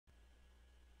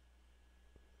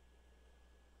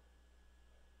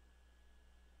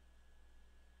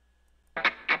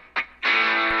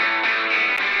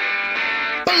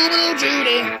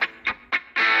Judy.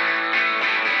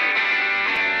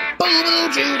 Boo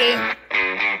Boo Judy.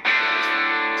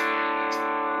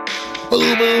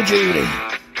 Boo Boo Judy.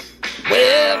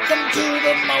 Welcome to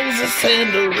the Moses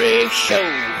and the Rick Show.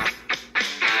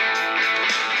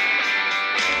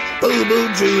 Boo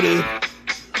Boo Judy.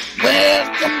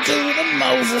 Welcome to the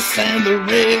Moses and the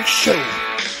Rick Show.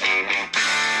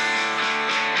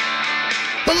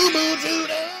 Boo Boo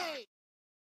Judy.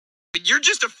 You're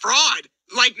just a fraud,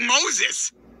 like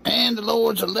Moses. And the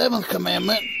Lord's 11th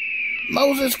commandment,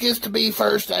 Moses gets to be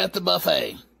first at the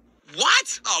buffet.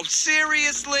 What? Oh,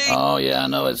 seriously? Oh, yeah, I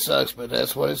know it sucks, but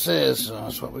that's what it says, so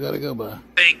that's what we gotta go by.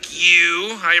 Thank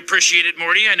you. I appreciate it,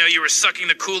 Morty. I know you were sucking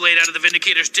the Kool-Aid out of the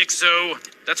Vindicator's dick, so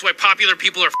that's why popular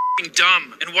people are f***ing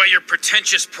dumb, and why your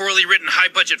pretentious, poorly written,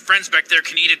 high-budget friends back there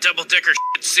can eat a double-decker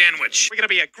shit sandwich. We're gonna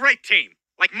be a great team,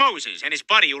 like Moses and his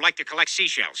buddy who liked to collect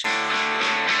seashells.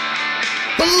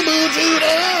 Boo Boo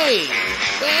Judy!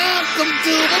 Welcome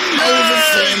to the Moses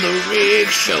and the Rick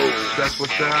Show. That's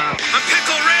what's up. I'm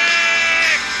Pickle Rick!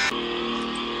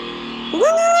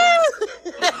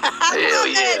 Hell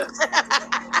yeah.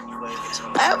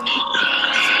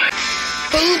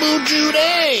 Boo Boo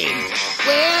Judy!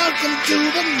 Welcome to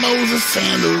the Moses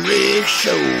and the Rick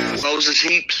Show. Moses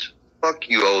Heaps, fuck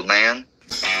you, old man.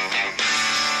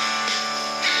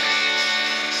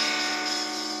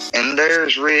 And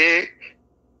there's Rick,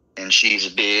 and she's a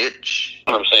bitch.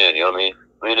 I'm saying, you know what I mean?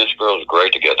 Me and this girl's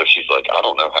great together. She's like, I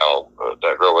don't know how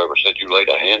that girl ever said you laid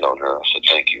a hand on her. I said,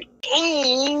 thank you.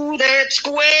 Ooh, that's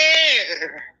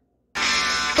square.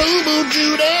 Boo Boo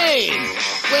Judy!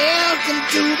 Welcome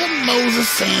to the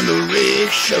Moses and the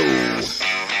Rick Show.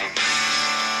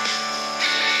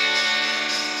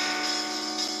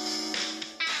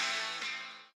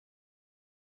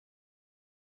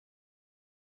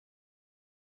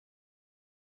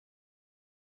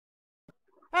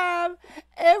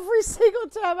 Every single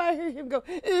time I hear him go,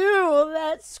 ew,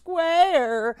 that's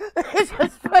square. It's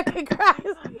just fucking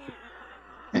crazy.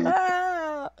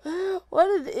 What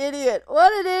an idiot.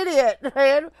 What an idiot,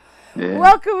 man. Yeah.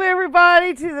 Welcome,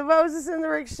 everybody, to the Moses and the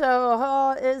Rick Show.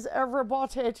 How is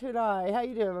everybody tonight? How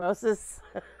you doing, Moses?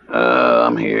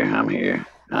 I'm here. I'm here.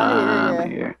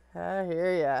 I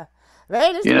hear ya.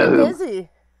 Man, it's been busy.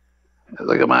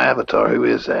 Look at my avatar. Who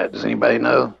is that? Does anybody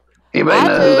know? Anybody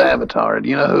know who's the avatar? Do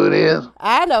you know who it is?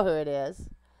 I know who it is.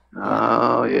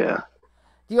 Oh, yeah.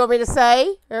 Do you want me to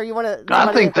say? Or you want to?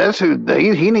 I think that's who.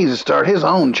 He needs to start his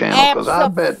own channel. Because I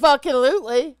bet.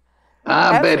 Absolutely.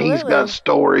 I bet he's got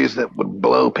stories that would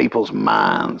blow people's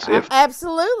minds.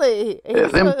 Absolutely.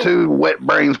 If them two wet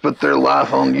brains put their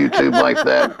life on YouTube like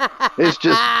that, it's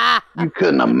just, you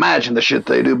couldn't imagine the shit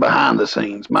they do behind the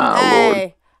scenes. My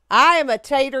Lord. I am a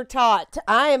tater tot.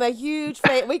 I am a huge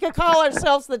fan. We could call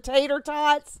ourselves the tater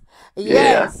tots.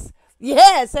 Yes. Yeah.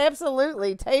 Yes,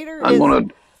 absolutely. Tater I'm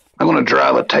gonna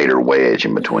drive a tater wedge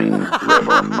in between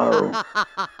Rebel and Mo.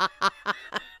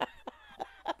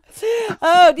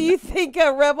 Oh, do you think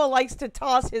a Rebel likes to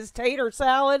toss his tater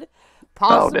salad?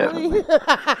 Possibly. Oh, definitely.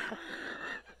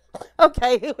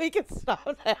 Okay, we can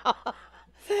stop now.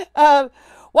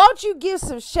 Why don't you give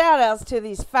some shout-outs to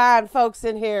these fine folks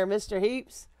in here, Mr.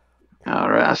 Heaps?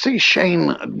 All right. I see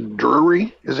Shane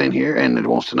Drury is in here and it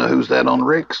wants to know who's that on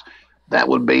Rick's. That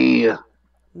would be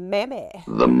Mammy.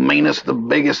 The meanest, the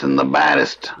biggest, and the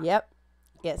baddest. Yep.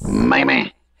 Yes.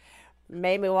 Mammy.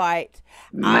 Mammy White.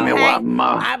 Mammy White.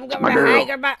 I'm gonna hang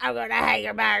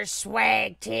her by her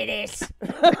swag titties.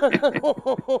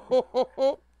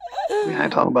 I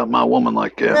ain't talking about my woman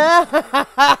like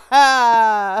that.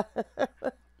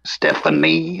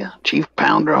 Stephanie, Chief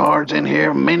Pounder Hard's in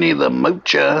here. Minnie the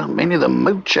Moocher.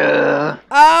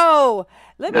 Oh,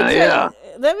 let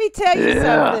me tell you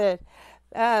something.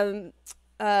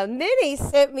 Minnie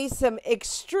sent me some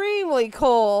extremely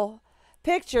cool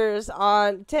pictures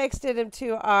texted them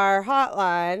to our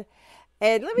hotline.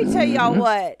 And let me tell y'all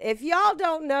what, if y'all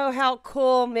don't know how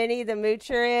cool Minnie the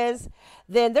Moocher is,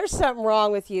 then there's something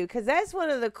wrong with you. Because that's one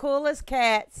of the coolest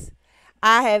cats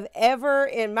I have ever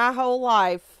in my whole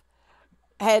life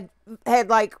had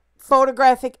like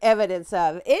photographic evidence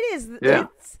of. It is,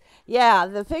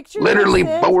 the picture literally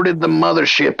boarded the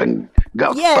mothership and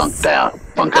got funked out,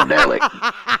 funkadelic.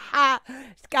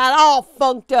 It's got all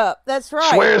funked up. That's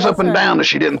right. Swears up and down that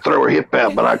she didn't throw her hip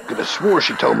out, but I could have swore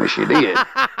she told me she did.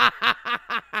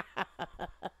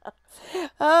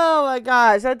 Oh my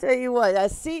gosh! I tell you what,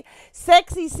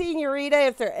 sexy senorita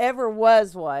if there ever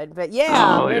was one. But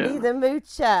Minnie the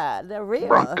Moocha, the real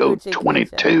Bronco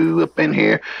 22 up in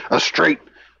here, a straight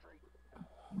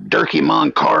Durkee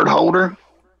Mon card holder,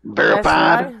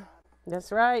 verified.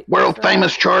 That's right. World That's right.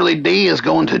 famous Charlie D is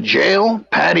going to jail.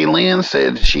 Patty Lynn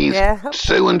said she's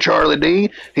suing Charlie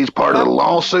D. He's part of the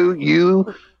lawsuit.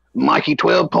 You, Mikey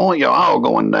 12 Point, y'all all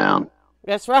going down.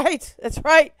 That's right. That's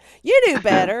right. You knew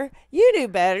better. You knew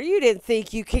better. You didn't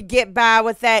think you could get by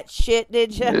with that shit,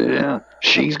 did you? Yeah.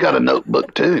 She's got a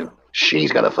notebook, too.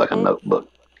 She's got a fucking notebook.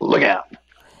 Look out.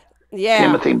 Yeah.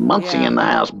 Timothy Muncie in the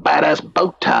house. Badass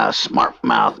bow tie, smart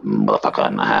mouth motherfucker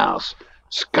in the house.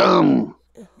 Scum.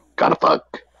 Gotta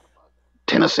fuck.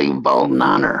 Tennessee Vol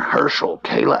Niner, Herschel,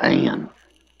 Kayla Ann.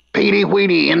 Petey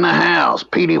Wheaty in the house.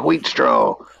 Petey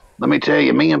Wheatstraw. Let me tell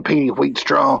you, me and Petey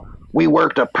Wheatstraw, we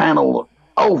worked a panel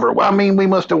over. Well, I mean, we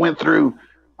must have went through.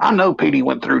 I know Petey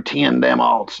went through 10 damn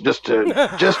alts just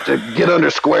to get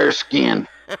under Square's skin.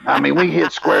 I mean, we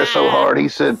hit Square so hard. He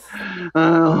said,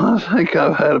 "I think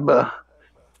I've had about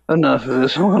enough of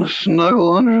this. I want to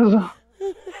snuggle under the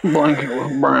blanket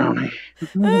with Brownie."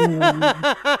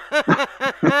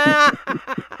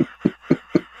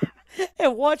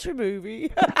 And watch a movie.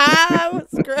 It was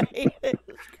great. It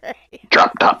was great.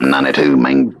 Drop Top 92,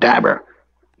 main dabber.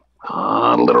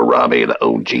 Little Robbie, the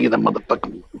OG, the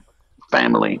motherfucking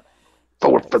family.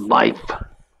 Fourth for life.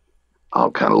 All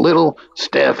kind of little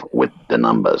Steph with the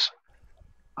numbers.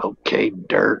 Okay,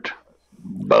 Dirt.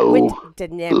 Bo.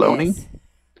 Loney.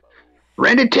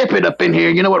 Randy Tippett up in here.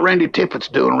 You know what Randy Tippett's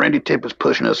doing? Randy Tippett's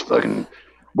pushing us fucking.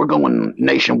 We're going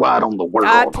nationwide on the world.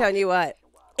 I'm telling you what.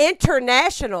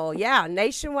 International. Yeah,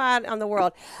 nationwide on the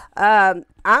world.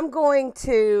 I'm going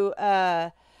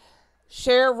to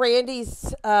share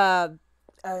Randy's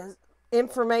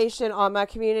information on my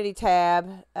community tab.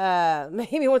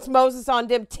 Maybe once Moses on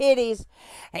them titties,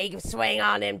 he can swing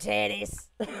on them titties.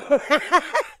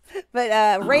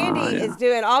 But Randy is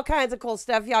doing all kinds of cool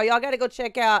stuff, y'all. Y'all got to go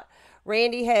check out.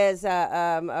 Randy has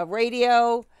a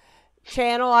radio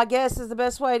channel, I guess is the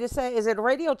best way to say. Is it a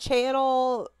radio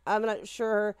channel? I'm not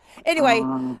sure. Anyway,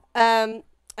 and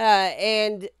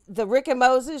the Rick and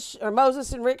Moses, or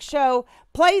Moses and Rick show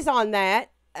plays on that,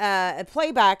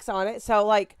 playbacks on it. So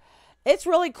like, it's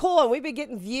really cool, and we've been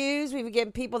getting views. We've been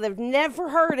getting people that have never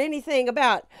heard anything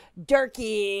about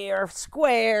Durkee or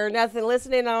Square, nothing,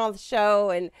 listening on the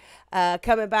show and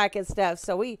coming back and stuff.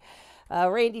 So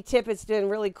Randy Tippett's doing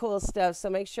really cool stuff. So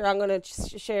make sure I'm going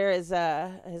to share his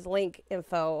link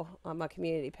info on my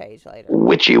community page later.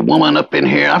 Witchy woman up in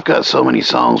here. I've got so many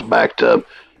songs backed up.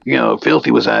 You know,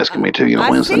 Filthy was asking me too.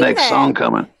 When's the next song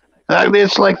coming?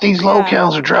 It's like these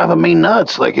LolCows are driving me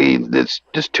nuts. Like, it's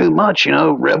just too much, you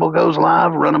know. Rebel goes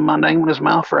live, running my name in his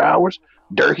mouth for hours.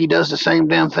 Durkee does the same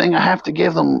damn thing. I have to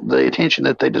give them the attention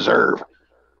that they deserve,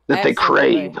 that they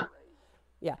crave.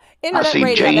 Yeah. I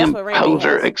see Jam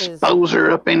Poser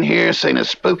Exposer up in here saying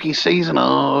it's spooky season.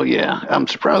 Oh, yeah. I'm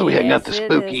surprised we hadn't got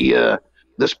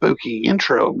the spooky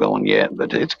intro going yet,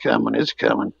 but it's coming. It's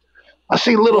coming. I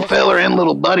see little feller and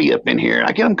little buddy up in here.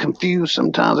 I get them confused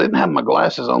sometimes. I didn't have my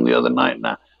glasses on the other night, and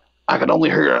I could only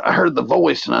I heard the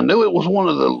voice, and I knew it was one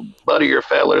of the buddier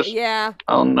fellers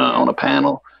on a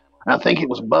panel. And I think it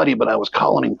was Buddy, but I was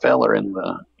calling him feller in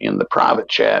the private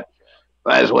chat.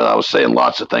 As well, I was saying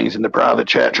lots of things in the private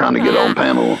chat trying to get on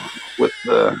panel with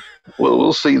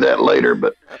we'll see that later,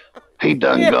 but he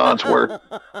done God's work.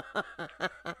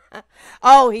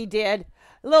 Oh, he did.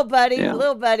 Little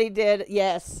buddy did.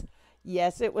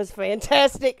 Yes, it was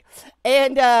fantastic.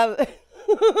 And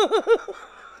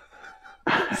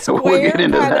we'll get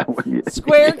into that one.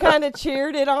 Square kind of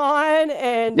cheered it on,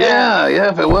 and yeah.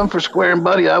 If it wasn't for Square and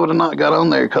Buddy, I would have not got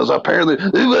on there, because apparently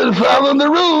they were following the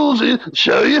rules.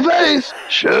 Show your face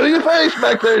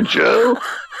back there, Joe.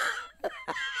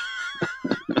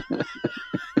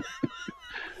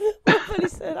 Buddy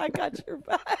said, "I got your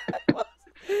back."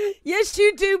 Yes,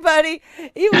 you do, buddy.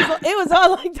 It was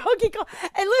all like Donkey Kong.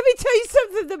 And let me tell you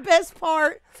something. The best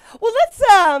part. Well, let's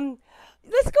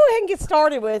go ahead and get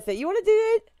started with it. You want to do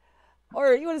it,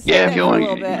 or you want to say that for a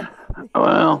little bit?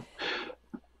 Well,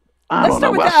 let's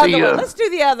start with the other one. Let's do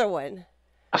the other one.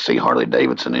 I see Harley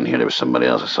Davidson in here. There was somebody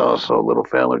else. I saw a little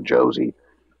fella, Josie.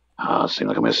 Seemed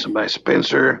like I missed somebody.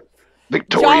 Spencer,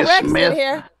 Victoria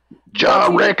Smith,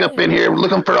 John Reck up in here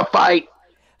looking for a fight.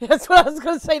 That's what I was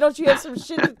going to say. Don't you have some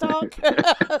shit to talk?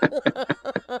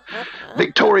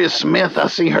 Victoria Smith, I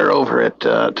see her over at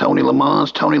Tony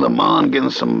Lamont's. Tony Lamont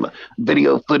getting some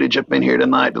video footage up in here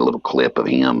tonight, a little clip of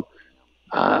him.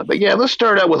 But yeah, let's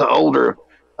start out with an older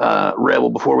Rebel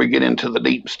before we get into the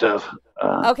deep stuff.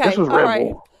 Okay, this was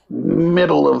Rebel,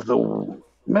 middle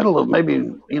of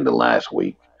maybe into last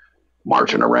week,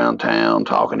 marching around town,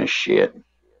 talking his shit.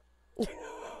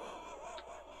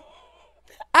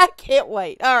 I can't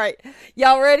wait. All right.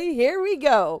 Y'all ready? Here we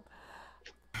go.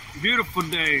 Beautiful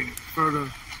day for the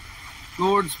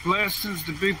Lord's blessings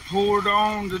to be poured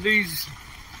on to these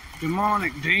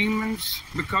demonic demons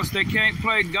because they can't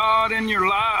play God in your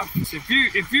life.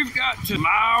 If you've got to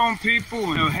lie on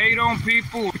people and hate on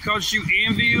people because you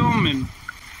envy them and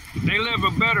they live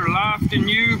a better life than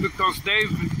you because they've,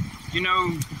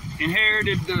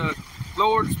 inherited the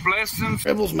Lord's blessings.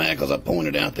 Rebel's mad because I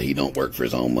pointed out that he don't work for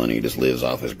his own money. He just lives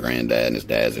off his granddad and his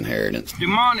dad's inheritance.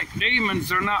 Demonic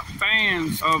demons are not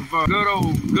fans of good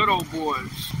old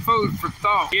boys. Food for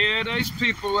thought. Yeah, there's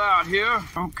people out here.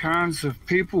 All kinds of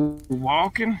people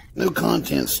walking. New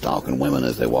content stalking women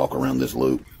as they walk around this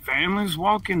loop. Families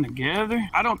walking together.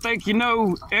 I don't think you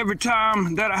know every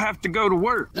time that I have to go to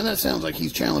work. And that sounds like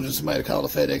he's challenging somebody to call the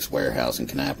FedEx warehouse in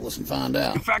Kannapolis and find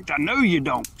out. In fact, I know you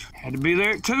don't. Had to be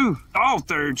there too. All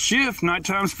third shift,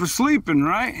 nighttime's for sleeping,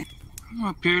 right? I'm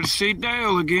up here to see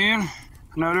Dale again.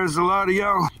 I know there's a lot of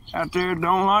y'all out there that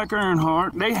don't like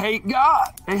Earnhardt. They hate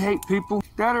God. They hate people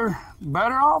that are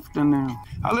better off than them.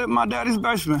 I live in my daddy's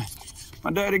basement. My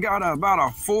daddy got about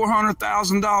a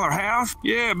 $400,000 house.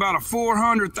 Yeah, about a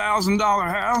 $400,000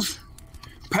 house.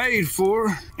 Paid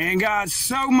for and got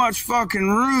so much fucking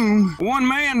room. One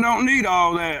man don't need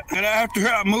all that. And after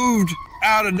I moved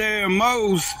out of damn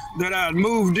Moe's that I'd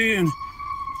moved in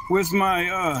with my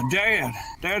dad.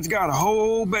 Dad's got a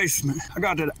whole basement. I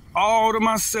got it all to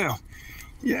myself.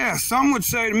 Yeah, some would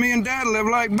say to me and Dad live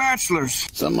like bachelors.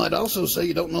 Some might also say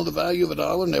you don't know the value of a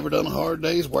dollar, never done a hard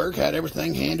day's work, had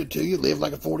everything handed to you, live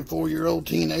like a 44-year-old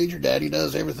teenager. Daddy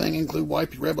does everything, include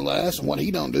wipe your rebel ass, and what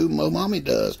he don't do, Mo Mommy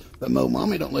does. But Mo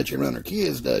Mommy don't let you run her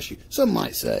kids, does she? Some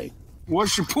might say.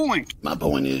 What's your point? My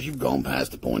point is you've gone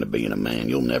past the point of being a man.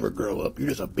 You'll never grow up. You're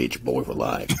just a bitch boy for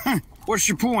life. What's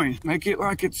your point? Make it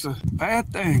like it's a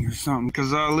bad thing or something.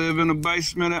 Because I live in a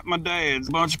basement at my dad's.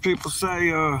 A bunch of people say,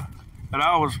 that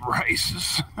I was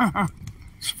racist.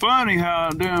 It's funny how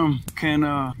them can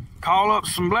call up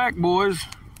some black boys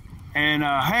and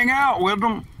hang out with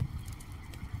them,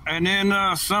 and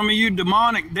then some of you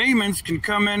demonic demons can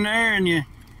come in there and you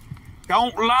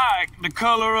don't like the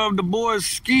color of the boy's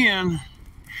skin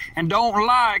and don't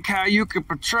like how you can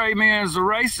portray me as a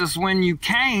racist when you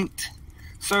can't.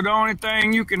 So the only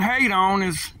thing you can hate on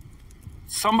is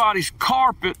somebody's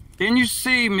carpet. Then you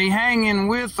see me hanging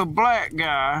with a black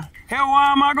guy. Hell,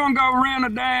 why am I gonna go rent a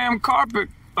damn carpet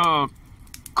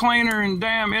cleaner and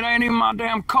damn, it ain't even my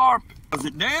damn carpet. Cause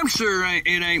it damn sure it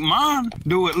ain't mine.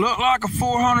 Do it look like a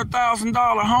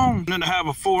 $400,000 home? And then to have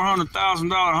a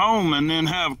 $400,000 home and then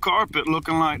have a carpet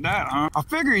looking like that, huh? I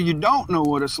figure you don't know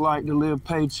what it's like to live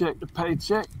paycheck to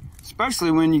paycheck,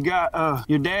 especially when you got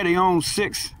your daddy owns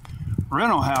 6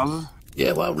 rental houses.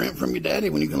 Yeah, well, rent from your daddy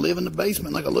when you can live in the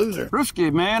basement like a loser.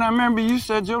 Risky, man. I remember you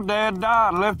said your dad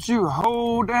died and left you a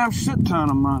whole damn shit ton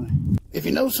of money. If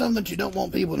you know something that you don't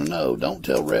want people to know, don't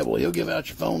tell Rebel. He'll give out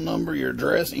your phone number, your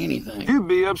address, anything. You'd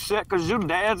be upset because your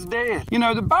dad's dead. You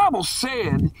know, the Bible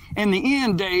said in the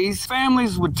end days,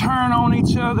 families would turn on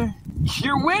each other.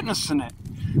 You're witnessing it.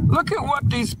 Look at what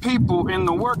these people in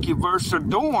the Workyverse are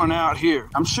doing out here.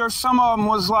 I'm sure some of them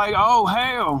was like, oh,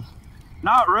 hell.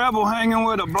 Not Rebel hanging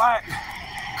with a black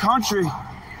country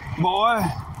boy.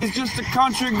 He's just a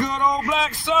country good old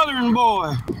black southern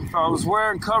boy. If I was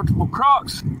wearing comfortable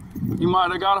Crocs, you might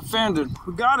have got offended.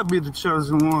 We gotta be the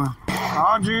chosen one.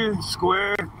 Audrey,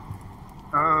 Square,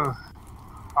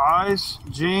 Ice,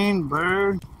 Gene,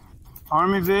 Bird,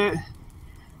 Army Vet.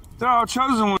 They're all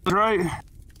chosen ones, right?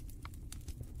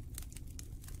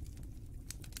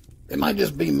 It might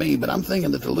just be me, but I'm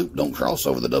thinking that the loop don't cross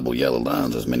over the double yellow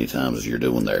lines as many times as you're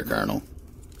doing there, Colonel.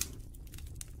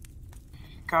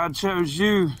 God chose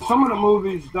you. Some of the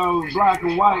movies, though, black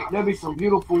and white, there'll be some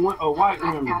beautiful white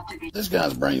women. This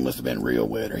guy's brain must have been real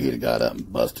wet, or he'd have got up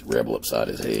and busted Rebel upside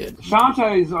his head.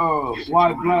 Shantae's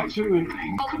white, black, too. And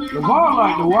LeVar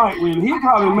liked the white women. He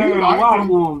probably married a white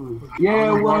woman.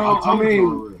 Yeah, well, I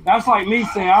mean... That's like me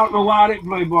saying, I don't know why they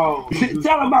play ball.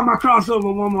 Tell about my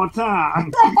crossover one more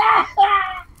time.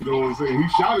 You know what I'm saying? He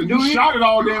shot it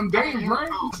all damn day, man.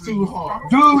 It's too hard.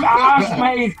 Dude, I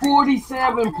made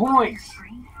 47 points.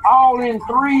 All in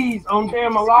threes on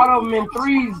damn, a lot of them in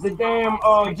threes, the damn,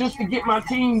 just to get my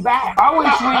team back. I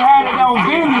wish we had it on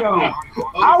video.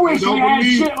 I wish we had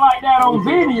shit like that on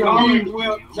video.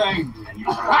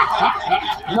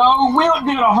 No, Wilt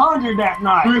did 100 that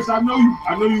night. Chris, I know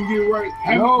you get it right.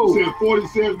 No. You said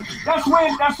 47. That's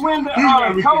when the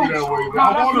coach.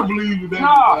 I want to believe you that.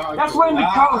 No, that's when the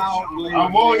coach.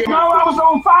 I was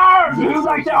on fire. Dude,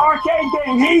 like the arcade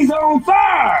game. He's on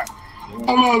fire.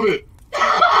 I love it.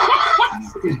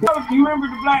 You remember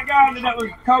the black guy that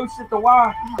was coach at the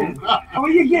Y? Oh,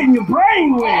 you're getting your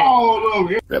brain wet. Oh,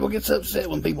 no. Rebel gets upset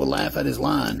when people laugh at his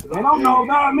line. They don't know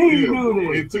about me to do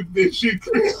this. It took this shit,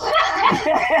 Chris.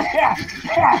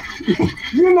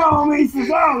 You know me since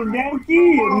I was a damn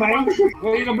kid, man.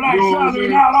 He's a black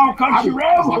southern outlaw country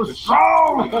rebel,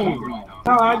 strong.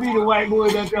 No, I be the white boy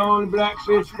that's the only black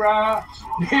fish fry.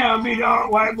 Yeah, I be the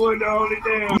white boy the only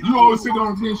damn. You always sit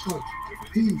on the bench like,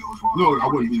 no, I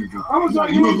wouldn't be a I was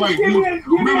like, you was like, you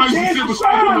remember I used to sit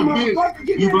beside you on the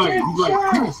bench? You like,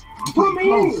 Chris. Put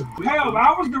me in. Hell,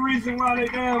 I was the reason why they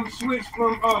damn switched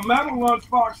from metal lunch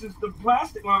boxes to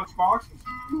plastic lunch boxes.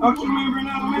 Don't you remember in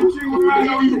elementary where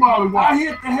I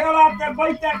hit the hell out that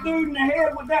bite that dude in the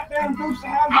head with that damn Deuce of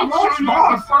Hazard lunch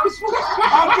box?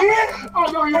 I did.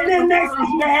 Oh, no, and then next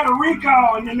they had a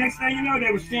recall, and the next thing you know,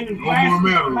 they were sending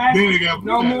plastic.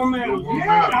 No more metal.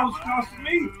 Yeah, that was costing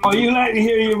me. Oh, you let me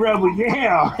hear you, Rebel?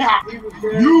 Yeah.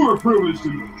 You were privileged to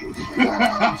me.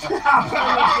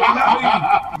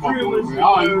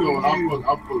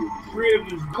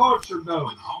 Privilege culture though.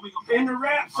 In the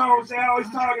rap songs, they always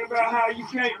talking about how you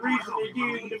can't reasonably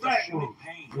deal with the black woman.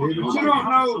 But you don't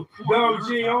know Dumb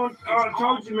G. I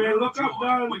told you, man. Look up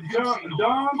Dumb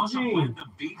G.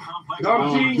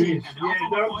 Dumb Genius. Yeah,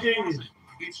 Dumb Genius.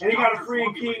 And he got a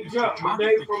friend, King Jupp, but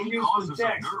they from Houston,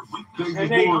 Texas.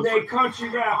 And they country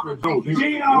rappers.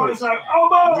 Gene always like, oh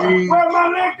boy, where's my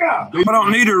liquor? I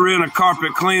don't need to rent a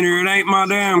carpet cleaner. It ain't my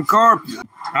damn carpet.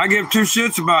 I give two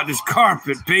shits about this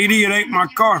carpet, Petey. It ain't my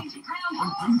carpet.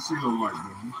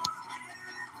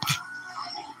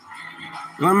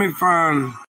 Let me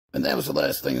find. And that was the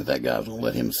last thing that guy was going to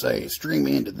let him say. Stream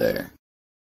ended there.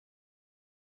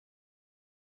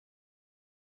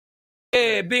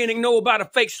 Yeah, being know about a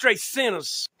fake straight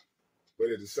sinners. But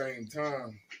at the same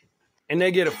time, and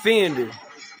they get offended.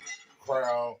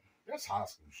 Crowd, that's high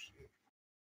school shit.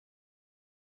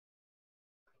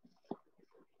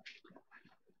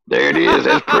 There it is.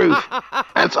 That's proof.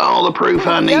 That's all the proof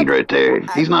I need right there.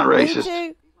 He's not racist.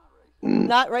 Me too.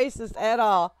 Not racist at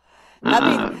all.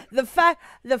 I mean, the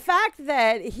fact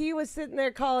that he was sitting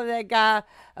there calling that guy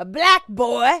a black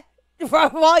boy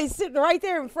while he's sitting right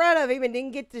there in front of him and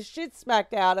didn't get the shit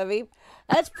smacked out of him,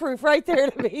 that's proof right there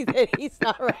to me that he's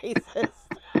not racist.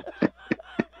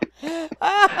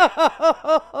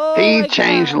 He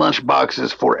changed lunch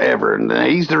boxes forever, and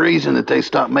he's the reason that they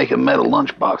stopped making metal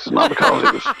lunch boxes, not because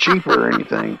it was cheaper or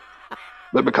anything,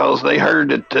 but because they heard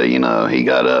that, he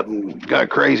got up and got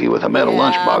crazy with a metal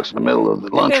lunchbox in the middle of the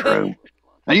lunchroom.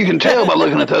 Now, you can tell by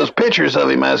looking at those pictures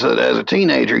of him as a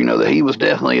teenager, that he was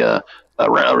definitely a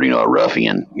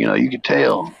ruffian. You could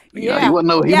tell. He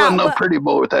wasn't no pretty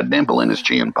boy with that dimple in his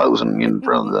chin posing in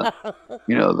front of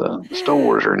the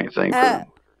stores or anything for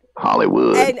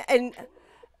Hollywood.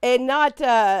 And not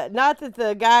that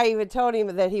the guy even told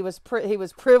him that he was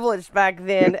privileged back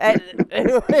then.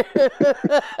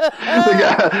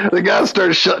 The guy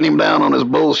started shutting him down on his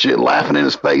bullshit, laughing in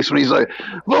his face when he's like,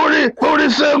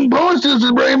 47 points just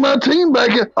to bring my team back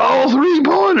at all 3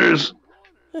 pointers.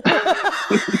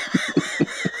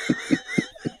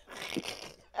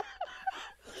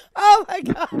 Oh my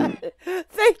God.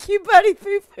 Thank you, Buddy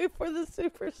Foo Foo, for the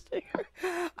super sticker.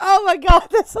 Oh my God,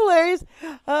 that's hilarious.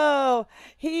 Oh,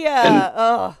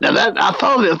 Now that I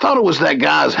thought it was that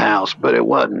guy's house, but it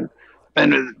wasn't.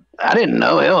 And I didn't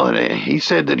know. Hell, he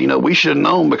said that, we should have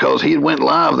known because he went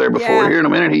live there before. Here in a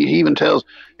minute, he even tells,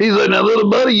 he's like, now,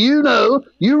 little buddy,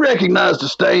 you recognize the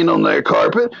stain on their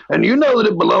carpet, and you know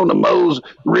that it belonged to Mo's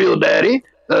real daddy.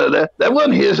 That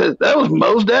wasn't his. That was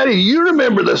Mo's daddy. You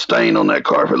remember the stain on that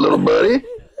carpet, little buddy?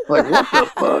 Like, what the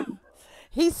fuck?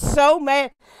 He's so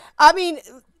mad. I mean,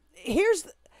 he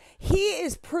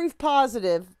is proof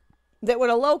positive that when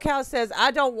a LolCow says,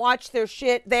 I don't watch their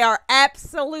shit, they are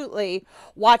absolutely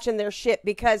watching their shit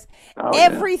because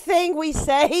everything we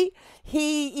say,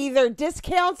 he either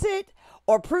discounts it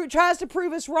or tries to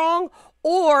prove us wrong,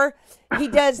 or he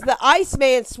does the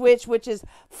Iceman switch, which is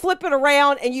flip it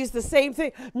around and use the same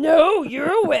thing. No,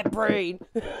 you're a wet brain.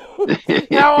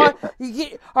 Now,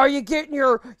 are you getting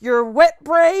your wet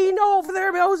brain over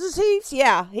there, Moses Heaps?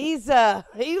 Yeah, he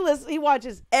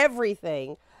watches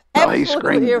everything. No, he's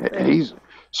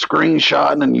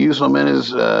screenshotting and using them in his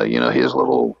his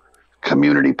little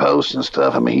community posts and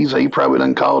stuff. I mean, he probably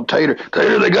done called Tater.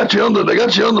 Tater, they got you on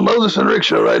the Moses and Rick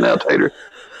show right now, Tater.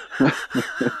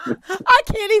 I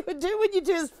can't even do when you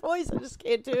do his voice. I just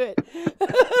can't do it.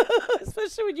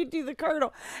 Especially when you do the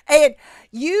Colonel. And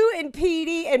you and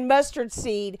Petey and Mustard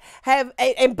Seed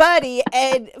and Buddy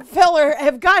and Feller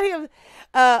have got him.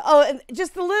 And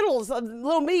just the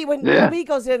little me when little me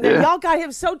goes in there. Y'all got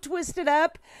him so twisted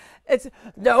up. It's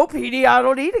no, Petey. I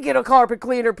don't need to get a carpet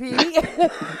cleaner, Petey.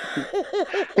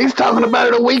 He's talking about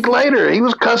it a week later. He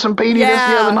was cussing Petey just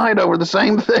the other night over the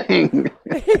same thing.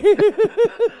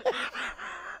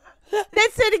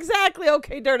 That's it exactly.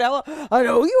 Okay, Darnella. I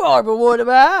know you are, but what am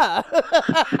I?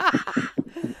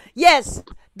 Yes,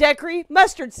 Deckery,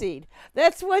 mustard seed.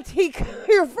 That's what he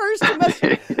refers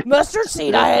to. Mustard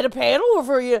seed. I had a panel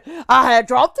for you. I had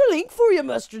dropped the link for you,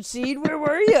 mustard seed. Where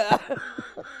were you?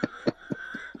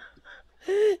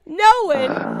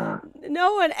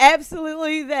 knowing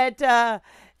absolutely that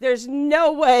there's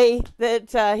no way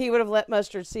that he would have let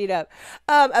mustard seed up.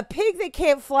 A pig that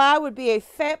can't fly would be a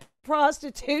fat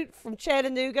prostitute from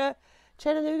Chattanooga.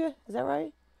 Chattanooga, is that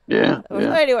right? Yeah.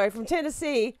 Anyway, from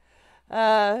Tennessee,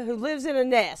 who lives in a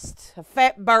nest. A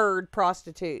fat bird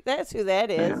prostitute. That's who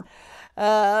that is.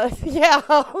 Yeah.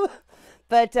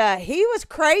 But he was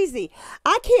crazy.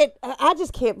 I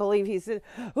just can't believe he said,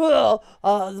 well,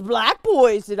 the black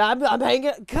boys and I'm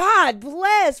hanging. God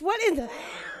bless. What in the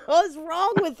hell is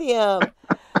wrong with him?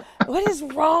 What is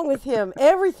wrong with him?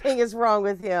 Everything is wrong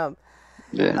with him.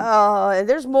 Yeah. And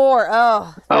there's more.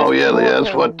 That's who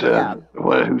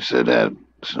said that?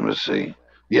 Let me see.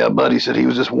 Yeah, Buddy said he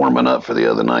was just warming up for the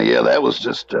other night. Yeah, that was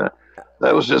just the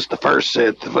first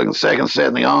set. The fucking second set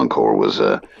in the encore was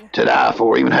to die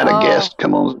for. Even had a guest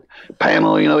come on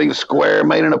panel. Even Square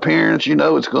made an appearance.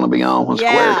 It's going to be on when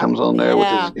Square comes on there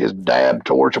with his dab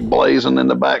torch blazing in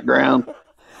the background.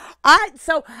 I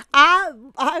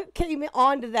came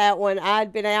on to that one.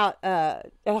 I'd been out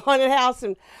at a haunted house,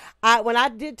 and when I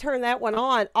did turn that one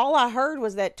on, all I heard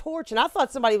was that torch, and I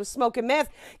thought somebody was smoking meth,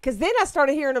 because then I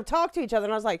started hearing them talk to each other,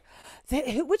 and I was like,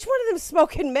 which one of them is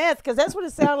smoking meth? Because that's what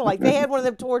it sounded like. They had one of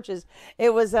them torches.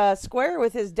 It was Square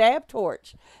with his dab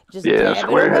torch.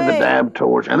 Square had the dab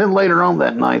torch. And then later on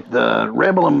that night, the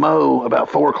Rebel and Mo, about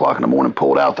 4 o'clock in the morning,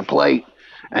 pulled out the plate,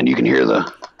 and you can hear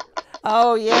the...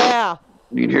 Oh, yeah.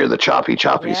 You can hear the choppy,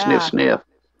 sniff, sniff.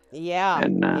 Yeah.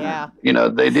 And,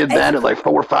 they did that at like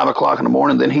 4 or 5 o'clock in the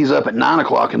morning. Then he's up at 9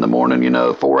 o'clock in the morning,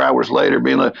 4 hours later,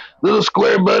 being like, little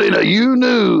Square buddy, now you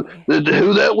knew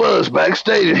who that was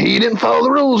backstage, and he didn't follow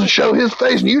the rules and show his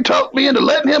face, and you talked me into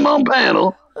letting him on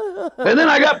panel. And then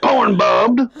I got porn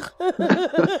bobbed.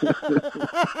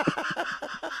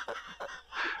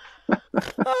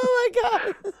 Oh my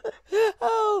God!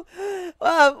 Oh,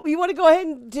 you want to go ahead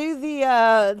and do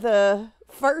the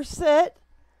first set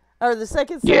or the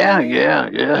second set? Yeah.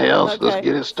 Hell, okay. Let's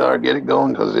get it started, get it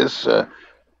going, because this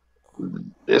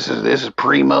is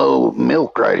primo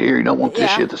milk right here. You don't want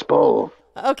this shit to spoil.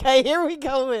 Okay, here we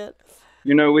go then.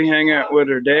 We hang out with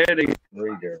her daddy.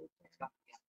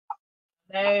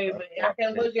 No, but I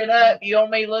can look it up. You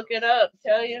want me to look it up?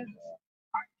 Tell you?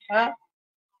 Huh?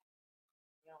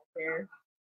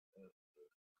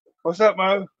 What's up,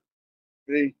 Mo?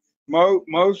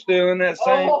 Mo's still in that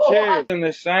same chair. In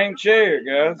the same chair,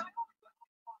 guys.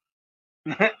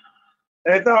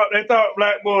 They thought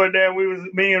Black Boy that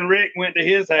me and Rick went to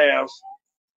his house.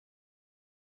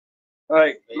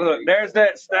 Like, look, there's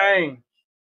that stain.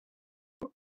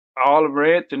 Oliver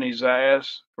Anthony's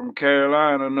ass from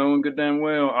Carolina, knowing good damn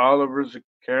well Oliver's a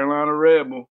Carolina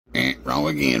rebel. Wrong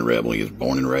again, Rebel. He was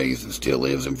born and raised and still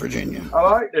lives in Virginia. I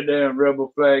like the damn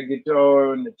Rebel flag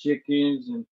guitar and the chickens,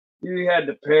 and you had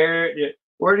the parrot.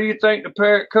 Where do you think the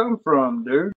parrot come from,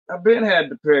 dude? I've been had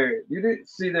the parrot. You didn't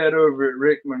see that over at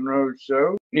Rick Monroe's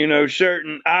show.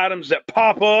 Certain items that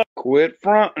pop up. Quit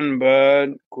fronting,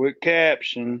 bud. Quit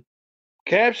caption.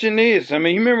 Caption this. You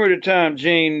remember the time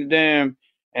Gene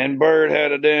and Bird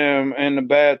had a damn in the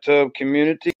bathtub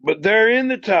community? But they're in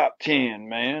the top 10,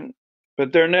 man.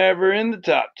 But they're never in the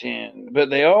top 10. But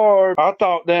they are. I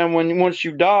thought once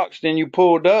you doxed and you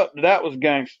pulled up, that was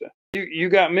gangster. You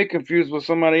got me confused with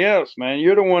somebody else, man.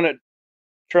 You're the one that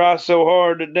tries so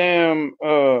hard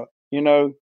to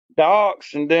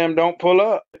dox and don't pull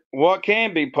up. What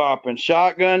can be popping?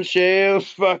 Shotgun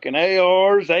shells, fucking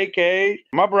ARs, AKs.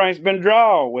 My brain's been dry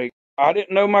all week. I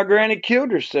didn't know my granny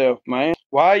killed herself, man.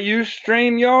 Why use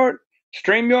StreamYard?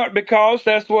 StreamYard because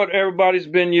that's what everybody's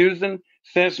been using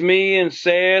since me and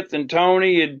Seth and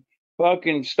Tony had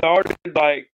fucking started,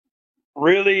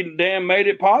 really damn made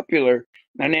it popular.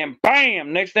 And then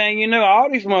bam, next thing you know, all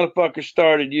these motherfuckers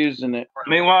started using it.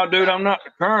 Meanwhile, dude, I'm not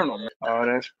the colonel. Oh,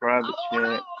 that's private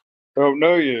shit. Oh,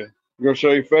 no, you gonna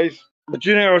show your face? But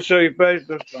you never show your face,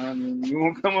 that's fine. You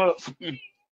won't come up.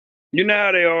 You know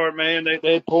how they are, man.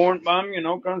 They porn bomb you,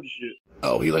 all kinds of shit.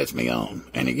 Oh, he lets me on,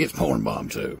 and he gets porn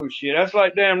bombed too. Oh shit, that's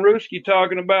like damn Ruski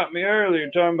talking about me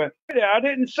earlier, talking about, I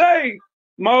didn't say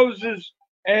Moses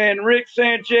and Rick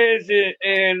Sanchez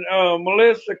and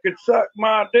Melissa could suck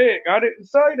my dick. I didn't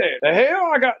say that. The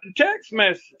hell? I got the text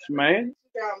message, man.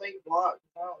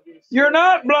 You're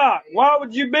not blocked. Why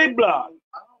would you be blocked?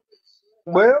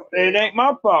 Well, it ain't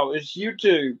my fault. It's you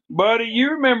two. Buddy,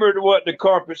 you remember what the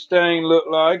carpet stain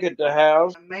looked like at the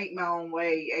house? I make my own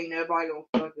way. Ain't nobody gonna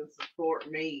fucking support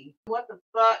me. What the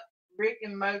fuck? Rick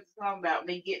and Moses talking about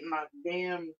me getting my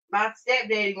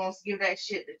stepdaddy wants to give that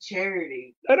shit to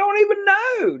charity. They don't even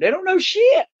know. They don't know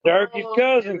shit. Turkey's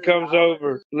cousin comes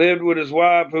over, lived with his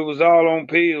wife who was all on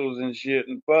pills and shit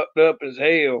and fucked up as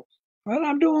hell. Well,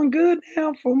 I'm doing good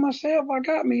now for myself. I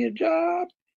got me a job.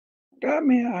 Got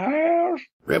me a house.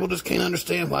 Rebel just can't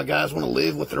understand why guys want to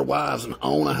live with their wives and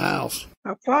own a house.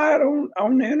 I fight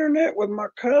on the internet with my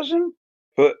cousin.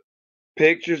 Put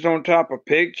pictures on top of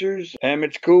pictures.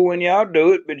 It's cool when y'all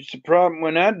do it, but it's a problem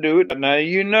when I do it. Now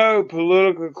you know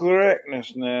political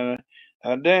correctness now.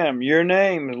 Damn, your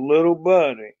name is Little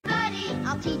Buddy.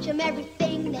 I'll teach him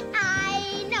everything that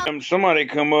I know. Somebody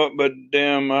come up, but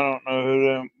damn, I don't know who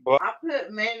them. I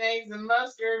put mayonnaise and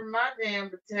mustard in my damn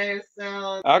potato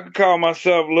salad. I could call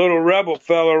myself Little Rebel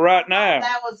Fella right now.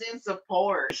 That was in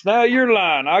support. Now you're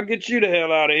lying. I'll get you the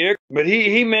hell out of here. But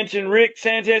he mentioned Rick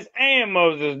Sanchez and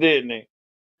Moses, didn't he?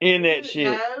 In that shit.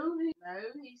 No,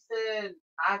 he said,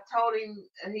 I told him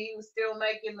he was still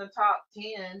making the top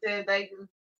 10. Said they can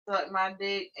suck my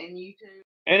dick and you too.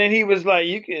 And then he was like,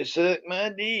 you can suck my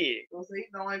dick. Well, he's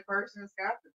the only person that's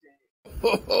got the dick.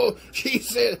 Oh, she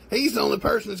said he's the only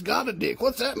person that's got a dick.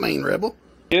 What's that mean, Rebel?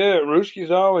 Yeah,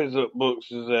 Rooski's always up books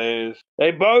his ass.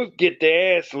 They both get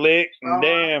their ass licked and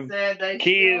damn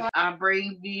kids. I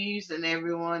bring views and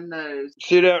everyone knows.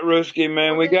 See that, Rooski,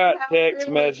 man? We got text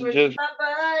messages. My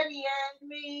buddy and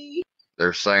me.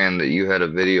 They're saying that you had a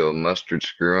video of Mustard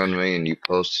screwing me and you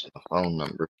posted a phone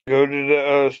number. Go to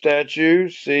the statue,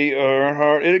 see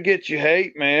Earnhardt. It'll get you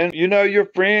hate, man. You know your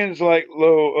friends like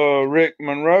little Rick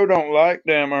Monroe don't like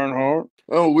damn Earnhardt.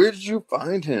 Oh, where did you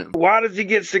find him? Why does he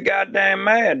get so goddamn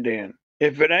mad then?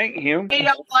 If it ain't him. He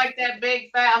don't like that big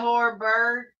fat whore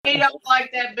bird. He don't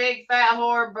like that big fat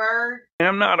whore bird.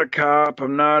 I'm not a cop.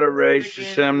 I'm not a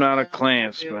racist. I'm not a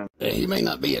Klansman. Yeah, he may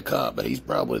not be a cop, but he's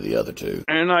probably the other two.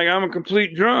 And like, I'm a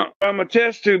complete drunk. I'm a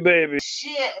test tube baby.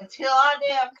 Shit, until I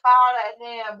damn call that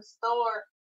damn store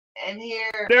and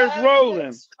hear there's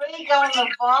Roland. Speak on the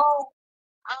phone.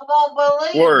 I won't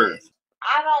believe it.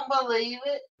 I don't believe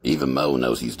it. Even Mo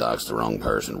knows he's doxed the wrong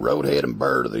person. Roadhead and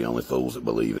Bird are the only fools that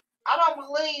believe it. I don't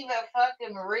believe that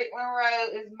fucking Rick Monroe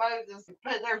is Moses and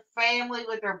put their family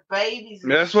with their babies.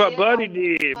 That's what Buddy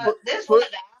did. But this is what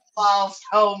the outlaws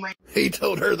told me. He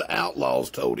told her the outlaws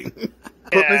told him.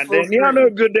 Yeah, then y'all know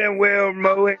good damn well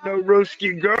Mo ain't no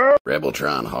Rooski girl. Rebel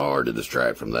trying hard to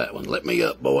distract from that one. Let me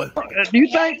up, boy. You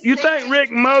think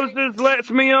Rick Moses lets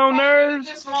me on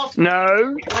theirs?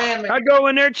 No. I go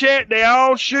in their chat, they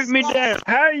all shoot me down.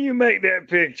 How do you make that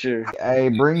picture? Hey,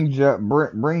 bring Joe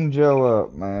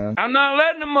up, man. I'm not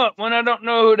letting them up when I don't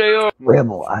know who they are.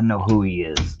 Rebel, I know who he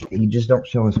is. He just don't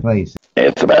show his face.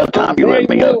 It's about time you let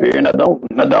me up here. Now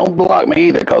don't block me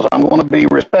either, because I'm going to be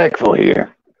respectful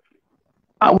here.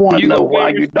 I want to know why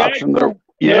you doxing the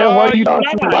why you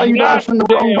doxing the wrong person.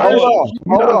 You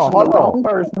doxing the wrong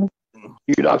person.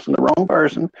 You doxing the wrong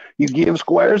person. You give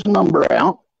Square's number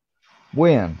out.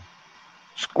 When?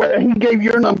 Square, he gave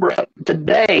your number out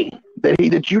today. He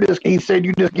said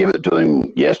you just give it to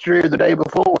him yesterday or the day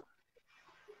before.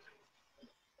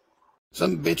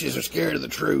 Some bitches are scared of the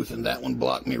truth, and that one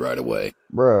blocked me right away.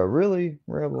 Bruh, really,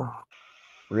 Rebel?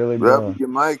 Really, Rebel, your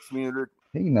mic's muted.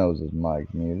 He knows his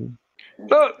mic's muted.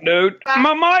 Look, dude,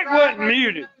 my mic wasn't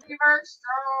muted.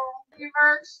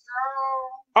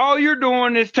 All you're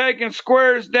doing is taking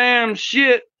Square's damn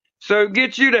shit, so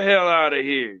get you the hell out of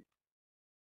here.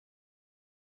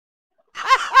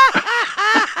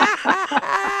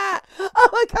 Oh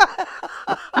my god.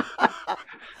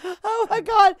 Oh my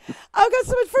god. Okay,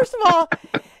 so first of all,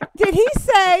 did he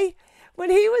say, when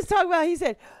he was talking about, he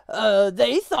said,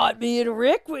 they thought me and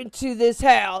Rick went to his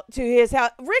house.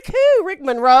 Rick who? Rick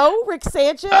Monroe? Rick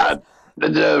Sanchez?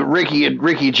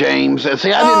 Ricky James.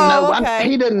 See, I didn't know.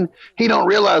 Okay. He don't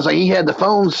realize he had the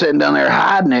phone sitting down there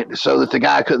hiding it so that the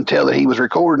guy couldn't tell that he was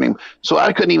recording him. So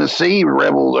I couldn't even see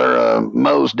Rebel or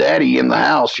Mo's daddy in the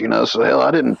house. So hell,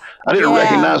 I didn't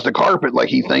recognize the carpet like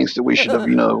he thinks that we should have.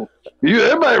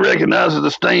 Everybody recognizes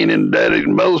the stain in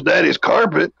Mo's daddy's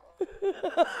carpet.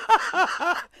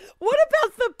 What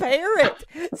about the parrot?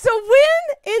 So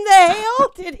when in the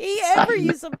hell did he ever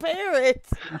use a parrot?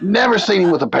 Never seen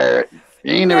him with a parrot.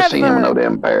 You ain't never seen him with no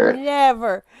damn parrot.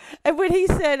 Never. And when he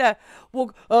said,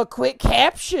 quick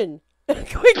caption.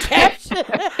 Quick caption.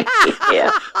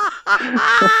 Yeah.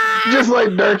 Just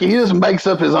like Durkee, he just makes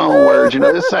up his own words.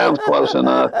 This sounds close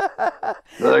enough.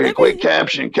 Like a quick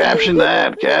caption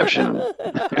that, caption.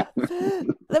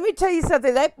 Let me tell you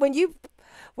something. That when you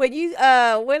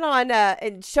went on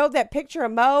and showed that picture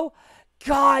of Mo,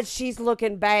 God, she's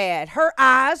looking bad. Her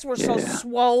eyes were so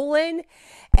swollen,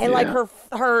 and like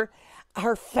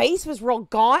her face was real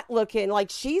gaunt looking, like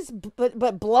she's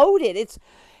but bloated.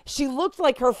 She looked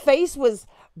like her face was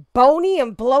bony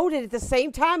and bloated at the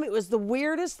same time. It was the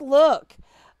weirdest look.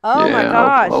 Oh my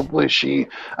gosh! Hopefully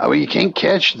you can't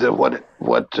catch what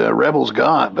Rebel's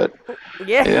got, but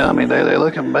yeah, I mean they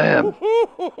looking bad.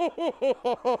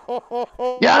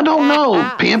 Yeah, I don't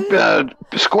know. Pimp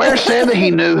Square said that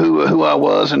he knew who I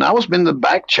was, and I was in the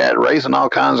back chat raising all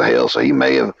kinds of hell. So he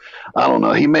may have, I don't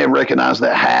know, he may have recognized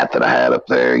that hat that I had up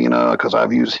there, because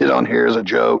I've used it on here as a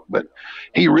joke, but.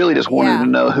 He really just wanted to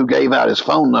know who gave out his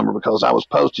phone number because I was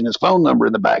posting his phone number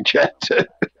in the back chat too.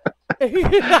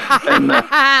 And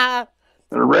the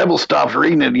Rebel stopped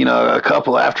reading it, a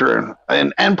couple after,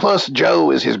 and plus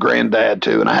Joe is his granddad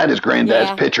too, and I had his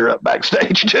granddad's picture up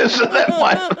backstage too, so that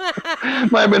might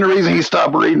have been the reason he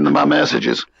stopped reading my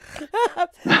messages.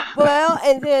 Well,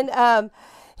 and then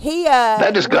he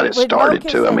that just got it started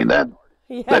too. I mean that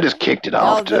just kicked it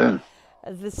off too.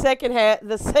 The second half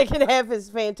is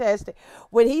fantastic.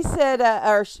 When he said,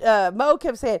 Mo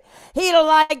kept saying, he don't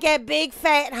like that big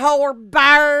fat whore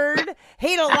bird.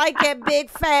 He don't like that big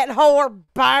fat whore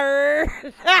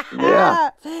bird.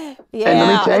 Yeah. And let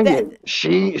me tell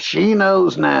you, she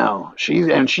knows now.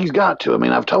 She's got to. I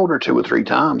mean, I've told her 2 or 3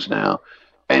 times now.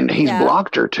 And he's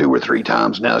blocked her 2 or 3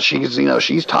 times now.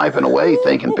 She's typing away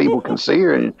thinking people can see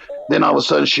her. And then all of a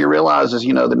sudden she realizes,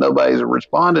 that nobody's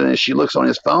responding, and she looks on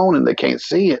his phone and they can't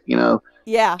see it,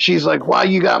 Yeah. She's like, why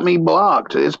you got me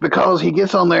blocked? It's because he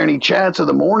gets on there and he chats in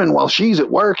the morning while she's at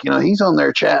work. He's on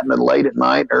there chatting late at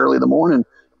night, early in the morning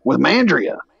with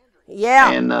Mandria.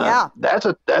 Yeah. And that's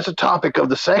a topic of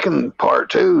the second part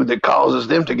too that causes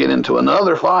them to get into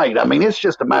another fight. I mean, it's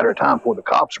just a matter of time before the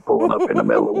cops are pulling up in the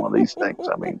middle of one of these things.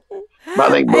 I mean, I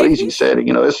think Bleezy said it.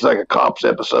 This is like a cops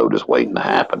episode just waiting to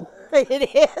happen.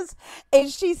 It is. And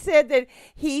she said that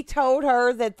he told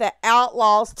her that the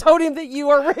outlaws told him that you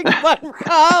were Rick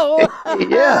Monroe.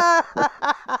 Yeah.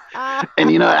 And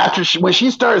when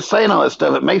she started saying all that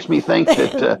stuff, it makes me think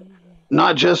that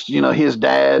not just, his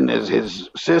dad and his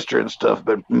sister and stuff,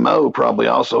 but Mo probably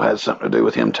also had something to do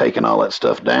with him taking all that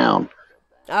stuff down.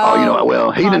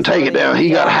 Well, he didn't take it down. He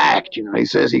got hacked. He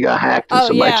says he got hacked and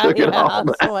somebody took it all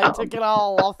down. Somebody took it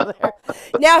all off there.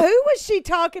 Now, who was she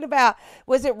talking about?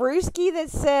 Was it Ruski that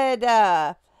said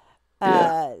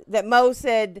that Mo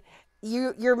said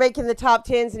you're making the top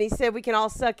 10s, and he said we can all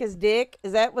suck his dick?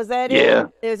 Was that it?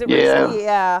 Was it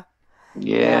Ruski?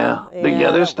 Yeah.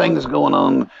 There's things going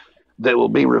on that will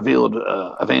be revealed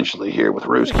eventually here with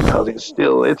Ruski, because it's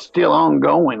still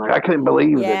ongoing. Like, I couldn't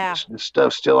believe that this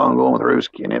stuff's still ongoing with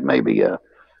Ruski, and it may be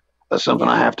something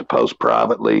I have to post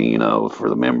privately, for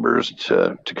the members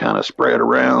to kind of spread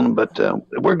around. But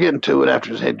we're getting to it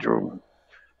after this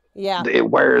it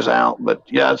wears out. But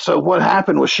so what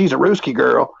happened was she's a Ruski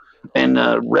girl, and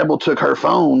Rebel took her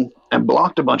phone and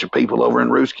blocked a bunch of people over in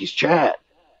Ruski's chat,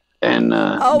 and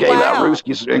gave out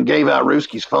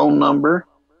Ruski's phone number.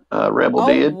 Rebel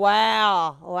did.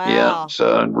 Wow. Yeah.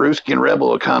 So Ruski and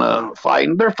Rebel are kind of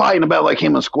fighting. They're fighting about like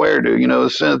him and Square do.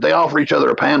 Since they offer each other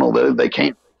a panel, they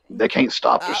can't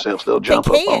stop themselves. They'll jump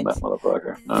up on that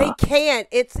motherfucker. They can't.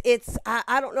 It's.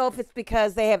 I don't know if it's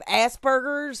because they have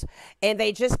Asperger's and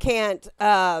they just can't.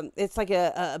 It's like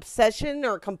a obsession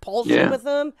or compulsion with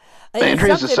them.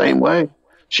 Andrea's the same way.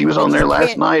 She was on there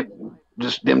last night.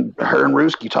 Just her and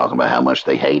Ruski talking about how much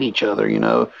they hate each other,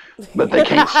 but they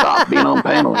can't stop being on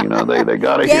panel. They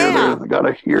gotta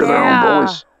hear their own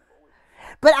voice.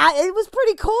 But it was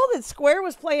pretty cool that Square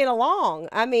was playing along.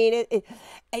 I mean,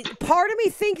 part of me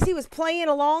thinks he was playing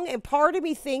along, and part of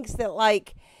me thinks that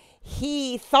like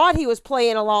he thought he was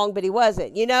playing along, but he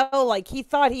wasn't. Like he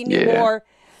thought he knew more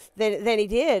than he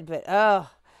did. But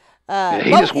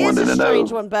he just wanted to know. Mo is a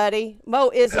strange one, buddy. Mo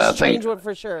is a strange one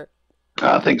for sure.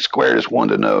 I think Square just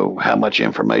wanted to know how much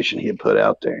information he had put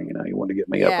out there. He wanted to get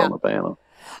me up on the panel.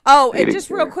 Oh, and just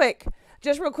real quick.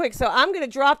 So I'm going to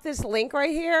drop this link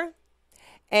right here.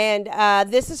 And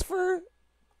this is for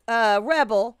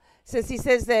Rebel, since he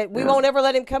says that we won't ever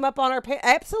let him come up on our panel.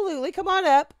 Absolutely. Come on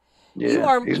up.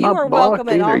 Yeah. He's not blocked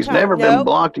either. He's never been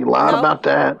blocked. He lied about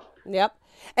that. Yep.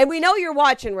 And we know you're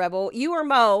watching, Rebel. You or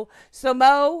Mo. So,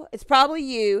 Mo, it's probably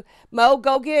you. Mo,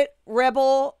 go get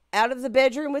Rebel out of the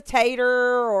bedroom with Tater,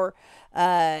 or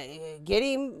Get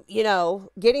him, you know,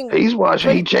 get him. He's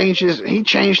watching. He changed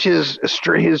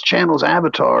his channel's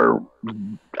avatar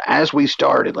as we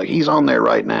started. Like he's on there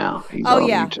right now. He's on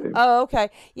YouTube. Oh, okay.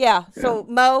 Yeah. So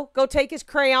Mo, go take his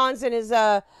crayons and his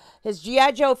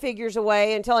G.I. Joe figures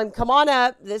away and tell him, come on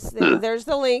up. There's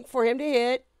the link for him to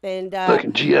hit. And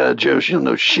fucking G.I. Joe, she don't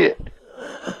know shit.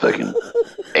 Fucking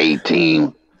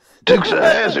 18 Dukes of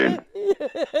Hazzard.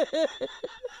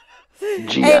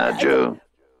 G.I. Joe.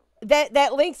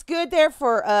 That link's good there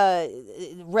for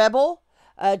Rebel,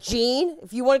 Gene,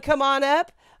 if you want to come on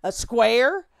up,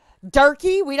 Square,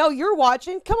 Durkee, we know you're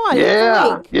watching. Come on.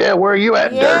 Yeah. Yeah, where are you at,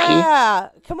 Durkee? Yeah.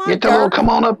 Come on, come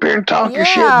on up here and talk your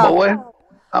shit, boy.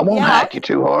 I won't hack you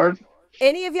too hard.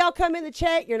 Any of y'all come in the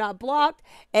chat, you're not blocked,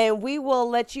 and we will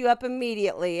let you up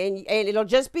immediately. And it'll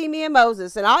just be me and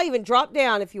Moses, and I'll even drop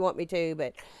down if you want me to.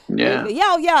 But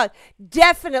yeah,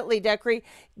 definitely, Durkee,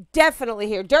 definitely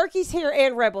here. Durkee's here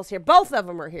and Rebel's here. Both of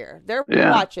them are here. They're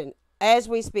watching as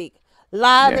we speak,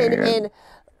 live and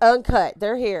uncut.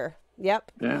 They're here.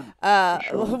 Yep. Yeah.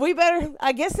 Sure. We better.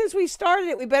 I guess since we started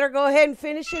it, we better go ahead and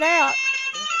finish it out.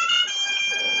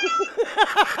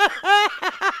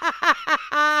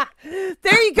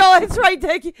 There you go. That's right,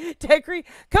 Decree.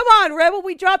 Come on, Rebel.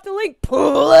 We dropped the link.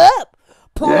 Pull up,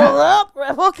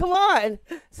 Rebel. Come on.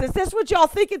 Since that's what y'all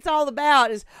think it's all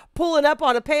about is pulling up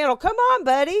on a panel. Come on,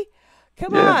 buddy.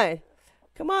 Come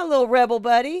on, little Rebel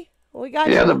buddy. We got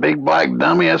you. The big black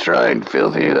dummy. That's right,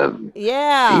 filthy.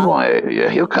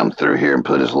 He'll come through here and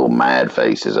put his little mad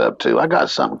faces up too. I got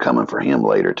something coming for him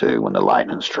later too. When the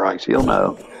lightning strikes, he'll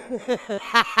know.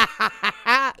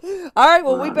 All right,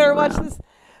 well, we better watch this.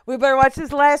 We better watch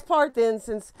this last part then,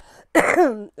 since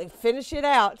they finish it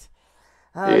out.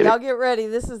 Y'all get ready.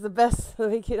 This is the best.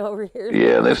 Let me get over here.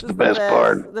 Yeah, this is the best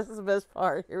part. This is the best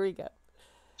part. Here we go.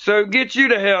 So get you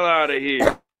the hell out of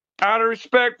here. Out of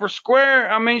respect for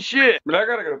Square, I mean shit. But I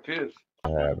gotta go piss.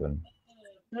 What happened?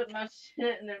 Put my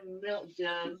shit in the milk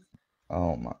jug.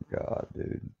 Oh my god,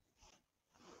 dude.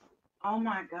 Oh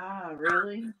my god,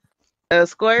 really?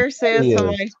 Square says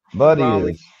somebody. Buddy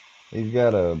is. He's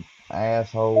got a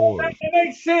asshole. That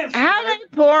makes sense. How they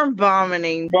porn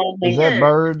vomiting? Is that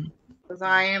Bird? Because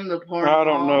I am the porn. I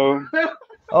don't know.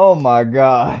 Oh my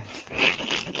god.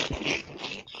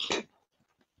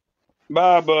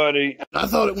 Bye, buddy. I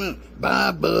thought it went,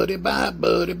 bye, buddy, bye,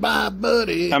 buddy, bye,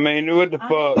 buddy. I mean, what the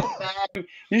fuck?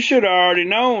 You should have already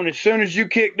known as soon as you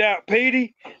kicked out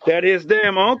Petey that his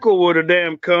damn uncle would have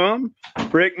damn come.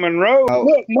 Rick Monroe. Oh.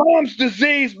 Look, mom's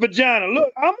diseased vagina.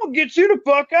 Look, I'm going to get you the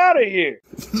fuck out of here.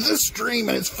 This stream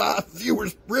and its 5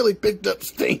 viewers really picked up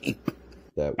steam.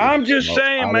 I'm just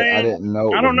saying, man. I didn't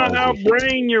know. I don't know how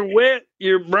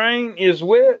your brain is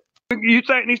wet. You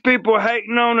think these people are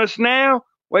hating on us now?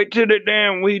 Wait till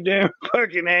we damn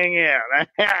fucking hang out.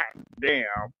 Damn.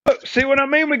 Look, see what I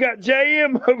mean? We got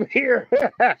JM over here.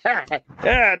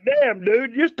 God damn,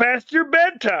 dude. Just past your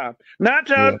bedtime. Night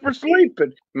time for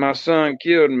sleeping. My son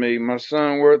killed me. My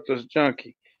son worthless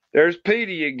junkie. There's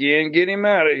Petey again. Get him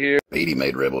out of here. Petey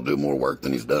made Rebel do more work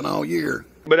than he's done all year.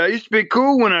 But I used to be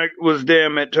cool when I was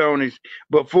damn at Tony's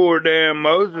before damn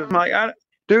Moses. Like,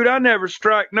 dude, I never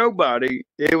strike nobody.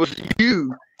 It was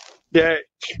you that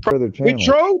we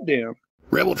trolled them.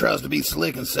 Rebel tries to be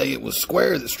slick and say it was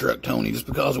Square that struck Tony just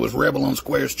because it was Rebel on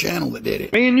Square's channel that did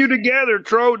it. Me and you together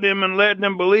trolled them and let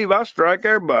them believe I strike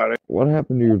everybody. What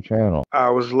happened to your channel? I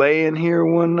was laying here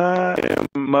one night and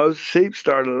Moses Heaps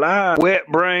started lying. Wet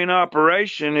brain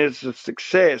operation is a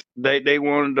success. They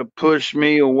wanted to push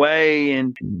me away.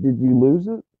 And did you lose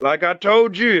it? Like I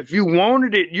told you, if you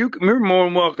wanted it, you're more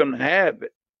than welcome to have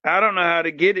it. I don't know how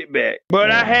to get it back. But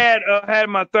I had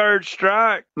my third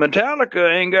strike.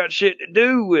 Metallica ain't got shit to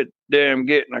do with them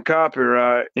getting a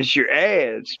copyright. It's your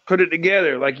ads. Put it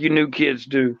together like you new kids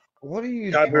do. What are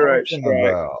you copyright talking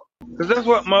strike? about? Because that's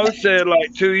what Mo said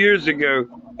like 2 years ago.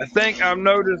 I think I've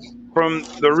noticed from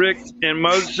the Rick and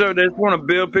Mo show, they just want to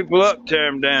build people up,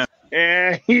 tear them down.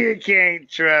 Yeah, you can't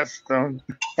trust them.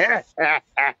 Yeah,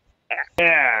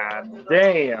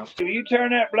 damn. If you turn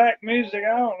that black music,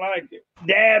 I don't like it.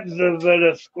 Dabs of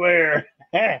the Square.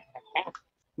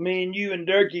 Me and you and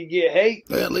Durkee get hate.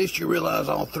 Well, at least you realize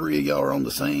all 3 of y'all are on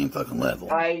the same fucking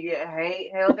level. I get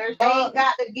hate. Hell, they ain't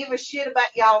got to give a shit about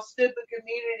y'all stupid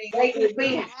community. They can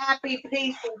be happy,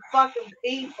 peaceful fucking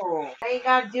people. They ain't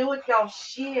got to deal with y'all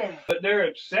shit. But they're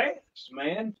obsessed,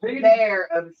 man. Petey. They're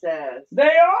obsessed. They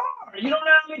are. You don't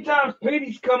know how many times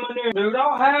Petey's coming in, dude.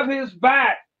 I'll have his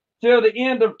back till the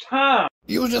end of time.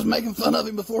 You was just making fun of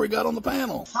him before he got on the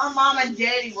panel. My mom and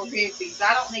daddy were hippies.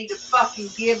 I don't need to fucking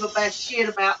give a shit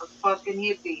about the fucking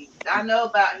hippies. I know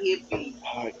about hippies.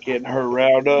 Getting her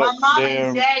riled up. My mom Damn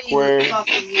and daddy square. were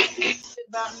fucking hippies.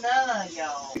 About none of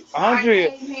y'all.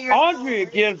 Andrea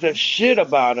gives a shit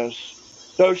about us.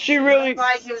 So she really...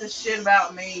 Nobody gives a shit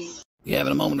about me. You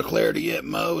having a moment of clarity yet,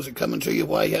 Mo? Is it coming to you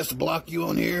why he has to block you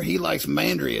on here? He likes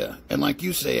Mandria. And like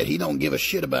you said, he don't give a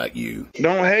shit about you.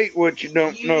 Don't hate what you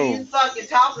don't know. You fucking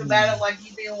talking about it like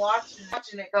you've been watching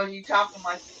it because you talking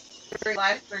like the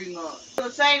last 3 months.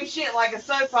 The same shit like a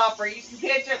soap opera. You can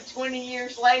catch up 20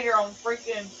 years later on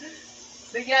freaking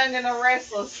The Young and the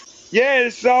Restless. Yeah,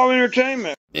 it's all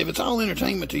entertainment. If it's all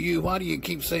entertainment to you, why do you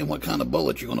keep saying what kind of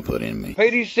bullet you're going to put in me?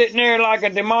 Petey's sitting there like a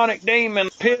demonic demon,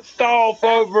 pissed off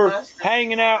over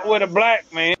hanging out with a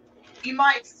black man. You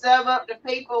might sub up to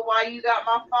people while you got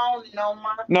my phone and on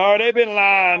my... No, they've been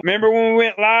lying. Remember when we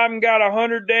went live and got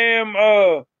 100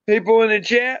 damn people in the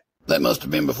chat? That must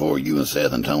have been before you and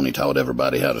Seth and Tony taught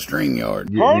everybody how to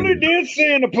StreamYard. Harley did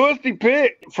send a pussy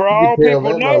pic. For all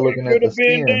people know, it could have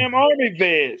been damn army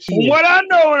vets. What I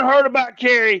know and heard about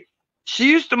Carrie,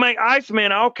 she used to make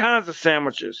Iceman all kinds of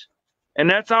sandwiches. And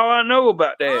that's all I know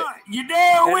about that. You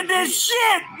down with this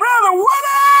shit? Brother, what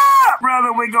up?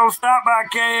 Brother, we gonna stop by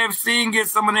KFC and get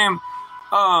some of them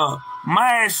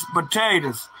mashed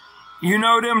potatoes. You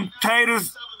know them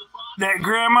potatoes that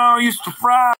Grandma used to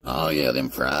fry? Oh, yeah, them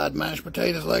fried mashed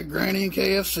potatoes like Granny and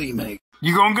KFC make.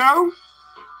 You gonna go?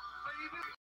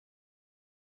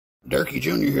 Durkee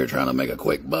Jr. here trying to make a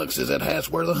quick buck says that hat's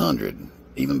worth 100.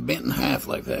 Even bent in half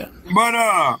like that. But,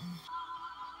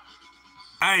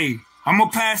 hey, I'm gonna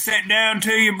pass that down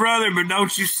to you, brother, but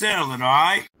don't you sell it, all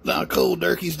right? Now, cool,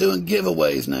 Durkee's doing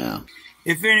giveaways now.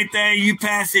 If anything, you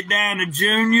pass it down to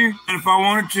Junior, and if I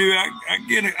wanted to,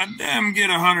 I'd damn get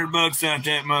 $100 out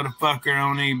that motherfucker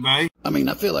on eBay. I mean,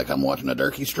 I feel like I'm watching a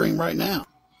Durkee stream right now.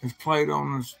 It's played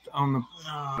on the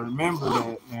remember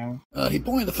that now. He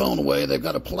pointed the phone away. They've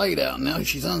got a plate out now.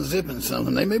 She's unzipping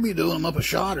something. They may be doing them up a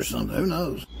shot or something. Who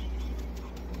knows?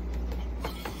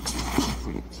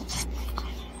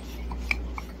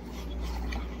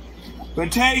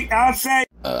 But I'd say...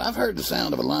 I've heard the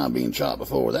sound of a line being chopped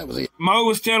before. That was it. Mo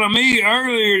was telling me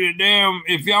earlier that damn,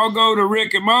 if y'all go to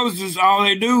Rick and Moses, all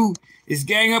they do is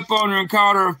gang up on her and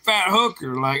call her a fat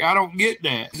hooker. Like, I don't get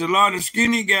that. There's a lot of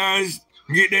skinny guys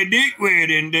get their dick wet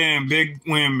in damn big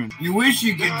women. You wish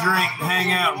you could drink,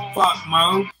 hang out, and fuck,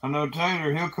 Mo. I know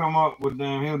Taylor, he'll come up with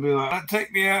them. He'll be like,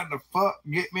 take me out the fuck,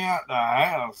 get me out the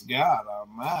house. God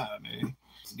almighty.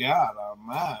 God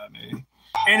almighty.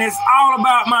 And it's all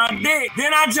about my dick.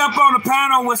 Then I jump on the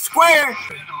panel with Square,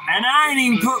 and I ain't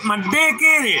even put my dick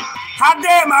in it. How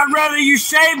damn I'd rather you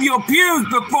shave your pubes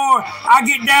before I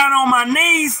get down on my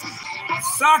knees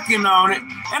sucking on it.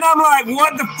 And I'm like,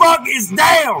 what the fuck is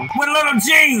down with little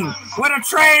Jean, with a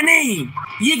tranny?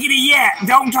 Yickety yak,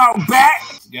 don't talk back.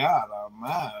 God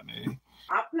almighty.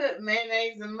 I put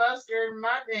mayonnaise and mustard in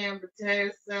my damn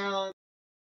potato salad.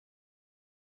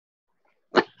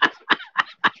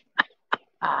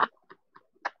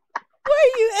 Where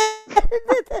you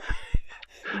at?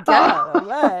 God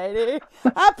almighty.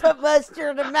 I put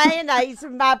mustard and mayonnaise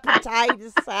in my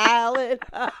potato salad.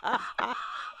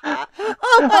 Oh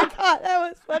my God, that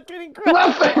was fucking incredible.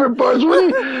 My favorite part is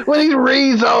when he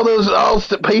reads all those,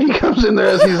 Petey comes in there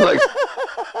as he's like,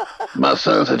 my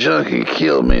son's a junkie,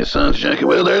 killed me, son's a junkie.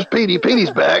 Well, there's Petey. Petey's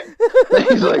back. And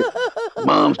he's like,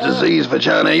 mom's disease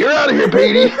vagina. You're out of here,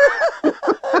 Petey.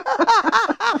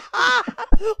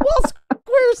 Well,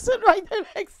 Square's sitting right there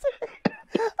next to me.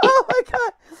 Oh my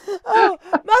God. Oh,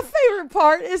 my favorite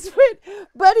part is when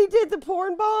Buddy did the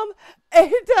porn bomb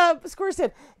and Square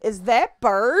said, is that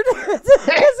Bird? Because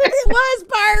it was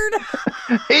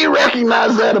Bird. He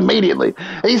recognized that immediately.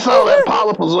 He saw that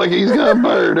polyp was like, he's got a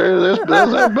bird. There's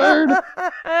that bird.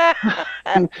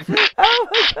 Oh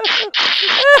my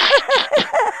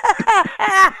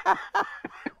God.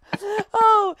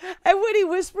 Oh, and when he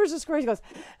whispers to Square, he goes,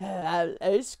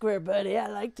 hey, Square Buddy, I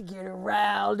like to get her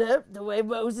riled up the way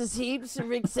Moses Heaps and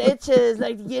Rick Sanchez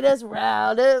like to get us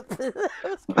riled up.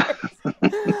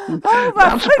 Oh,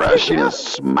 I'm surprised she didn't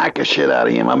smack a shit out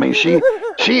of him. I mean, she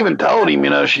even told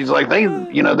him, she's like,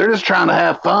 they're just trying to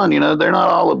have fun, they're not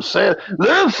all obsessed.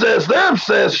 They're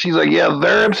obsessed. She's like, yeah,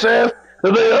 they're obsessed.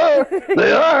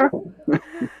 They are.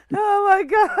 Oh my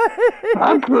God.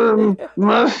 I put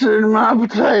mustard in my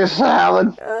potato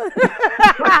salad.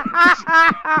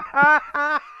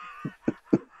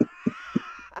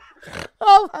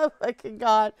 Oh my fucking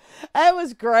God. That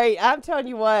was great. I'm telling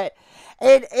you what.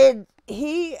 And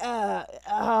he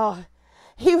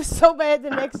he was so mad the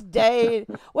next day.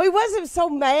 Well, he wasn't so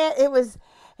mad. It was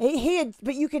he had,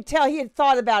 but you could tell he had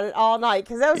thought about it all night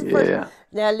because that was the first.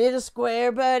 Now, little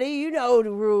square buddy, you know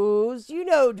the rules. You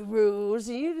know the rules.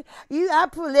 I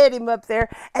let him up there,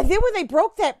 and then when they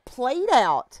broke that plate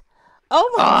out,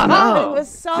 oh my God, it was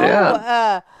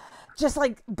so just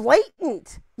like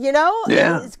blatant, you know.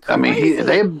 Yeah, it's I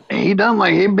mean, he done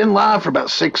like he'd been live for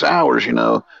about 6 hours, you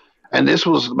know, and this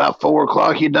was about 4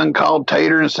 o'clock. He done called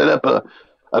Tater and set up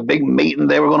a big meeting.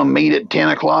 They were going to meet at 10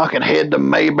 o'clock and head to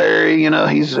Mayberry. You know,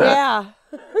 he's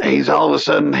all of a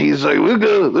sudden he's like, we'll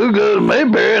go to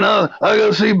Mayberry and I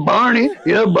go see Barney.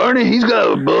 You know, Barney, he's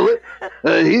got a bullet.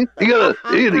 He got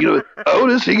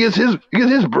Otis. He gets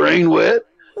his brain wet.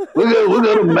 We'll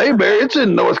go to Mayberry. It's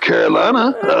in North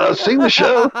Carolina. I've seen the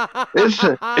show. It's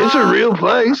a real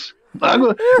place.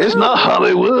 It's not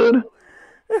Hollywood.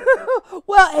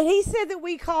 Well, and he said that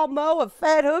we call Mo a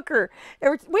fat hooker.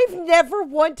 We've never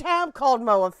one time called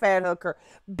Mo a fat hooker.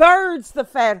 Bird's the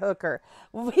fat hooker.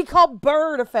 We call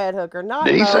Bird a fat hooker, not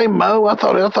Did he say Mo? I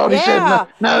thought he said no.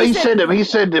 No, he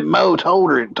said that Mo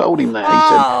told him that. He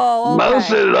said Mo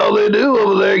said it all they do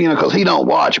over there, you know, because he don't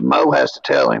watch. Mo has to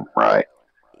tell him, right?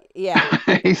 Yeah.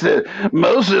 He said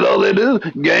Mo said all they do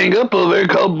gang up over there,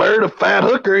 call Bird a fat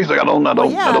hooker. He's like, I don't know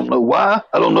why.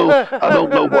 I don't know why.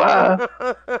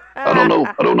 I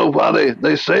don't know why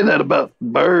they say that about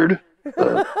Bird.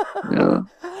 Yeah.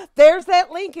 There's that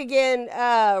link again,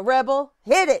 Rebel.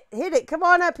 Hit it. Come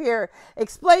on up here.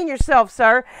 Explain yourself,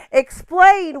 sir.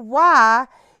 Explain why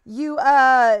you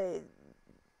got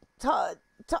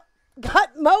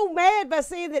Mo mad by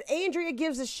saying that Andrea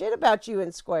gives a shit about you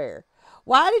in Square.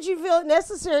 Why did you feel it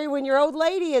necessary when your old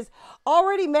lady is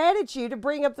already mad at you to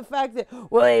bring up the fact that,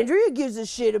 well, Andrea gives a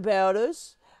shit about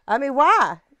us? I mean,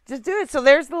 why? Just do it. So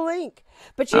there's the link.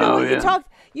 But you know what?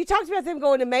 You talked about them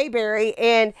going to Mayberry,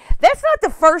 and that's not the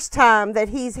first time that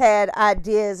he's had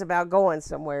ideas about going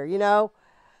somewhere, you know?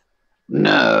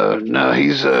 No,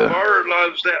 he's Bird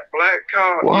loves that black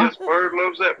cock. What? Yes, Bird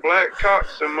loves that black cock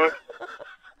so much.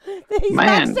 He's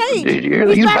Man, backstage. did you hear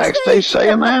he's backstage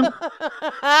saying that?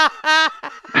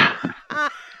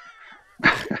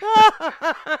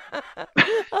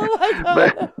 Oh my God.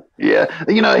 But, yeah,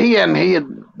 you know,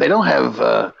 they don't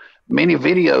have many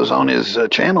videos on his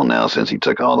channel now since he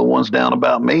took all the ones down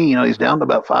about me. You know, he's down to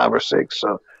about 5 or 6.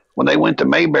 So when they went to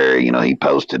Mayberry, you know, he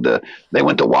posted, they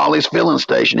went to Wally's filling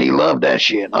station. He loved that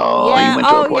shit. Oh, yeah. He went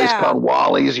to a place called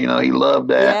Wally's. You know, he loved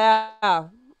that. Yeah.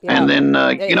 And then,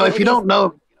 you know, if you don't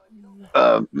know,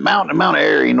 Mount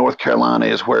Airy, North Carolina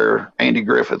is where Andy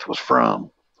Griffith was from.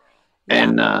 Yeah.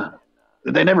 And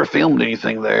they never filmed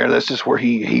anything there. That's just where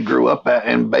he grew up at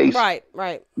and based,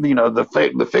 right. You know,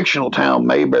 the fictional town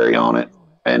Mayberry on it.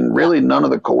 And really none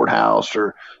of the courthouse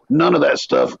or none of that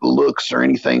stuff looks or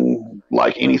anything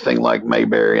like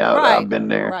Mayberry. I've been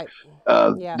there. Right.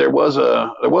 There was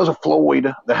a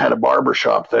Floyd that had a barber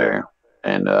shop there.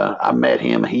 And I met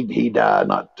him. He died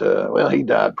he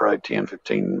died probably 10,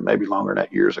 15, maybe longer than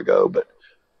that years ago. But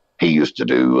he used to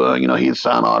do, you know, he'd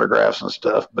sign autographs and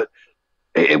stuff. But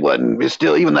it's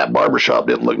still, even that barbershop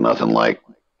didn't look nothing like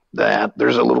that.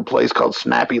 There's a little place called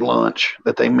Snappy Lunch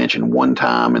that they mentioned one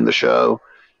time in the show.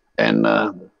 And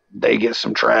they get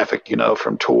some traffic, you know,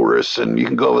 from tourists. And you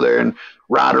can go over there and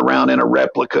ride around in a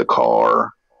replica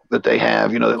car that they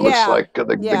have, you know, that looks like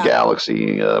the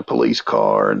Galaxy police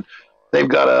car. And they've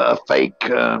got a fake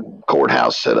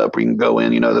courthouse set up where you can go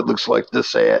in, you know, that looks like the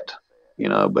set, you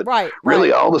know. But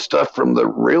really all the stuff from the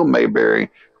real Mayberry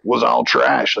was all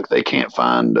trash. Like they can't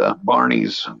find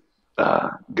Barney's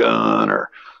gun, or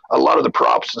a lot of the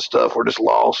props and stuff were just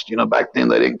lost. You know, back then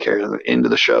they didn't carry the end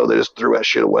of the show. They just threw that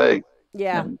shit away.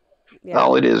 Yeah.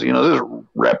 All it is, you know, there's a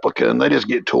replica and they just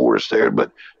get tourists there.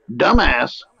 But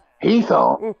dumbass, he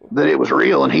thought that it was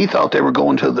real and he thought they were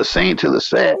going to the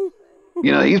set.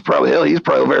 You know, he's probably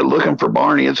over there looking for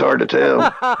Barney. It's hard to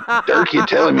tell. Dirk, you'd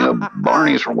tell him, you know,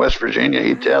 Barney's from West Virginia.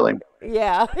 He'd tell him.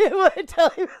 Yeah, he would tell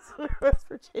him it's from West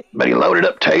Virginia. But he loaded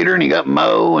up Tater and he got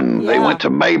Mo and they went to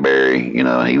Mayberry. You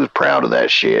know, he was proud of that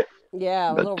shit.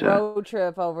 Yeah, a little road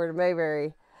trip over to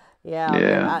Mayberry. Yeah.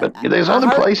 Yeah, but there's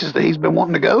other places that he's been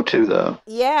wanting to go to, though.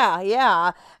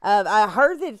 Yeah. I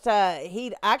heard that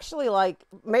he'd actually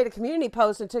made a community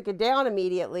post and took it down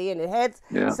immediately, and it had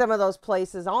some of those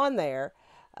places on there.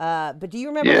 But do you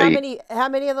remember how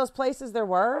many of those places there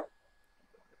were?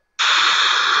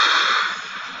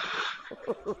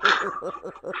 That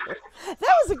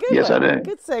was a good one. Yes, I did.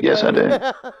 Good segue. Yes, I did.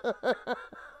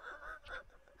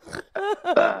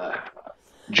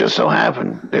 Just so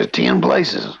happened, there's 10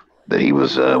 places that he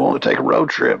was wanting to take a road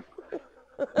trip.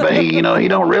 But he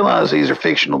don't realize these are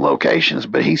fictional locations,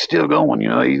 but he's still going.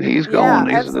 He's going.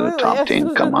 These are the top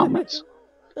 10 commandments.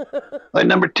 Like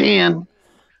number 10,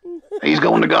 he's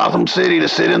going to Gotham City to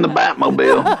sit in the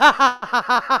Batmobile.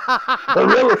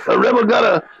 A rebel got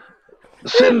to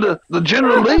send the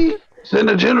General Lee. Send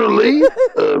the General Lee.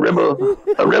 A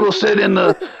rebel sit in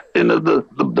the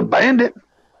bandit.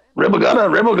 Rebel got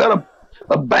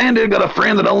a bandit. Got a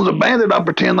friend that owns a bandit. I'll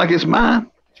pretend like it's mine.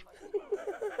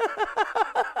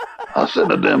 I'll sit in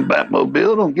the damn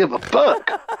Batmobile. Don't give a fuck.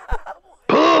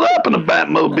 Pull up in the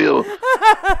Batmobile.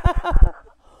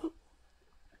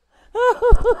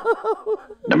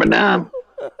 Number 9.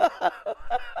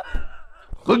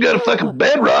 We got a fucking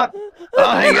bedrock.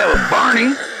 I'll hang out with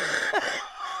Barney.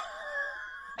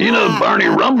 You know Barney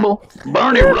Rumble.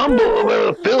 Barney Rumble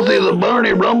over the filthy the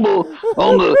Barney Rumble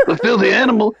on the filthy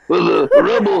animal with the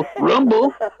rebel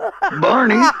Rumble.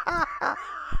 Barney.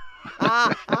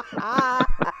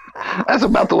 That's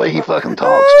about the way he fucking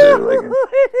talks too.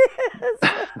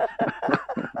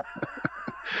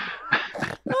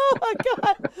 Oh my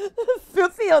god.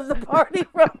 Filthy on the Barney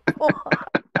Rumble.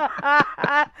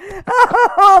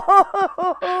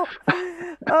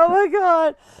 Oh my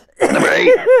god. Number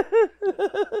 8.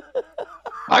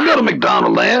 I go to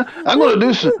McDonald Land. I'm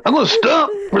gonna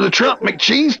stump for the Trump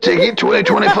McCheese ticket,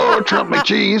 2024 Trump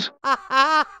McCheese.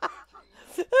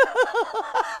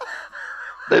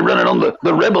 They run it on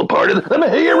the rebel party. Let me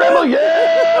hear you, rebel,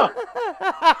 yeah!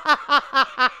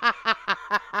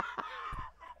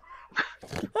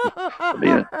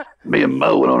 Me and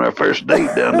Mo went on our first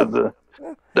date down to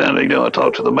I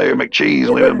talked to the Mayor McCheese.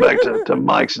 We went back to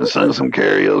Mike's and sung some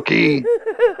karaoke.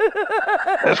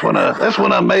 That's when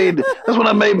I made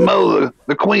Mo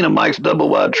the queen of Mike's double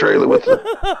wide trailer with the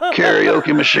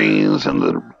karaoke machines and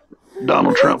the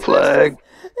Donald Trump flag.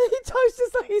 He talks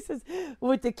just like he says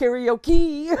with the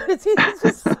karaoke. It's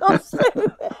just so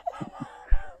stupid.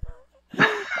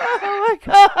 Oh my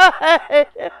god.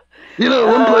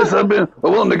 One place I've been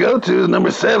willing to go to is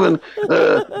number 7.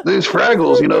 These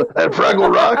Fraggles, at Fraggle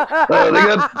Rock,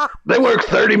 they work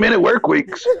 30-minute work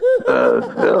weeks.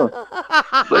 Yeah.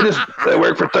 They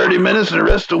work for 30 minutes, and the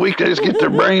rest of the week they just get their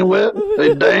brain wet.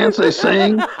 They dance, they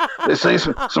sing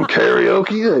some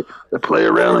karaoke, they play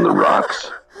around in the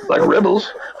rocks like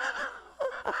rebels.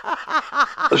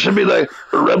 It should be like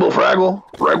Rebel Rebel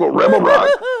Rock.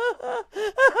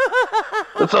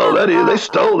 That's all that is. They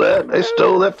stole that. They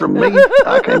stole that from me.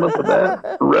 I came up with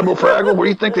that. Rebel Fraggle. Where do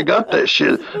you think they got that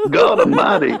shit? God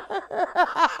Almighty.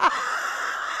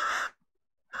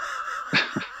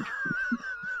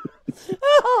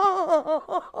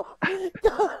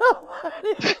 God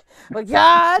Almighty. Well,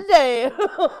 God damn.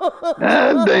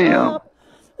 God damn.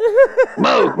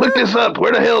 Mo, look this up.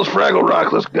 Where the hell's Fraggle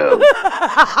Rock? Let's go.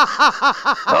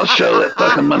 I'll show that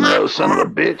fucking Monroe son of a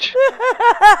bitch.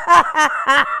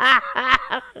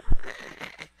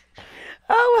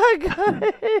 Oh my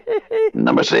god.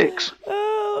 Number 6.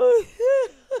 Oh.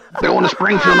 They're going to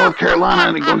Springfield, North Carolina,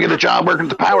 and they're going to get a job working at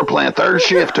the power plant, 3rd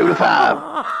shift, 2 to 5.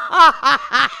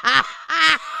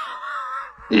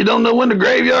 You don't know when the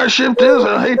graveyard shift is?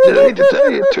 I hate to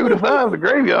tell you, 2 to 5, the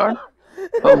graveyard.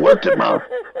 I've worked it my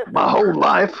whole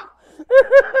life.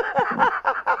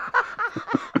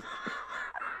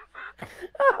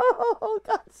 Oh,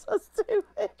 God, so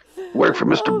stupid. Work for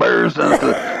Mr. Burns down at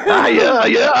the...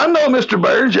 yeah, I know Mr.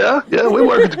 Burns, yeah. Yeah, we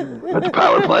work at the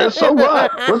power plant. So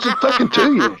what? What's it fucking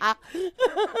to you?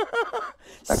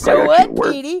 So what,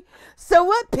 Petey? So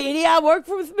what, Petey? I work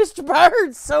for Mr.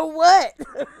 Burns. So what?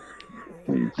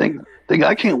 You think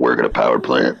I can't work at a power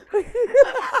plant?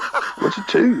 What's it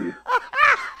to you?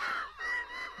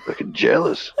 Fucking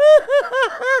jealous.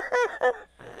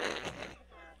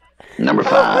 Number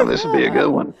 5, this would be a good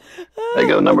one. They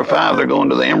go number 5, they're going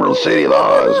to the Emerald City of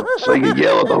Oz, so you can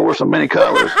yell at the horse of many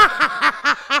colors.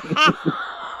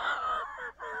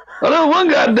 I know one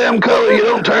goddamn color you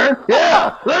don't turn.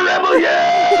 Yeah, the rebel,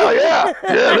 yeah.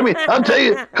 I'll tell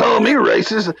you, call me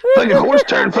racist. Fucking horse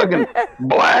turned fucking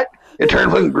black. It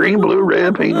turned fucking green, blue,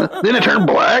 red, pink. Then it turned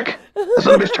black. The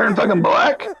son of a bitch turned fucking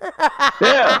black.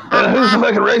 Yeah, and who's the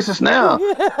fucking racist now?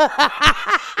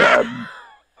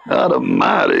 God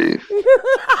Almighty.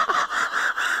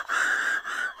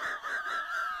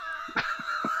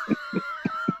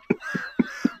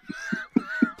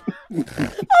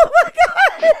 Oh my god!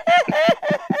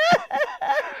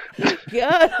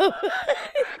 God,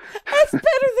 that's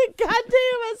better than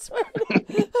goddamn, I swear.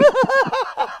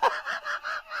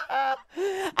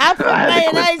 I put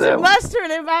mayonnaise and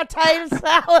mustard in my tater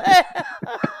salad.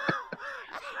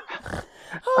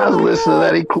 I was listening to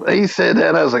that. He said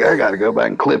that. I was like, I got to go back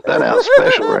and clip that out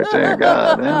special right there.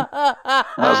 God damn. I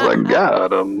was like,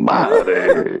 God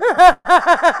almighty.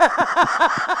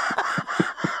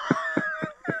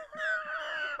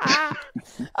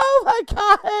 Oh my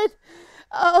God.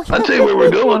 Oh, I tell you where we're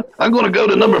going. I'm going to go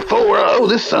to number 4. Oh,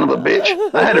 this son of a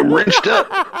bitch. I had him wrenched up.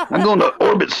 I'm going to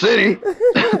Orbit City.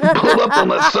 Pulled up on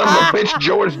that son of a bitch,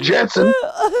 George Jetson.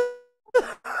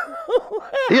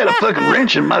 He had a fucking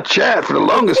wrench in my chat for the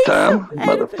longest time,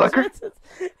 motherfucker.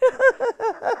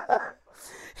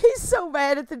 He's so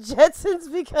mad at the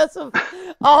Jetsons because of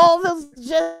all those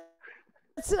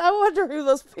Jetsons. I wonder who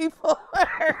those people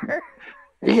are.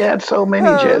 He had so many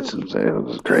Jetsons. It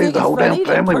was crazy. The whole damn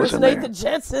family was in there. The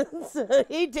Jetsons.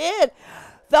 He did.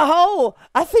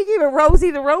 I think even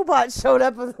Rosie the robot showed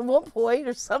up at one point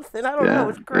or something. I don't know.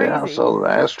 It's crazy. Yeah, so the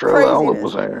Astro, all of them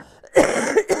was there.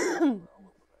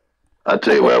 I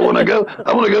tell you where I want to go.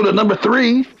 I want to go to number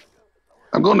 3.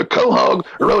 I'm going to Quahog,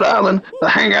 Rhode Island, to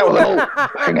hang out with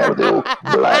the old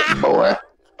black boy.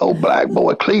 Old black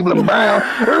boy, Cleveland Brown.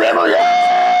 Rebel,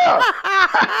 yeah!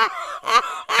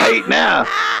 Hate now.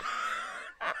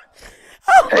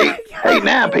 Hate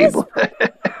now, people.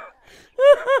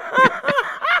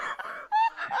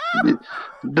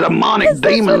 Demonic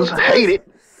demons hate it.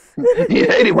 You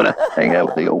hate it when I hang out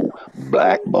with the old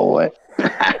black boy. You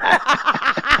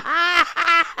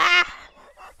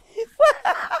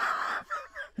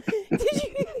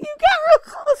got real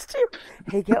close to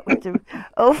hang out with him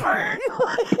over.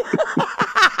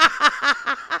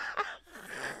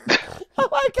 Oh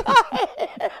my God.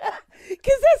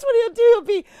 Because that's what he'll do. He'll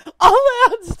be all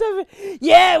out and stuff.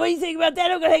 Yeah, what do you think about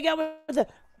that? I'm going to hang out with the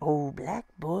old black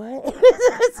boy.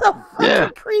 It's so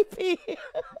fucking creepy.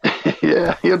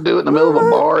 Yeah, he'll do it in the middle of a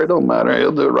bar. It don't matter.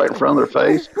 He'll do it right in front of their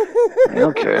face. He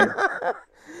don't care.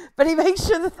 But he makes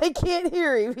sure that they can't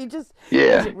hear him. He just he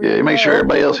makes sure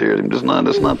everybody else hears him, just not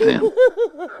them.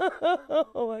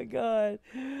 Oh my God.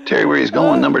 Tell you where he's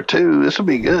going, number 2. This will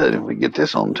be good if we get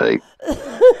this on tape.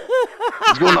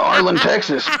 He's going to Arlen,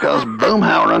 Texas, because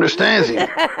Boomhauer understands him.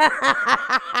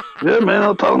 Yeah, man,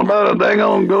 I'm talking about a dang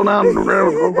on go down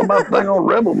about dang on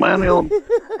rebel, man. He'll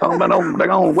talking about on dang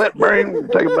on wet brain,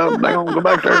 take about dang on go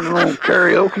back there and on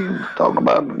karaoke, talking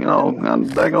about dang on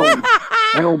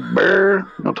bear,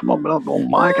 talking about on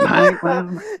Mike and Hank,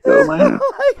 man. Go, man.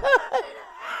 Oh my God.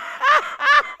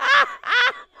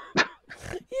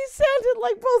 You sounded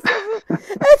like both of them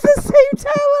at the same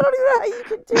time. I don't even know how you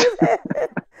could do that.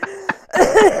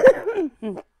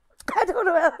 I don't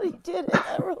know how you did it.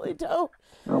 I really don't.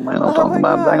 Oh man, I'm talking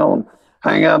about dang on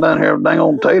hang out down here with dang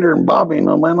on Tater and Bobby,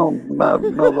 man, on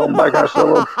back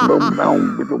ourselves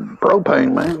on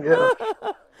propane, man. Yeah.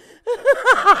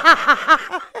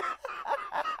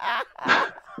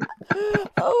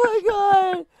 Oh my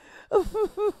God.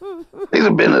 These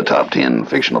have been the top 10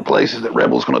 fictional places that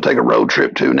Rebel's going to take a road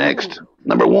trip to next.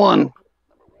 Number 1,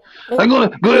 I'm going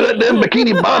to go to that damn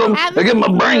Bikini Bottom and get my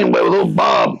brain wet with old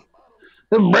Bob.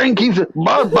 The brain keeps it.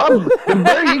 Bob, the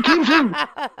brain, he keeps it.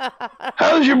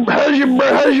 How's your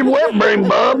wet brain,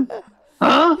 Bob?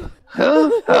 Huh?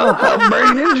 How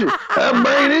brain is you? How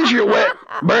brain is your wet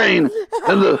brain?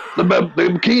 And the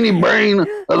bikini brain of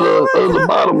the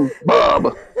bottom,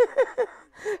 Bob.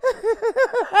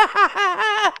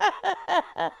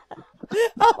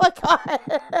 Oh my God.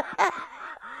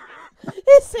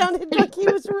 It sounded like he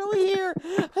was really here.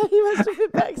 He must have been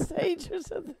backstage or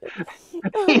something.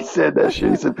 He said that shit.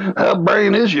 He said, how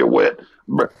brain is your wet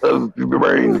brain?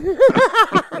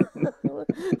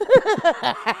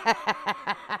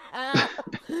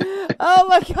 Oh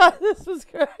my God, this was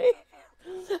great.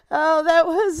 Oh, that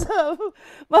was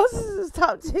Moses'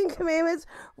 top 10 commandments.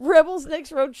 Rebels'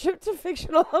 next road trip to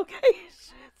fictional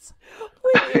locations.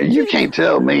 You can't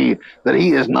tell me that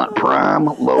he is not prime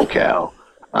LolCow.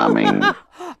 I mean,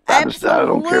 I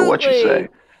don't care what you say.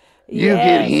 You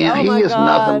get him. Oh he is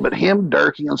nothing but him,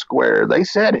 Durkee, and Square. They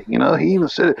said it. He even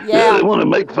said it. Yeah, they want to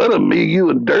make fun of me, you,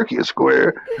 and Durkee and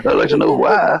Square. I'd like to know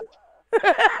why.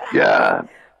 God.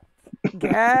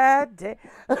 God damn.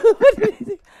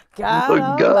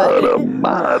 God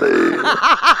almighty.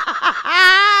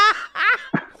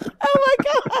 Oh my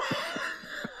God.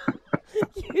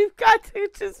 You've got to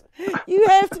you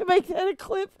have to make that a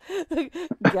clip.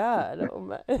 God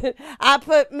almighty. I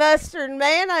put mustard and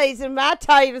mayonnaise in my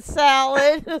tater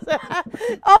salad.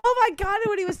 Oh my God,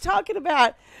 what he was talking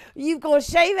about. You gonna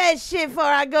shave that shit before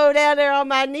I go down there on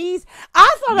my knees?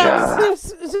 I thought I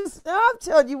was just I'm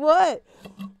telling you what.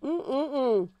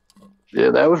 Yeah,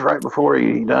 that was right before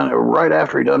he done it, right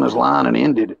after he done his line and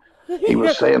ended. he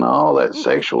was saying all that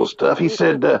sexual stuff. He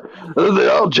said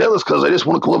they're all jealous because they just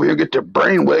want to come over here and get their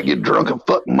brain wet, get drunk, and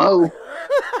fuck Mo.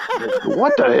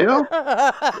 What the hell?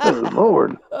 Good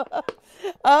Lord.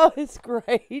 Oh, it's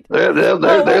great.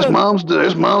 There's mom's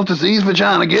diseased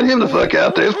vagina. Get him the fuck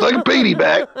out there. It's fucking Petey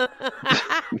back. And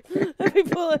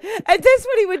that's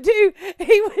what he would do.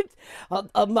 He would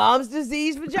a mom's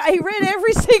diseased vagina. He read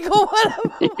every single one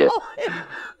of them. Yeah.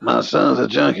 My son's a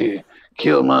junkie.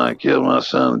 Kill my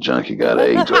son. The junkie got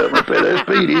AIDS. There's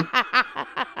Petey.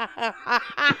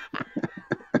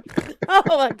 Oh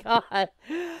my god.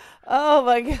 Oh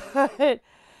my god.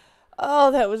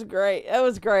 Oh, that was great. That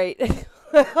was great.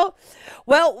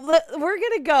 Well, we're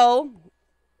gonna go,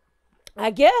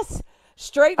 I guess,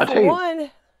 straight for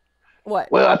one. What?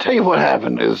 Well, I tell you what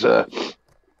happened is, I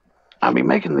mean,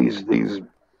 making these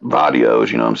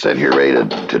videos. You know, I'm sitting here ready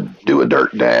to do a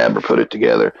dirt dab or put it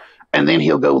together, and then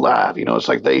he'll go live. You know, it's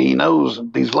like he knows,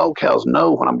 these LolCows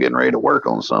know when I'm getting ready to work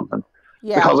on something.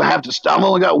 Yeah. Because I have to stop. I've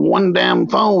only got one damn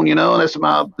phone, you know, and that's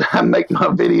I make my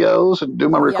videos and do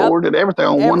my record and everything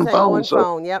on one phone.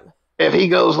 So if he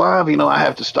goes live, you know, I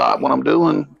have to stop what I'm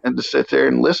doing and to sit there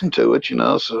and listen to it, you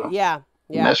know. So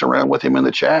mess around with him in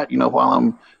the chat, you know,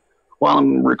 while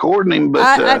I'm recording him.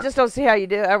 But I just don't see how you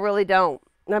do it. I really don't.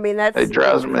 I mean, it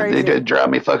drives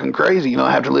me fucking crazy. You know,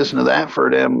 I have to listen to that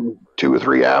for them 2 or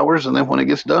 3 hours, and then when it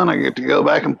gets done, I get to go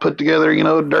back and put together, you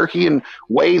know, Durkee and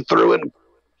wade through it and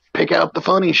pick out the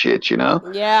funny shit, you know.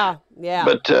 Yeah.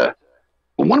 But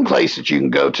one place that you can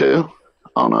go to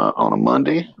on a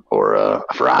Monday or a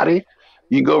Friday,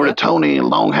 you can go over to Tony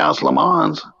and Longhouse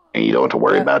Lamons, and you don't have to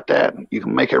worry about that. You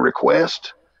can make a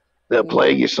request. They'll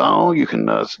play your song. You can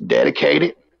dedicate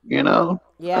it, you know.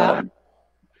 Yeah. A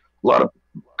lot of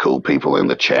cool people in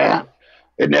the chat.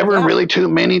 It never really too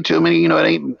many, you know, it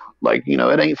ain't like, you know,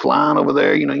 it ain't flying over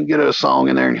there. You know, you can get a song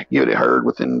in there and get it heard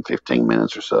within 15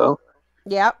 minutes or so.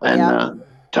 Yep. And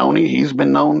Tony, he's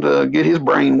been known to get his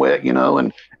brain wet, you know,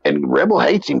 and Rebel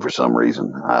hates him for some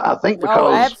reason. I think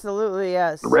because absolutely,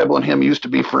 yes. Rebel and him used to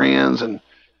be friends, and,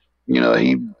 you know,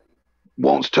 he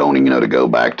wants Tony, you know, to go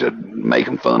back to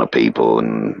making fun of people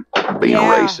and being a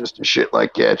racist and shit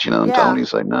like that, you know, and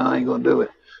Tony's like, no, I ain't going to do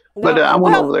it. No. But I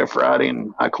went over there Friday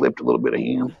and I clipped a little bit of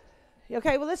him.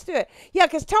 Okay, well, let's do it. Yeah,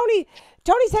 because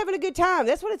Tony's having a good time.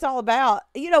 That's what it's all about.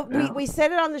 You know, we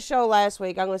said it on the show last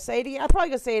week. I'm going to say it again. I'm probably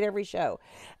going to say it every show.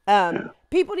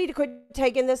 People need to quit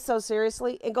taking this so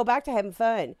seriously and go back to having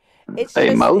fun.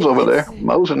 Mo's over there.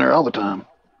 Mo's in there all the time.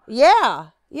 Yeah,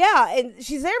 and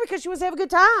she's there because she wants to have a good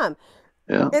time.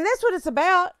 Yeah. And that's what it's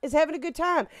about, is having a good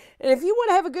time. And if you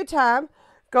want to have a good time,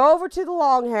 go over to the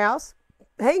Longhouse,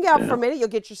 hang out for a minute. You'll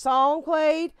get your song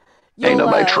played. Ain't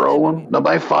nobody trolling,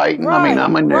 nobody fighting. Right, I mean,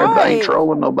 I'm in there, but I ain't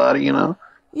trolling nobody, you know.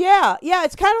 Yeah,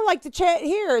 it's kind of like the chat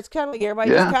here. It's kind of like everybody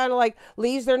just kind of like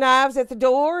leaves their knives at the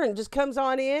door and just comes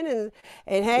on in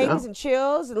and hangs and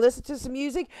chills and listens to some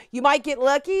music. You might get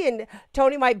lucky and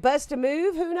Tony might bust a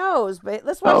move. Who knows? But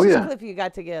let's watch this clip you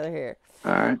got together here.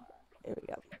 All right. Here we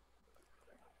go.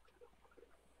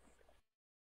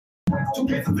 To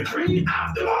get to the cream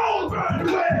of the law,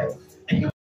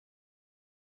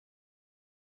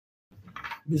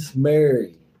 Miss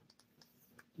Mary,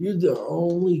 you're the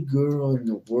only girl in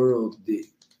the world that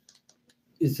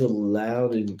is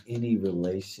allowed in any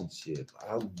relationship.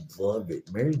 I love it.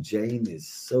 Mary Jane is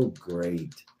so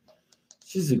great.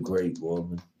 She's a great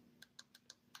woman.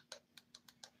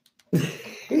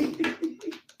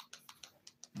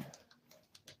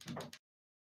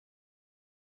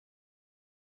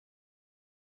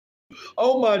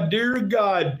 Oh, my dear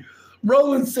God.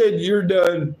 Roland said, you're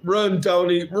done. Run,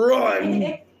 Tony,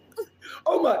 run.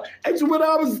 Oh, my. That's what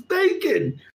I was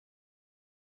thinking.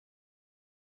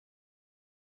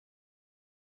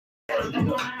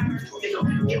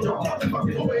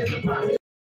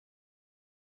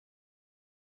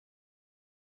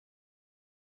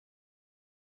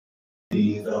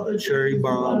 The cherry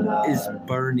bomb is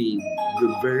burning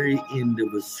the very end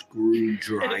of a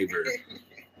screwdriver.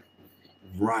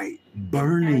 Right,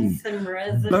 burning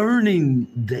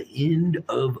the end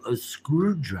of a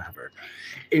screwdriver.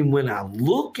 And when I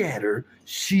look at her,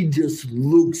 she just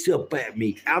looks up at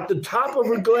me out the top of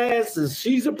her glasses.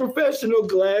 She's a professional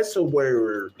glass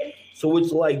wearer. So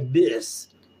it's like this.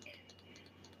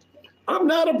 I'm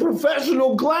not a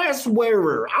professional glass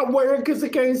wearer. I wear it because I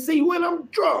can't see when I'm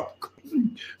drunk.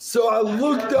 So I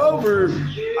looked over.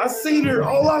 I seen her.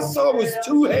 All I saw was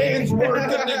two hands working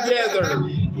together.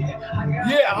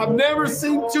 Yeah, I've never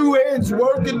seen two hands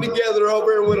working together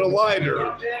over here with a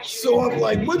lighter. So I'm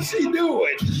like, what's she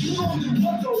doing?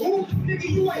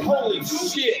 Holy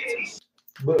shit.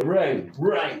 But right.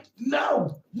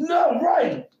 No,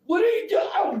 right. What are you doing?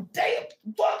 Oh, damn.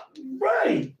 Fuck,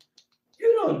 Ray.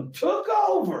 You done took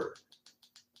over.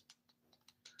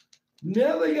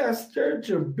 Now they got to stretch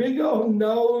your big old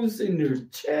nose and your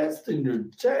chest and your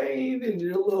chain and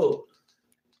your little...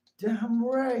 Damn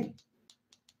right.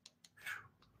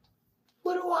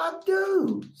 What do I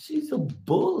do? She's a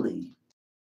bully.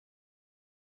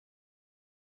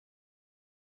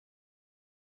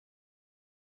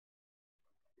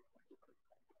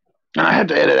 I had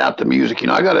to edit out the music.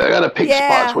 I gotta pick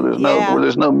spots where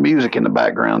there's no music in the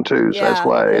background too. So that's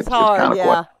why it's kind of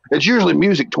quiet. It's usually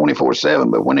music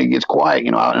 24/7, but when it gets quiet,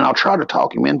 and I'll try to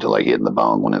talk him into like hitting the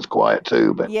bong when it's quiet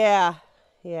too. But yeah.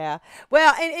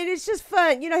 Well, and it's just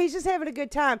fun. He's just having a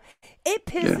good time. It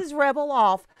pisses Rebel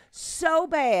off so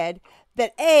bad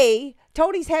that A,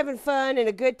 Tony's having fun and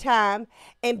a good time,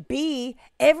 and B,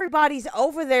 everybody's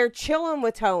over there chilling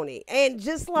with Tony, and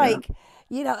just like.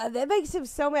 That makes him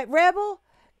so mad. Rebel,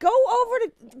 go over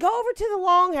to the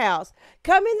Longhouse.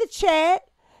 Come in the chat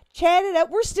it up.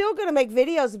 We're still going to make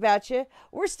videos about you.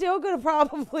 We're still going to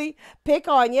probably pick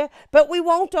on you, but we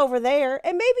won't over there.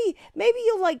 And maybe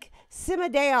you'll like simmer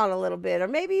down a little bit, or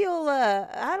maybe you'll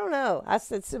I don't know. I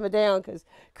said simmer down because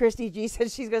Christy G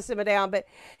said she's going to simmer down. But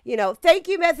thank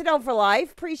you, Methadone for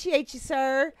Life. Appreciate you,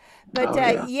 sir. But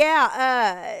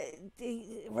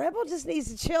Rebel just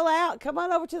needs to chill out. Come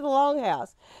on over to the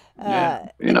Longhouse.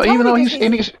 Even though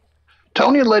he's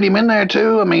Tony let him in there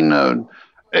too. I mean,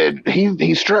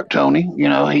 he struck Tony.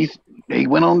 He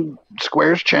went on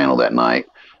Square's channel that night,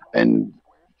 and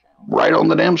right on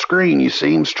the damn screen you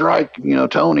see him strike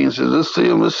Tony and says, let's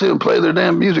see him play their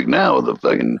damn music now with the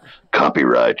fucking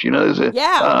copyright.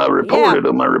 I reported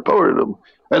him.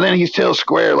 And then he tells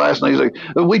Square last night, he's like,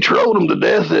 we trolled him to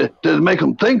death to make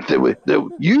him think that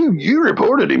you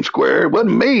reported him, Square. It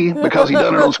wasn't me, because he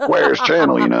done it on Square's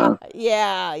channel.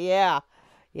 Yeah.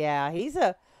 He's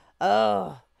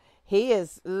he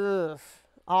is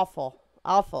awful.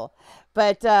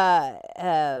 But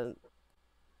I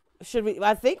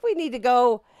think we need to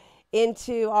go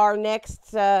into our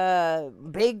next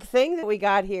big thing that we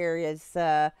got here is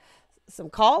some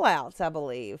call outs, I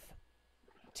believe.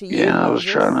 To you, I was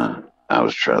trying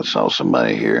to saw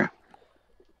somebody here.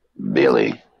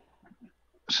 Billy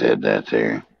said that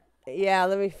there. Yeah,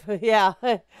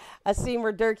 I seen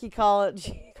where Durkee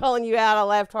calling you out. I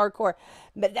laughed hardcore,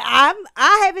 but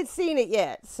I haven't seen it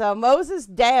yet. So Moses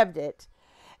dabbed it,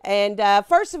 and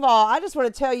first of all, I just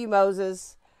want to tell you,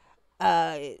 Moses,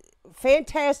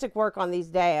 fantastic work on these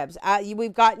dabs.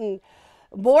 We've gotten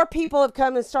more people have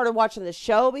come and started watching the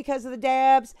show because of the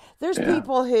dabs. There's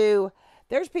people who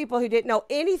didn't know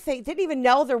anything, didn't even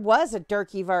know there was a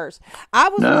Durkee verse. I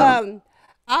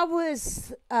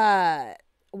was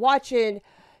watching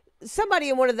somebody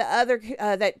in one of the other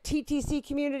that TTC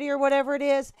community or whatever it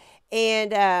is,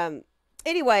 and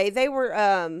anyway, they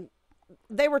were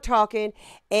talking,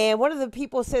 and one of the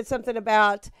people said something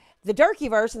about the Durkee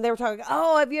verse, and they were talking,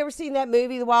 oh, have you ever seen that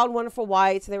movie, The Wild and Wonderful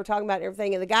Whites? And they were talking about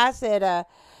everything, and the guy said,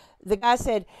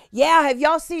 yeah, have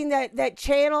y'all seen that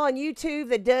channel on YouTube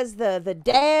that does the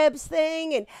dabs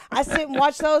thing? And I sit and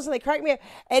watch those, and they crack me up.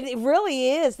 And it really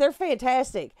is. They're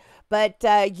fantastic. But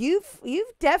you've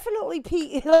definitely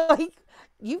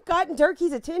you've gotten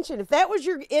Durkee's attention. If that was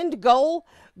your end goal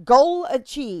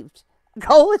achieved.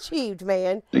 Goal achieved,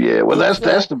 man. Yeah, well, that's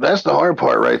the hard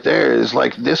part right there. Is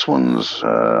like this one's.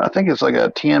 I think it's like a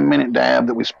 10-minute dab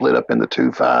that we split up into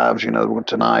 2 5s.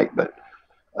 Tonight, but.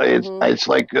 It's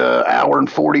like an hour and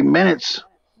 40 minutes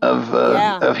of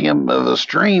a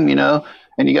stream, and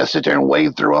you got to sit there and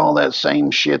wade through all that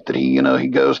same shit that he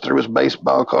goes through his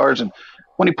baseball cards. And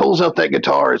when he pulls out that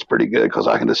guitar, it's pretty good because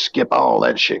I can just skip all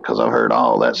that shit because I've heard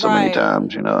all that so many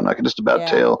times, and I can just about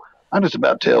tell. I can just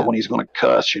about tell when he's going to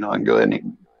cuss, I can go ahead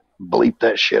and bleep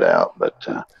that shit out. But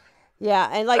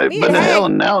and like me, but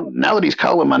now that he's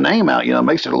calling my name out, it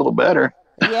makes it a little better.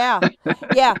 Yeah,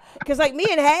 because like me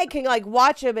and Hag can like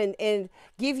watch him and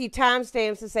give you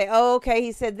timestamps and say, oh, okay,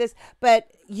 he said this, but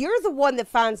you're the one that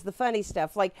finds the funny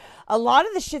stuff. Like a lot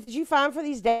of the shit that you find for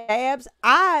these dabs,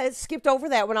 I skipped over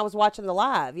that when I was watching the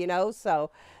live, so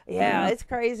it's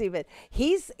crazy. But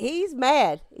he's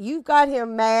mad. You've got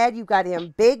him mad. You've got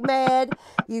him big mad.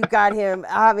 You've got him,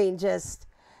 just...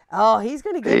 Oh, he's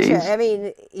going to get you. I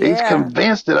mean, he's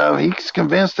convinced that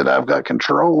I've got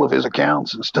control of his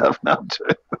accounts and stuff now too.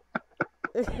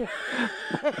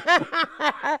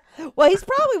 Well, he's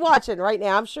probably watching right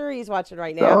now. I'm sure he's watching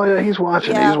right now. Oh yeah, he's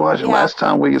watching. He's watching. Yeah. Last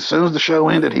time as soon as the show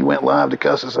ended, he went live to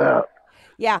cuss us out.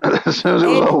 Yeah. As soon as it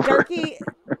was over.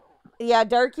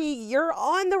 Durkee, you're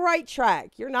on the right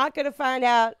track. You're not going to find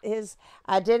out his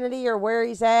identity or where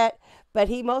he's at, but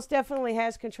he most definitely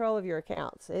has control of your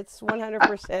accounts. It's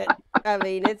 100%. I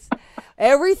mean, it's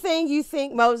everything you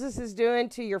think Moses is doing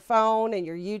to your phone and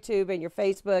your YouTube and your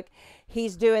Facebook,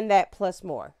 he's doing that plus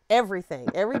more. Everything,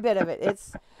 every bit of it.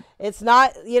 It's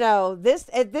not, you know,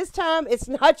 at this time, it's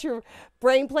not your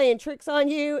brain playing tricks on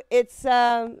you. It's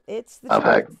the truth.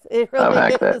 I've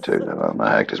hacked that too. I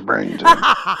hacked his brain too.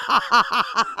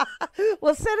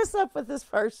 Well, set us up with this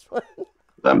first one.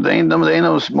 They ain't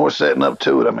no more setting up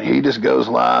to it. I mean, he just goes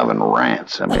live and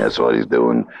rants. I mean, that's what he's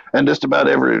doing. And just about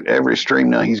every stream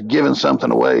now, he's giving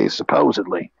something away,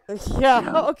 supposedly. Yeah,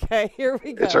 you know, okay, here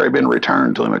we go. It's already been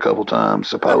returned to him a couple times,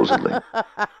 supposedly. All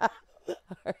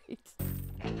right.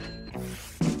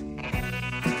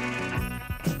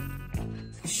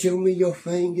 Show me your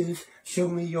fingers. Show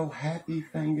me your happy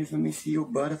fingers. Let me see your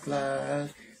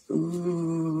butterflies.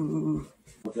 Ooh.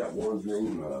 What's that one's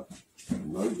name?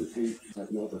 Moses Heaps.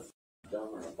 That mother down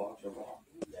in a box of rock.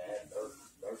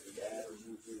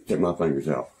 Take my fingers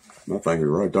out. My finger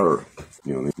right there.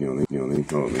 You know me.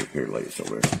 Here, lay this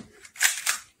over there.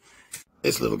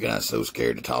 This little guy's so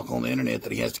scared to talk on the internet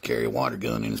that he has to carry a water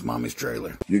gun in his mommy's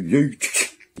trailer. You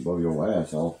blow your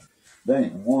ass off. There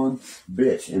ain't one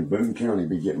bitch in Boone County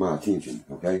be getting my attention,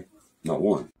 okay? Not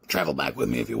one. Travel back with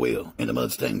me, if you will, in the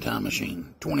mud-stained time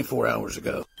machine, 24 hours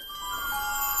ago.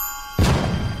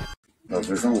 But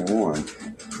there's only one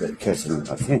that catches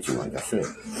my attention, like I said.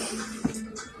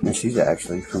 And she's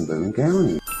actually from Boone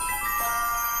County.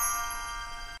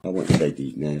 I wouldn't date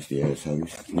these nasty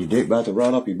assholes. Your dick about to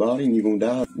rot up your body and you're gonna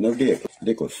die. No dick.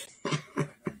 Dickless.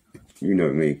 You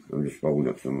know me. I'm just folding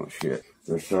up so much shit.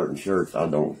 There's certain shirts I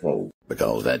don't fold.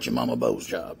 Because that's your Mama Bo's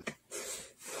job.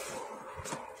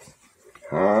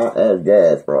 High as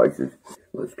gas prices.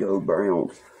 Let's go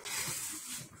Browns.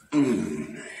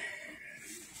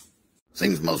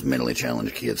 Seems most mentally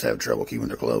challenged kids have trouble keeping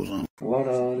their clothes on. What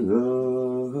I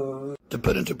love. To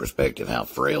put into perspective how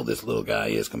frail this little guy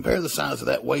is, compare the size of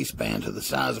that waistband to the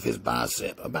size of his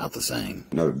bicep. About the same.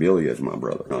 No, Billy is my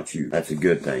brother, not you. That's a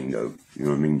good thing, though. You know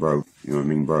what I mean, bro? You know what I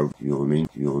mean, bro? You know what I mean?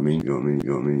 You know what I mean? You know what I mean? You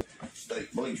know what I mean? Stay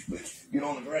bleach, bitch. Get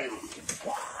on the ground.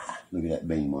 Look at that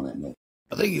beam on that nut.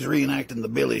 I think he's reenacting the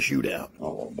Billy shootout.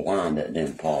 I'll blind that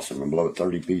damn possum and blow it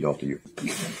 30 feet off to you.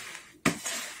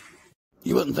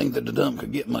 You wouldn't think that the dump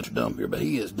could get much dumpier, but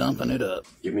he is dumping it up.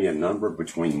 Give me a number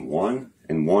between 1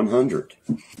 and 100.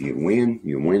 You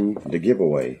win the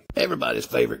giveaway. Everybody's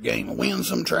favorite game. Win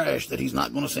some trash that he's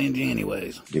not going to send you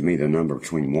anyways. Give me the number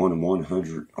between 1 and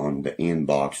 100 on the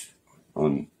inbox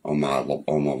on my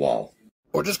wall.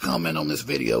 Or just comment on this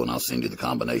video and I'll send you the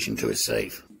combination to his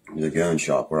safe. The gun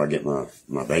shop where I get my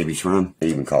babies from. I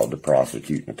even called the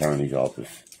prosecuting attorney's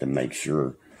office to make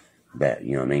sure that,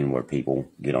 you know what I mean, where people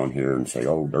get on here and say,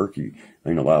 oh, Durkee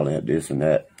ain't allowed to have this and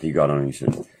that. He got on and he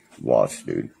said, watch,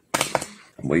 dude.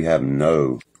 We have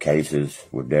no cases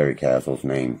with Derek Castle's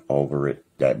name over it.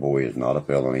 That boy is not a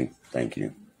felony. Thank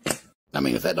you. I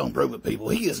mean, if that don't prove it, people,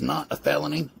 he is not a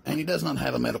felony, and he does not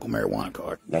have a medical marijuana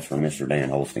card. That's from Mr. Dan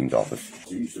Holstein's office.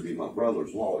 He used to be my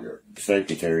brother's lawyer. The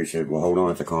safety Terry said, well, hold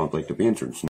on, it's a conflict of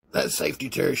interest. That safety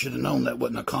Terry should have known that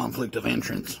wasn't a conflict of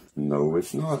entrance. No,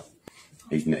 it's not.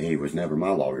 He was never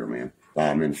my lawyer, man.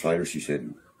 5 minutes later, she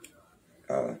said,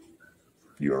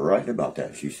 you were right about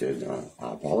that. She said,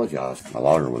 I apologize. My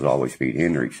lawyer was always Pete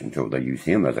Hendricks until they used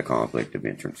him as a conflict of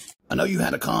interest. I know you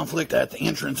had a conflict at the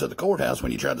entrance of the courthouse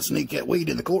when you tried to sneak that weed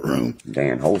in the courtroom.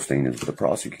 Dan Holstein is the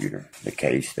prosecutor. The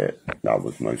case that I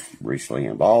was most recently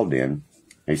involved in,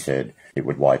 he said it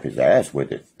would wipe his ass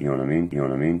with it. You know what I mean? You know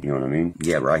what I mean? You know what I mean?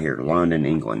 Yeah, right here, London,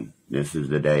 England. This is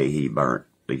the day he burnt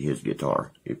his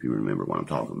guitar, if you remember what I'm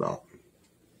talking about.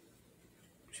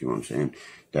 See what I'm saying?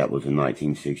 That was in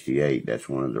 1968. That's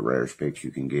one of the rarest picks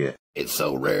you can get. It's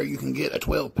so rare you can get a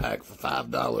 12-pack for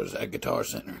 $5 at Guitar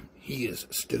Center. He is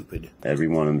stupid. Every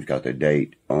one of them's got the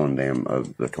date on them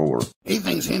of the tour. He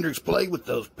thinks Hendrix played with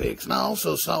those picks, and I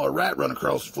also saw a rat run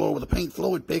across the floor with a Pink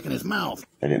Floyd pick in his mouth.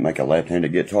 They didn't make a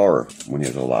left-handed guitar when he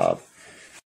was alive.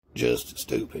 Just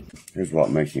stupid. Here's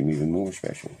what makes him even more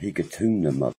special. He could tune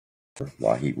the mother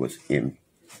while he was in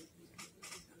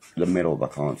the middle of a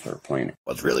concert playing it.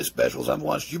 What's really special is I've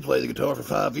watched you play the guitar for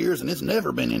 5 years and it's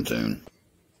never been in tune.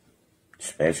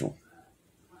 Special.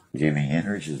 Jimi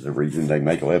Hendrix is the reason they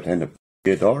make left-handed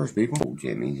guitars, people. Oh,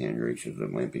 Jimi Hendrix is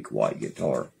an Olympic white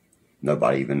guitar.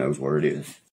 Nobody even knows where it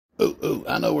is. Ooh,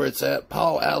 I know where it's at.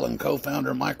 Paul Allen,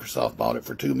 co-founder of Microsoft, bought it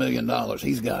for $2 million.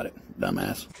 He's got it,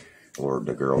 dumbass. Or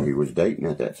the girl he was dating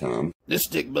at that time. This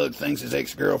stickbug thinks his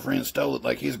ex-girlfriend stole it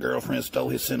like his girlfriend stole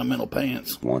his sentimental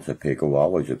pants. Once a pickle,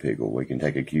 always a pickle. We can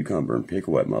take a cucumber and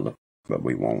pickle that mother, but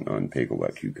we won't unpickle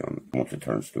that cucumber once it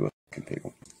turns to a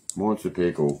pickle. Once a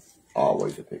pickle,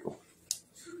 Always a pickle.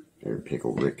 They're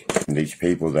Pickle Rick. And these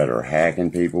people that are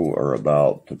hacking people are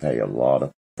about to pay a lot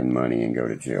of money and go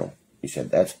to jail. He said,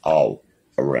 that's all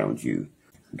around you.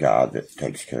 God that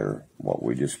takes care of what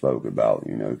we just spoke about,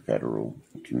 you know, federal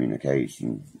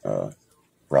communication,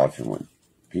 fraudulent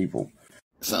people.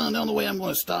 Son, the only way I'm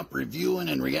going to stop reviewing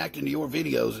and reacting to your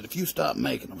videos is if you stop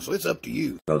making them, so it's up to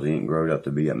you. Because he ain't grown up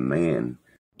to be a man.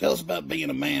 Tell us about being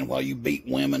a man while you beat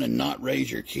women and not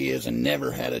raise your kids and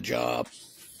never had a job.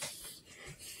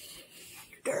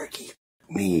 Turkey.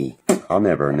 Me. I'll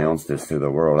never announce this to the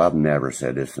world. I've never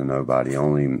said this to nobody.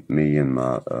 Only me and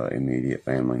my immediate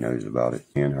family knows about it.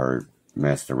 Me and her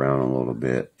messed around a little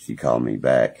bit. She called me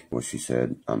back. Well, she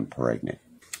said, I'm pregnant.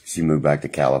 She moved back to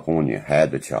California,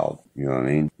 had the child. You know what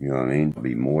I mean? You know what I mean? I'd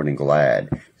be more than glad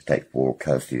to take full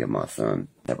custody of my son.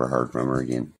 Never heard from her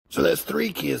again. So that's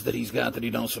 3 kids that he's got that he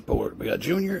don't support. We got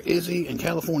Junior, Izzy, and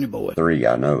California boy. 3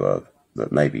 I know of,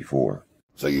 but maybe 4.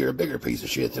 So you're a bigger piece of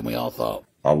shit than we all thought.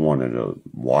 I wanted a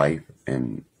wife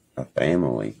and a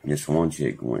family. This one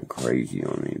chick went crazy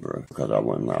on me, bro, because I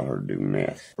wouldn't allow her to do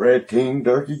meth. Red team,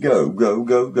 Durkee, go, go,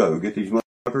 go, go. Get these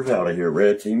motherfuckers out of here.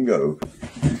 Red team, go.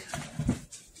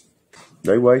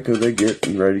 They wait till they get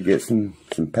ready to get some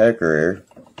pecker air.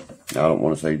 I don't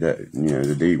want to say that, you know,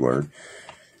 the D word.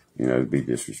 You know, be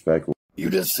disrespectful. You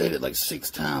just said it like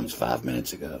 6 times 5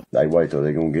 minutes ago. They wait till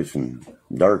they're going to get some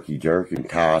Durkee jerky and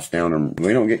tie us down. And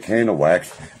we don't get candle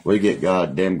wax. We get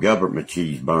goddamn government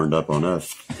cheese burned up on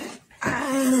us.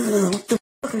 What the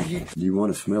fuck are you? Do you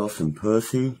want to smell some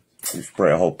pussy? You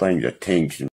spray a whole thing of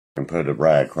tinks and put a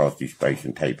rag across his face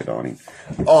and tape it on him.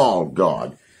 Oh,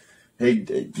 God. Hey,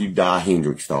 you die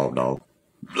Hendrix style, dog.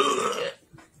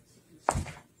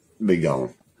 Be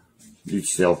gone. You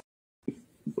self,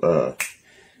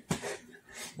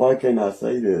 why can't I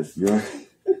say this? You know?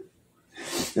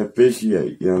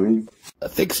 Officiate, you know what I mean?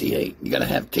 Asphyxiate. You gotta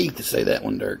have teeth to say that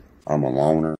one, Dirk. I'm a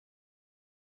loner.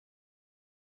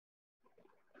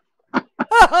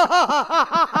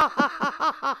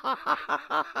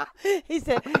 He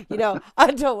said, you know,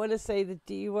 I don't want to say the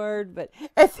D word, but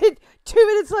and then 2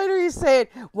 minutes later he said,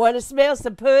 want to smell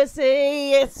some pussy?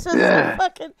 It's just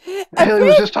fucking... Hell, he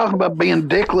was just talking about being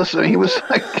dickless, and he was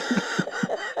like...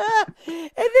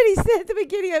 And then he said at the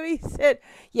beginning of it, he said,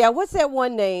 yeah, what's that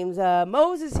one name?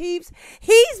 Moses Heaps.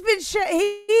 He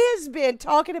has been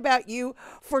talking about you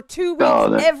for 2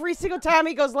 weeks every single time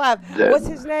he goes live. What's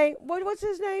his name? What's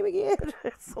his name again?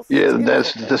 So yeah,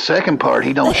 that's the second part.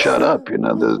 He don't shut up. You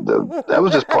know, that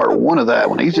was just part 1 of that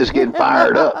one. He's just getting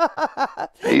fired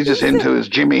up. He's just into his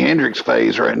Jimi Hendrix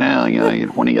phase right now. You know,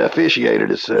 when he officiated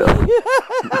himself.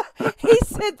 He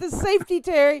said the safety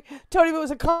Terry told him it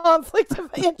was a conflict of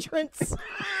interest.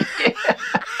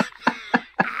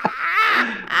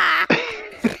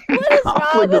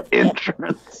 Conflict of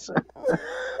interest.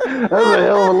 That's a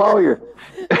hell of a lawyer.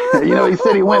 You know, he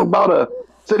said he went and bought a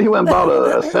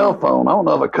cell phone. I don't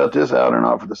know if I cut this out or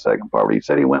not for the second part, but he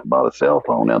said he went and bought a cell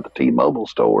phone down at the T-Mobile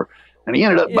store, and he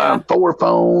ended up buying 4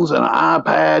 phones and an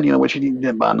iPad. You know, which he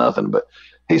didn't buy nothing, but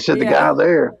he said the guy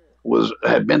there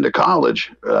had been to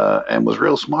college and was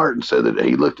real smart, and said that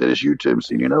he looked at his YouTube and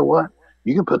said, you know what,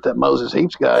 you can put that Moses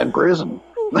Heaps guy in prison.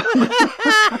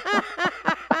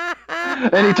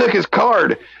 And he took his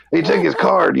card.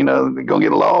 You know, go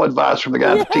get a law advice from the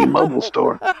guy at the T-Mobile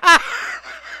store.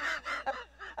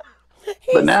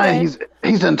 But now he's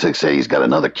done say he's got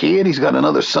another kid. He's got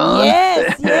another son.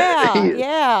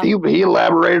 Yes, He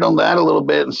elaborated on that a little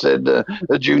bit and said,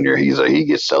 Junior, he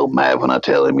gets so mad when I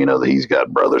tell him, you know, that he's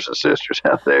got brothers and sisters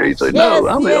out there. He's like, no,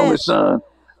 I'm the only son.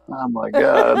 I'm like,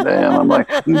 God damn. I'm like,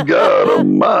 God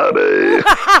almighty.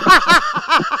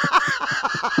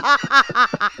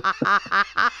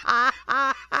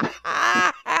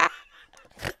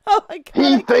 Oh my God.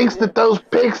 He thinks that those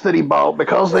pics that he bought,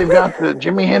 because they've got the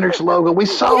Jimi Hendrix logo, we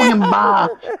saw him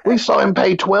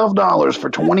pay $12 for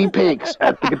 20 pics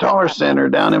at the Guitar Center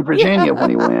down in Virginia when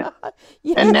he went.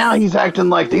 Yes. And now he's acting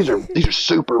like these are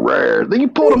super rare. Then you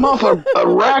pulled them off a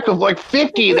rack of like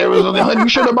 50. You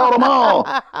should have bought them all.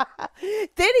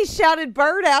 Then he shouted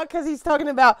Bird out because he's talking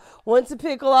about once a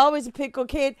pickle, always a pickle.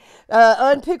 Can't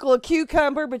unpickle a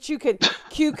cucumber, but you can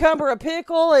cucumber a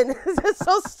pickle, and it's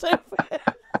so stupid.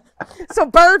 So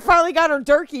Bird finally got her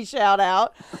Durkee shout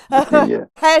out.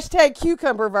 Hashtag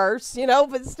cucumber verse, you know,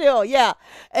 but still, yeah.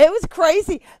 It was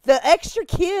crazy. The extra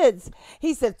kids,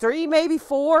 he said 3, maybe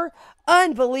 4.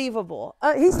 Unbelievable.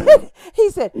 He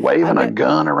said waving a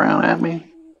gun around at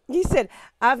me. He said,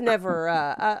 I've never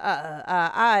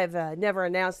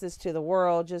announced this to the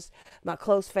world, just my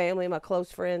close family, my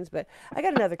close friends, but I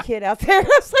got another kid out there. And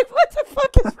I was like, what the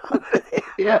fuck is wrong with him?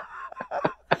 Yeah.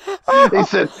 He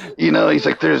said, he's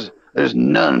like, there's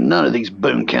none of these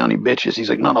Boone County bitches. He's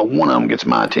like, not a one of them gets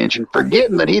my attention.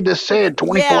 Forgetting that he just said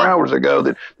 24 hours ago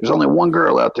that there's only one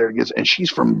girl out there that gets, and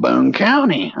she's from Boone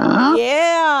County, huh?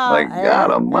 Yeah. Like,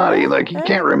 God Almighty, like he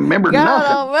can't remember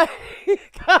nothing. Almighty.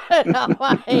 God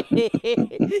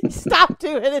Almighty. Stop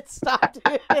doing it. Stop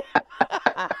doing it.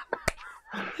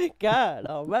 God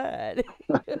Almighty.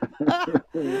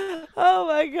 Oh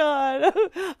my God.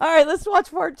 All right, let's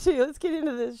watch part 2. Let's get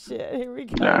into this shit. Here we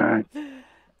go. All right.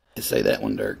 Say that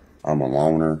one, Dirk. I'm a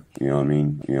loner, you know what I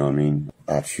mean? You know what I mean?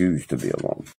 I choose to be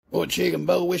alone. Boy, Chick and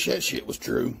Bo wish that shit was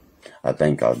true. I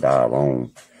think I'll die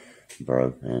alone,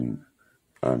 bro, and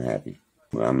unhappy.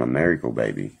 Well, I'm a miracle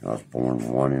baby. I was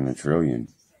born 1 in a trillion.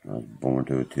 I was born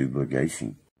to a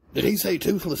tubulation. Did he say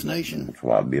toothless nation? That's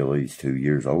why Billy's 2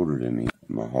 years older than me.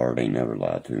 My heart ain't never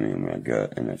lied to me, and my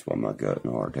gut, and that's what my gut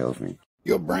and heart tells me.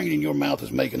 Your brain and your mouth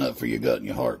is making up for your gut and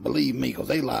your heart. Believe me, because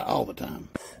they lie all the time.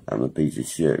 I'm a piece of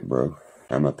shit, bro.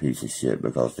 I'm a piece of shit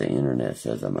because the internet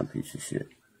says I'm a piece of shit.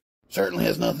 Certainly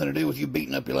has nothing to do with you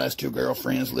beating up your last 2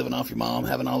 girlfriends, living off your mom,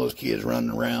 having all those kids running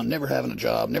around, never having a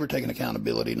job, never taking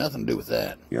accountability, nothing to do with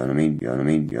that. You know what I mean? You know what I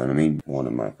mean? You know what I mean? One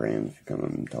of my friends come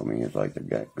and told me, it's like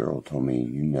that girl told me,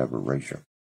 you never raised your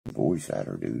voice at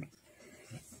her, dude.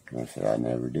 I said, I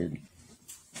never did.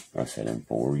 I said, in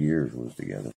 4 years we was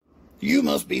together. You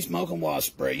must be smoking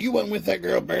wasp spray. You wasn't with that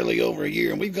girl barely over a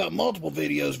year, and we've got multiple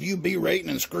videos of you berating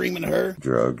and screaming at her.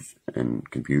 Drugs and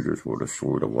computers will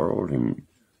destroy the world, and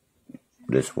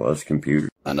this was computer.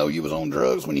 I know you was on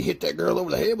drugs when you hit that girl over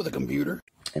the head with a computer.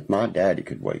 If my daddy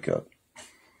could wake up,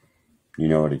 you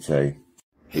know what he'd say?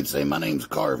 He'd say, my name's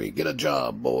Carvey. Get a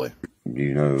job, boy. Do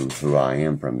you know who I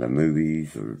am from the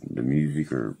movies or the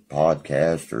music or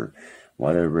podcast or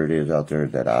whatever it is out there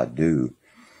that I do?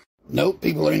 Nope,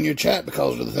 people are in your chat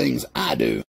because of the things I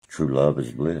do. True love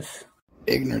is bliss.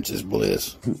 Ignorance is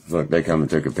bliss. Look, they come and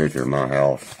took a picture of my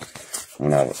house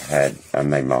when I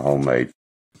made my homemade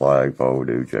flagpole,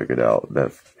 dude. Check it out.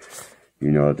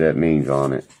 You know what that means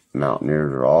on it.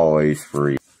 Mountaineers are always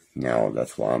free. Now,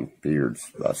 that's why I'm feared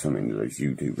by so many of those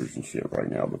YouTubers and shit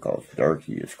right now, because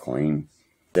Durkee is clean.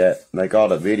 Make all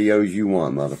the videos you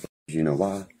want, motherfuckers. You know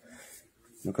why?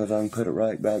 Because I can put it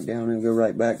right back down and go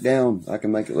right back down. I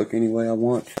can make it look any way I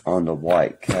want. On the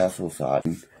White Castle side,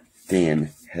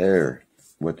 thin hair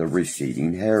with a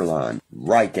receding hairline.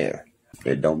 Right there.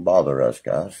 It don't bother us,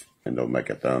 guys. And don't make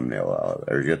a thumbnail out of it.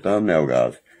 There's your thumbnail,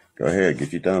 guys. Go ahead,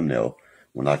 get your thumbnail.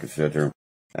 When I can sit there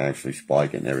and actually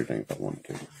spike it and everything if I wanted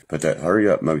to. But hurry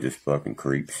up, Moses fucking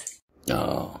creeps.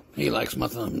 Oh, he likes my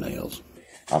thumbnails.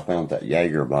 I found that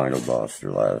Jaeger vinyl buster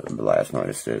last night.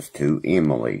 It says, to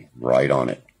Emily, right on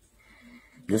it.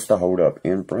 Just to hold up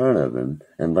in front of him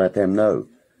and let them know.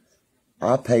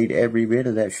 I paid every bit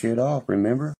of that shit off,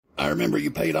 remember? I remember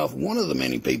you paid off one of the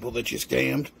many people that you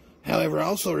scammed. However, I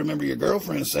also remember your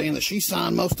girlfriend saying that she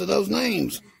signed most of those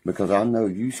names. Because I know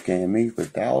you scammed me for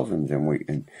thousands,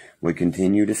 and we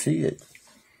continue to see it.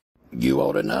 You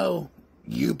ought to know.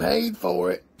 You paid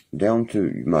for it. Down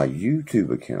to my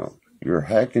YouTube account. You're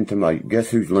hacked into my... Guess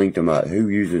who's linked to who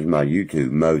uses my YouTube?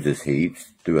 Moses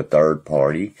Heaps, through a third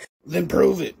party. Then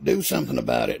prove it. Do something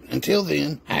about it. Until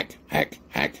then, hack, hack,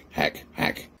 hack, hack,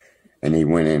 hack. And he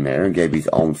went in there and gave his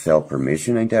own self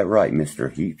permission. Ain't that right,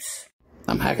 Mr. Heaps?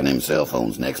 I'm hacking them cell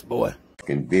phones next, boy.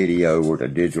 Video where the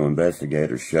digital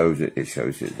investigator shows it. It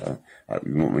shows his...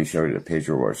 you want me to show you the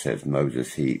picture where it says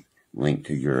Moses Heap linked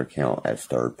to your account as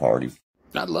third party?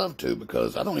 I'd love to,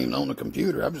 because I don't even own a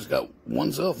computer. I've just got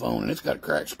one cell phone, and it's got a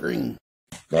cracked screen.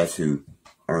 That's who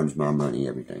earns my money,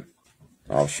 everything.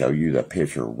 I'll show you the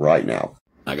picture right now.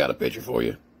 I got a picture for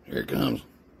you. Here it comes.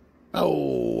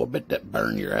 Oh, I bet that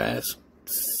burned your ass.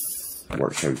 Where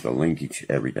it shows the linkage,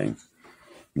 everything.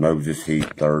 Moses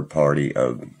Heap, third party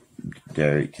of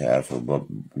Derek Castle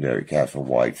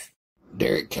White.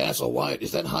 Derek Castle White.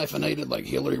 Is that hyphenated like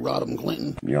Hillary Rodham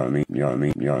Clinton? You know what I mean? You know what I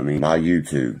mean? You know what I mean? My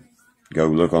YouTube. Go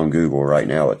look on Google right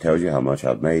now. It tells you how much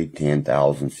I've made.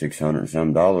 $10,600 and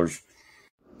some dollars.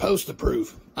 Post the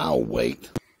proof. I'll wait.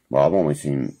 Well, I've only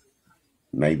seen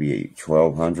maybe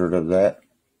 1,200 of that.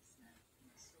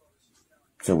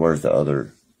 So where's the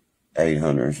other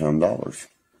 800 and some dollars?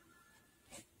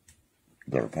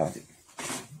 Their pocket.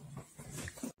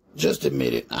 Just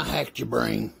admit it. I hacked your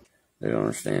brain. They don't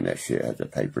understand that shit has a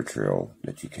paper trail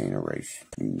that you can't erase.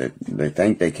 They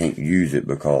think they can't use it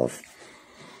because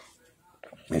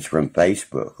it's from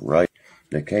Facebook, right?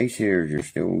 The case here is you're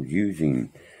still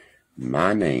using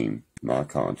my name, my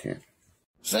content.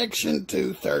 Section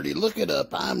 230. Look it up.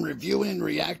 I'm reviewing and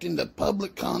reacting to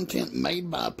public content made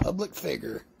by a public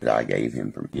figure. I gave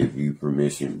you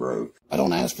permission, bro. I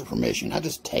don't ask for permission. I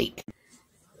just take.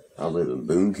 I live in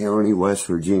Boone County, West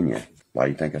Virginia. Why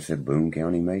do you think I said Boone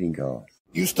County mating call?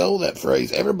 You stole that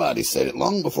phrase. Everybody said it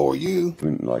long before you.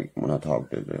 When I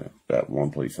talked to that one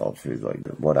police officer, he's like,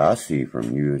 what I see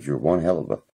from you is you're one hell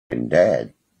of a f***ing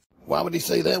dad. Why would he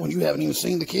say that when you haven't even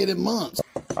seen the kid in months?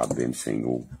 I've been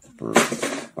single for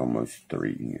almost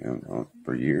 3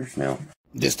 years now.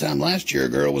 This time last year, a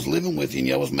girl was living with you and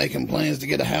y'all was making plans to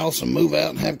get a house and move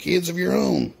out and have kids of your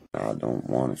own. I don't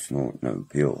want to snort no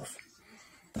pills.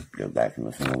 Go back and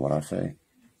listen to what I say.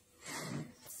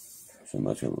 So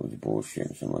much of it was bullshit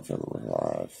and so much of it was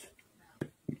lies.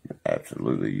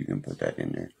 Absolutely, you can put that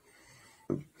in there.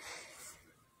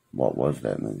 What was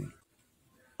that movie?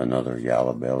 Another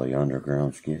Yellow Belly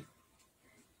Underground skit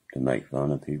to make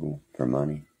fun of people for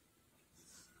money.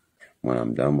 When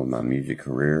I'm done with my music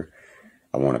career,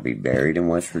 I want to be buried in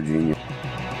West Virginia.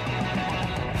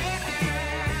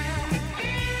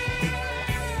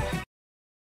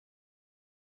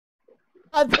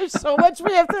 There's so much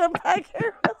we have to unpack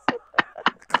here.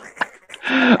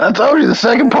 I told you the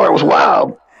second part was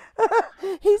wild.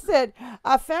 He said,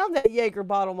 I found that Jaeger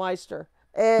Bottlemeister.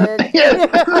 And yeah,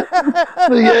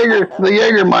 the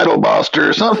Jaeger Mittelboster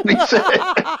or something he said.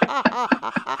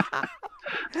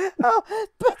 Oh,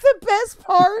 but the best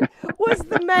part was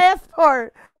the math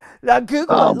part. Now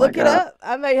Google it, look it up.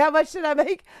 I mean, how much did I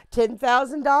make?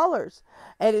 $10,000.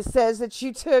 And it says that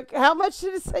you took, how much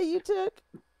did it say you took?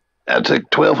 I took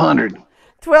 $1,200.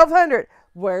 $1,200.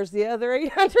 Where's the other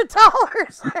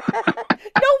 $800?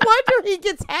 No wonder he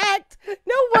gets hacked.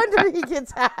 No wonder he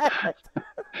gets hacked.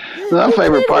 My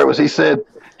favorite part was he said,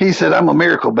 I'm a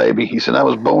miracle baby. He said, I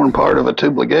was born part of a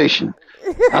tubligation.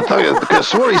 I thought it was because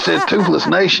swore he said toothless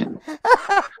nation.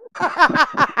 A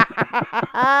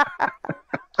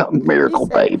miracle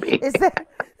baby.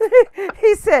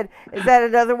 He said, is that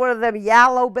another one of them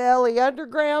Yellow Belly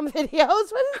Underground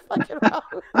videos? What is fucking wrong?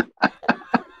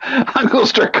 I'm going to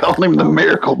start calling him the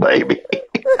miracle baby.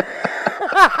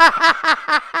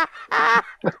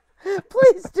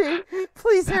 Please do.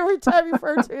 Please, every time you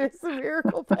refer to it as the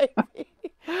miracle baby.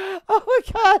 Oh my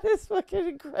God, it's fucking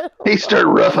incredible. He started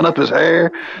roughing up his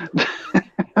hair.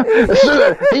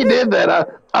 So he did that.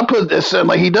 I put this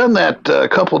like he done that a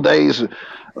couple days.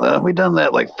 We done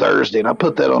that like Thursday, and I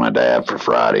put that on a dab for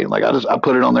Friday. Like I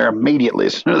put it on there immediately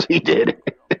as soon as he did it.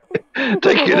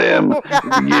 Take your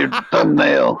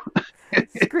thumbnail.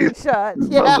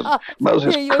 Screenshots. Yeah.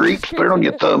 Moses creeps. Put it on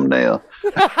your thumbnail.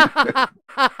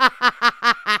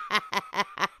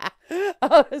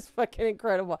 Oh, it's fucking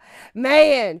incredible.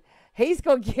 Man, he's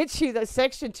going to get you the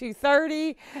Section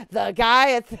 230, the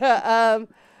guy at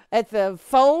the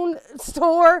phone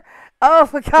store. Oh,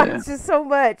 my God, it's just so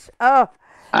much. Oh,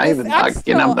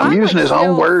 I'm using his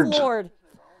own words. Floored.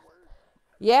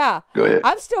 Yeah. Go ahead.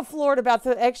 I'm still floored about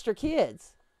the extra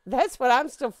kids. That's what I'm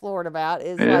still floored about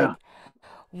is like,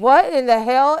 what in the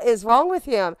hell is wrong with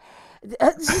him?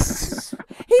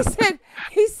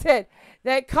 He said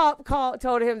that cop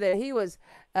told him that he was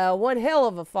one hell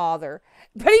of a father.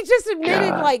 But he just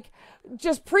admitted,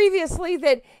 just previously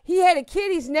that he had a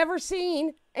kid he's never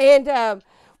seen. And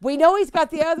we know he's got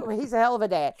the other one. He's a hell of a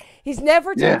dad. He's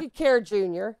never taken care of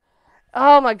Junior.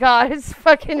 Oh, my God. It's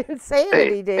fucking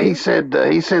insanity, dude. He said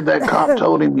that cop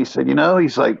told him, he said,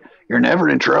 he's like, you're never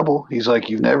in trouble. He's like,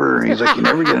 you never get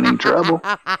in any trouble.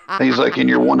 He's like, and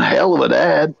you're one hell of a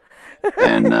dad.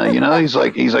 And, he's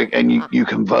like, and you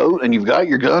can vote and you've got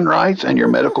your gun rights and your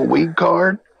medical weed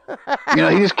card. He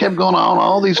just kept going on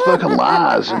all these fucking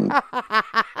lies. And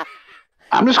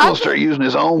I'm just going to start using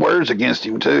his own words against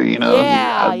him too,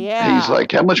 Yeah. He's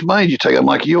like, how much money did you take? I'm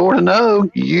like, you ought to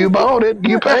know. You bought it.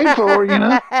 You paid for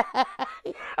it,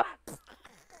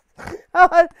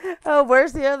 Oh,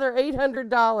 where's the other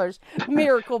 $800?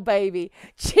 Miracle baby.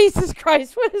 Jesus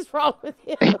Christ, what is wrong with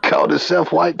him? He called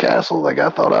himself White Castle. Like, I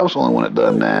thought I was the only one that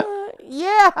done that.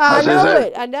 Yeah,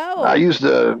 I know. I used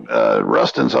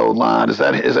Rustin's old line. Is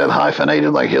that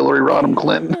hyphenated like Hillary Rodham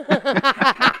Clinton?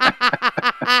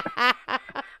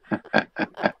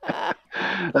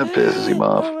 That pisses him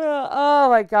off. Oh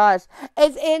my gosh.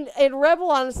 And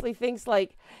Rebel honestly thinks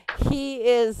like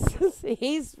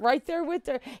he's right there with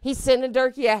her. He's sending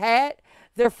Durkee a hat.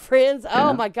 They're friends.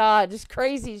 Oh my God, just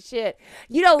crazy shit.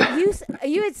 You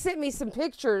had sent me some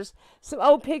pictures, some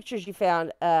old pictures you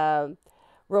found.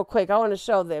 Real quick, I want to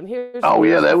show them. Here's. Oh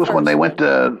yeah, that was when they went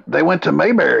to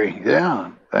Mayberry.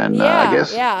 Yeah, and I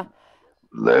guess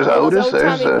there's Otis.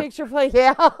 There's picture play.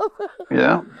 Yeah.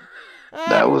 Yeah.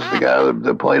 That was the guy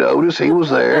that played Otis. He was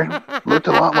there. Looked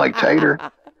a lot like Tater.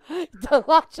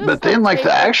 But then, like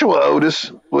the actual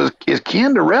Otis is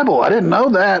kin to Rebel. I didn't know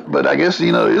that, but I guess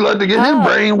he like to get his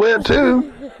brain wet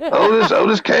too.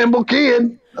 Otis Campbell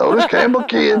Kid. Otis Campbell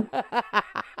Kid.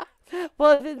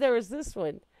 Well, then there was this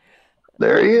one.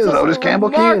 There he is, Otis Campbell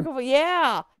Kid.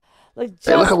 Yeah.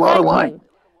 They look a lot alike.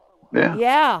 Yeah.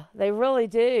 Yeah, they really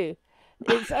do.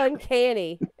 It's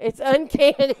uncanny. It's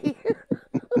uncanny.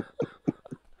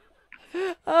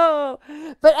 Oh,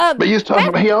 but he was talking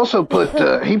about. He also put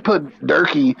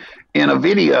Durkee in a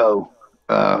video.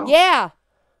 Yeah.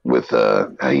 With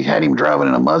he had him driving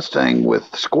in a Mustang with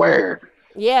Square.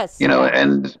 Yes.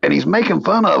 And he's making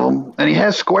fun of him, and he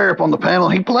has Square up on the panel.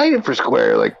 He played it for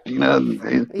Square, like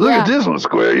look at this one,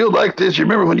 Square. You'll like this. You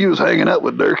remember when you was hanging out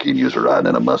with Durkee and you was riding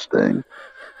in a Mustang?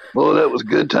 Boy, that was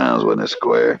good times, wasn't it,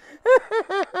 Square?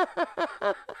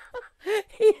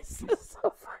 He's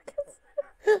so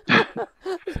fucking.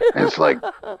 It's like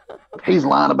he's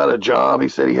lying about a job. He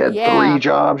said he had 3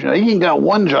 jobs. He ain't got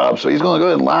 1 job, so he's going to go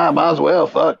ahead and lie. Might as well.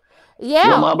 Fuck. Yeah. You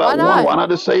don't lie about 1. Why not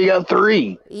just say you got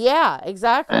 3? Yeah,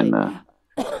 exactly. And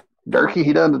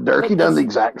Durkee, done the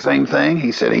exact same thing.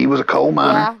 He said he was a coal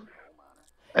miner.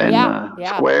 And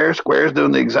Square's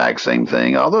doing the exact same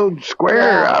thing. Although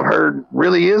Square, I've heard,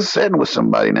 really is sitting with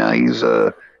somebody now. He's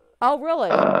oh, really?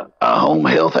 A home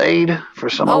health aide for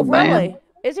some old man.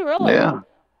 Is he really? Yeah.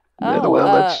 Oh, well,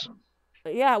 that's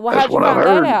well, how'd you find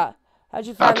that out? How'd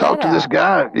you find that out? I talked to this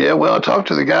guy. Yeah, well, I talked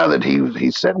to the guy that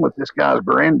he's sitting with this guy's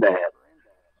granddad.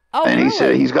 Oh, and he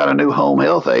said he's got a new home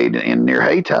health aide in near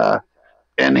Hayti.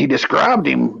 And he described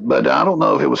him, but I don't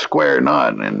know if it was Square or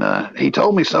not. And he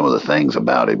told me some of the things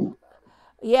about him.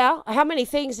 Yeah? How many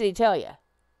things did he tell you?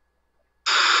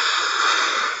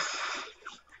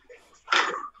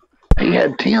 He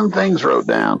had 10 things wrote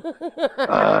down.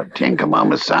 10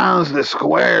 commandment signs that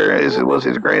Square was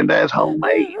his granddad's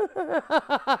homemade.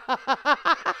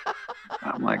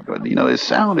 I'm like, it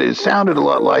sounded a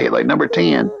lot like it, like number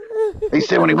 10. He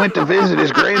said when he went to visit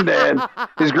his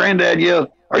granddad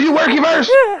yelled, "Are you working verse?"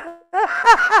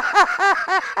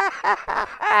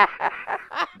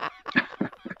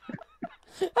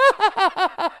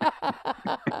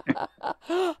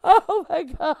 Oh my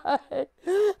God.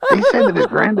 He said that his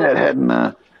granddad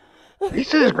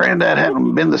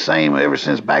hadn't been the same ever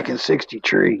since back in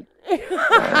 63.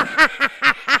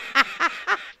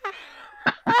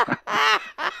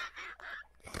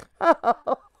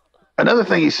 Another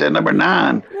thing he said, number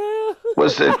 9,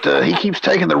 was that he keeps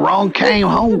taking the wrong cane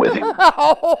home with him.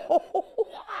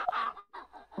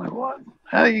 Like what?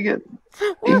 How do you get?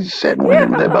 He's sitting with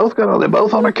him. They're both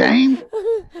on a cane.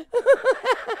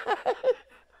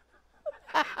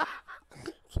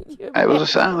 It was a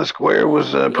sign the Square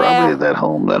was probably that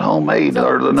homemade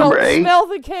or the number 8. Smell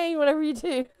the cane whenever you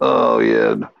do. Oh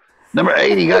yeah, number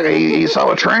 8. He saw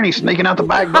a tranny sneaking out the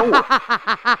back door.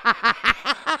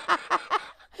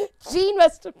 Gene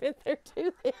must have been there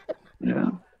too then.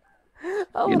 Yeah.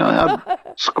 Oh, you know how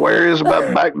Square is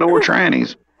about backdoor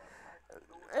trannies.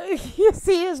 You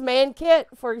see his man kit,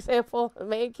 for example, a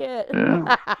man kit.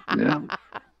 Yeah.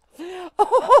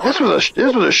 This was a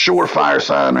surefire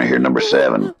sign right here, number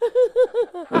 7.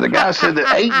 The guy said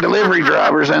that 8 delivery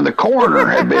drivers and the coroner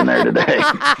had been there today.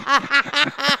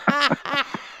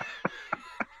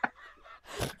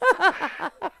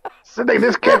 So they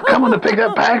just kept coming to pick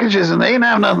up packages and they didn't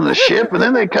have nothing to ship, and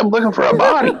then they come looking for a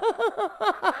body.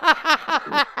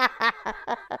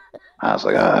 I was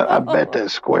like, I bet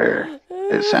that's Square.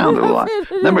 It sounded a lot.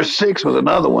 Number 6 was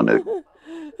another one that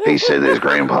he said that his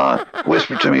grandpa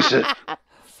whispered to me, he said,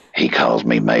 he calls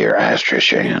me Mayor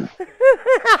Astrishan.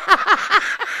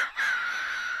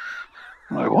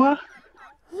 I'm like, what?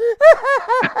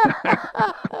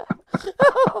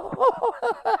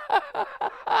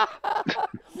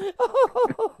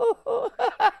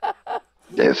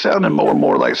 It sounded more and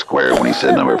more like Square when he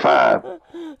said number 5.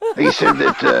 He said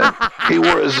that he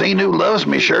wore a Xenu Loves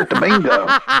Me shirt to bingo.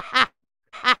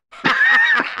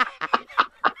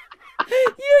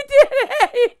 You did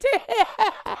it! You did it!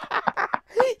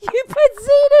 You put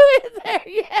Xenu in there,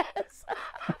 yes!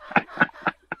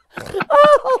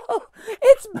 Oh,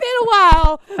 it's been a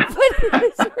while,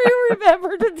 but you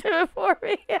remember to do it for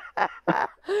me.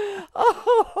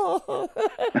 Oh.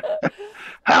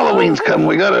 Halloween's coming.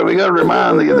 We gotta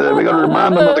remind them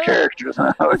of the characters. We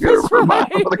gotta remind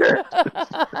them of the characters.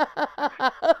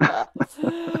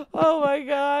 Oh my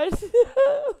gosh.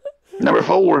 Number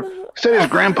 4 said his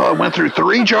grandpa went through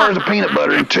 3 jars of peanut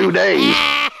butter in 2 days.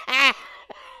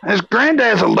 His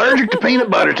granddad's allergic to peanut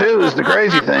butter too. Is the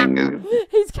crazy thing.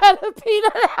 He's got a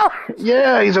peanut allergy.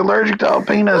 Yeah, he's allergic to all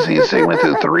peanuts. He went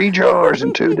through 3 jars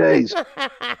in 2 days.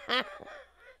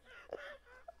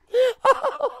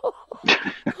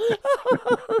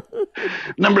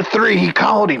 Number 3, he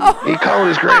called him. He called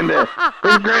his granddad.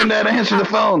 His granddad answered the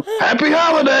phone. Happy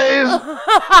holidays.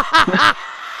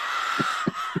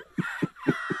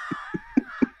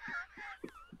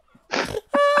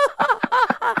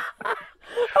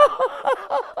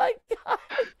 Oh my God.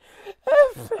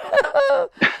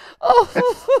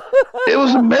 It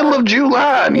was the middle of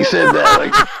July, and he said that.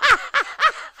 Like,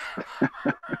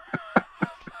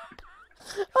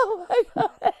 oh my God.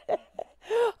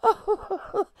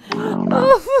 I don't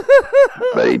know.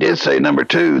 But he did say, number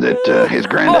 2, that his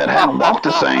granddad hadn't walked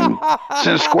the same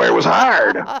since Square was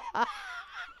hired.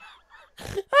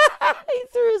 He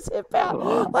threw his hip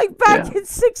out like back in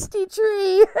 60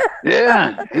 Tree.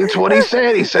 Yeah, it's what he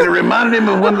said. He said it reminded him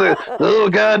of when the little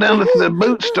guy down at the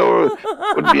boot store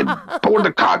would be poured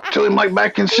the cock to him like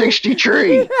back in 60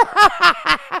 Tree.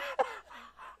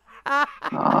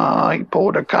 He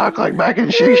poured a cock like back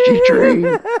in 60 Tree.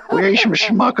 We ate some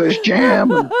Schmucker's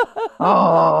jam. And,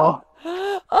 oh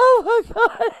my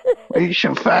God. We ate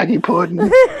some faggy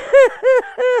pudding.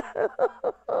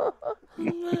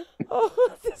 Oh,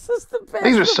 this is the best.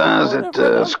 These are signs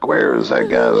that Square is that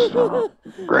guy's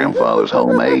grandfather's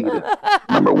homemade.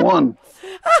 Number 1,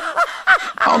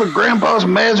 all the grandpa's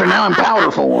meds are now in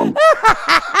powder form.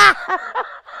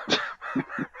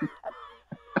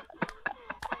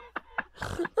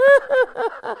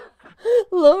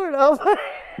 Lord Almighty.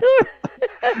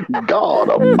 God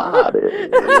Almighty.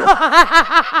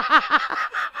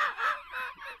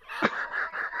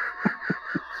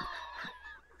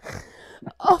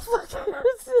 Oh my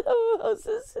goodness,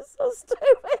 this is so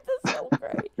stupid. That's so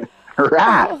great.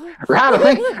 Right. I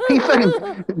think he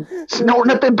fucking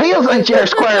snorting up them pills, ain't you,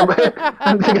 Square?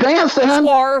 Damn, son.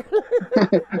 Square.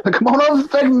 Come on over,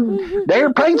 fucking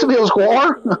Dare Paintsville,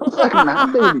 Square. Fucking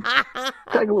baby.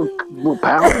 Take a little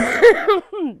powder.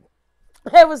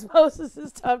 That was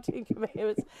Moses' top 10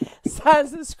 commandments.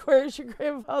 Signs that Square is your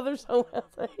grandfather's home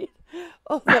health aid.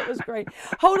 Oh, that was great.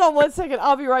 Hold on 1 second.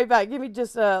 I'll be right back. Give me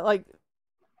just like.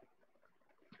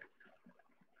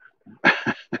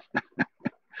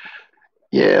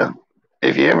 Yeah,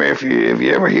 if you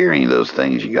ever hear any of those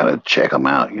things, you gotta check them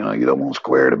out. You know, you don't want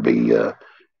Square to be your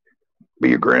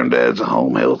granddad's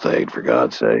home health aide, for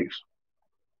God's sakes.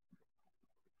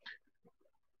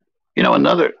 You know,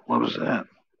 what was that?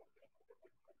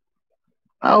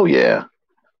 Oh yeah,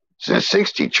 since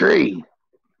 60 Tree,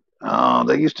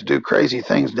 they used to do crazy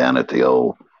things down at the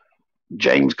old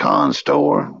James Caan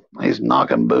store. He's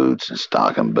knocking boots and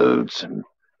stocking boots, and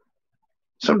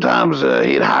sometimes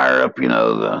he'd hire up,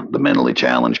 the mentally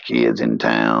challenged kids in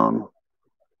town,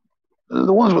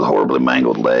 the ones with horribly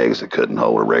mangled legs that couldn't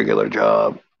hold a regular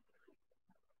job.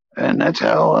 And that's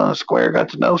how Square got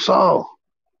to know Saul.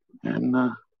 And,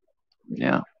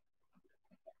 yeah.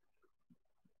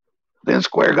 Then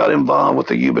Square got involved with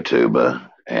the Yuba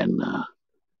Tuba, and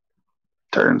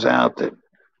turns out that,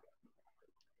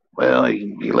 well,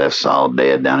 he left Saul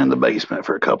dead down in the basement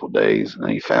for a couple of days,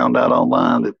 and he found out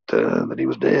online that he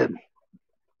was dead.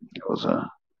 It was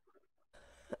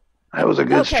that was a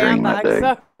good stream that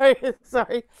day.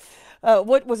 Sorry.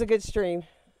 What was a good stream?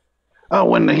 Oh,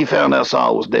 when he found out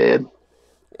Saul was dead.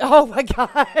 Oh my God.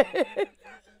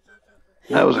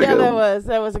 That was a good one.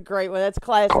 That was a great one. That's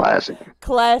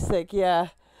classic, yeah.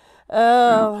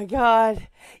 Oh my God.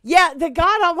 Yeah, the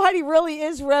God Almighty really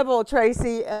is Rebel,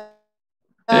 Tracy.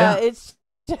 Yeah. It's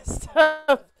just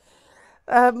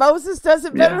Moses does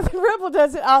it better than Rebel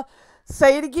does it. I'll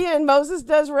say it again. Moses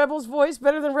does Rebel's voice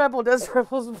better than Rebel does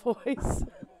Rebel's voice.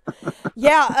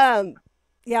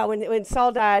 When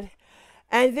Saul died.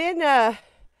 And then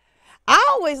I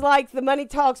always liked the Money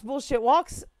Talks Bullshit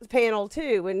Walks panel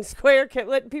too, when Square kept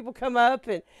letting people come up,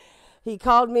 and he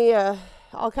called me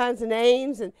all kinds of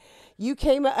names, and you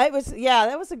came up. That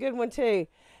was a good one too.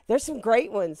 There's some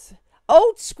great ones.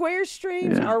 Old Square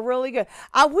streams are really good.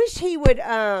 I wish he would,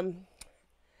 I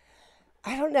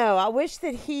don't know. I wish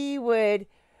that he would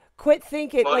quit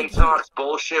thinking. Money Talks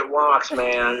Bullshit Walks,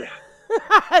 man.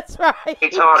 That's right. He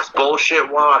talks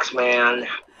bullshit walks, man.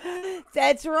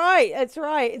 That's right.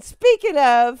 And speaking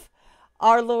of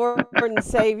our Lord and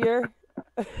Savior.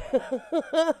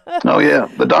 Oh yeah,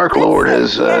 the Dark Lord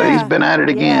has he's been at it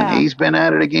again. Yeah. He's been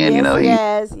at it again.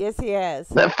 Yes, he has.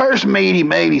 That first meat he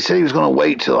made, he said he was going to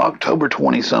wait till October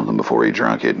 20 something before he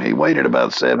drunk it, and he waited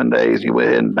about 7 days. He went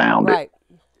ahead and downed it.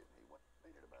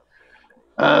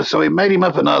 So he made him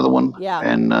up another one. Yeah.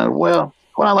 And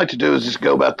what I like to do is just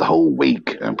go about the whole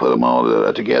week and put them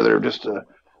all together, just a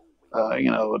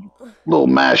little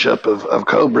mashup of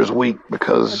Cobra's week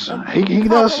because he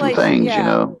does some Compilation, things,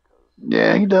 yeah.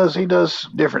 Yeah, he does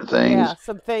different Yeah, things.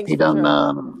 some things He for done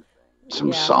sure. some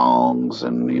Yeah. songs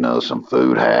and some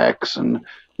food hacks, and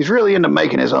he's really into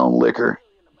making his own liquor,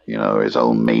 his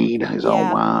own mead, his own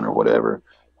Yeah. wine or whatever.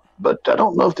 But I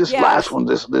don't know if this Yeah, last one,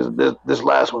 this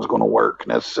last one's going to work.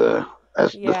 And that's the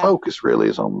yeah. focus really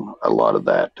is on a lot of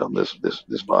that on this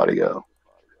audio.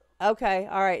 Okay,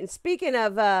 all right. And speaking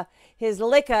of his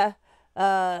liquor,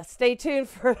 stay tuned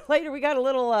for later. We got a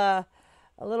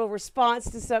little response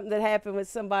to something that happened with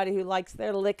somebody who likes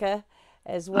their liquor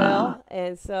as Uh, well.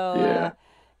 And so, yeah,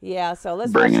 yeah. So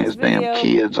let's watch bringing this his damn video.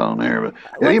 kids on there. But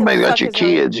What you the may got fuck your is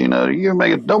wrong? kids, you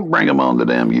make it. Don't bring them on the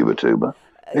damn Ubatuba,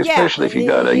 Yeah, especially if you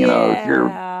got if you're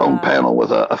on yeah, panel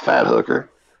with a fat hooker.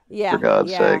 For yeah,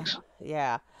 God's yeah, sakes.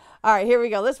 yeah. All right, here we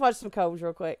go. Let's watch some Cobes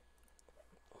real quick.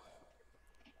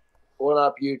 What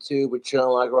up, YouTube? We're chilling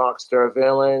like rockstar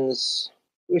villains.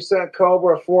 We sent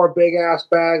Cobra 4 big ass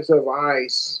bags of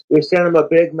ice. We sent him a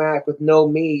Big Mac with no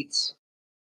meat.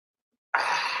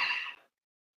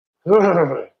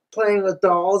 Playing with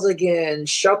dolls again.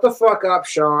 Shut the fuck up,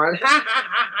 Sean.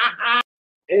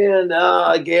 And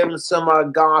I gave him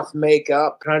some goth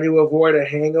makeup, kind of to avoid a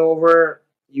hangover.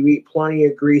 You eat plenty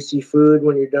of greasy food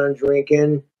when you're done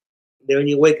drinking. Then when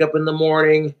you wake up in the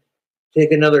morning,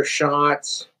 take another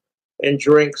shot and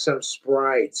drink some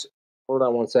Sprite. Hold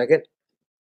on one second.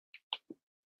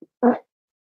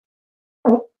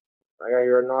 I got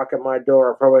your knock at my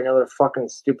door. Probably another fucking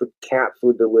stupid cat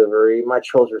food delivery. My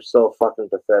children are so fucking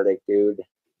pathetic, dude.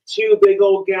 2 big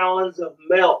old gallons of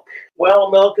milk. Well,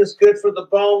 milk is good for the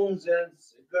bones and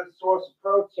it's a good source of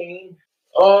protein.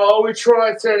 Oh, we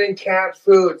tried sending cat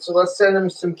food, so let's send them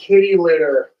some kitty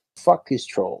litter. Fuck these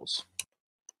trolls.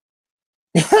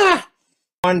 1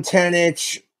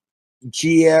 10-inch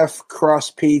GF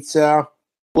crust pizza.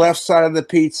 Left side of the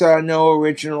pizza, no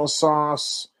original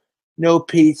sauce, no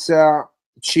pizza,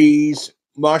 cheese,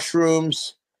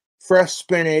 mushrooms, fresh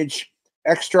spinach,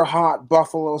 extra hot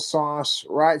buffalo sauce.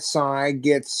 Right side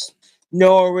gets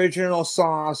no original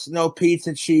sauce, no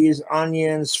pizza cheese,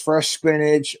 onions, fresh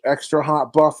spinach, extra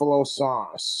hot buffalo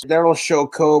sauce. That'll show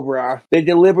Cobra. They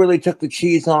deliberately took the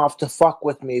cheese off to fuck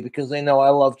with me because they know I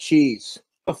love cheese.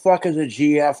 What the fuck is a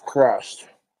GF crust?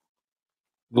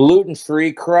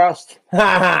 Gluten-free crust?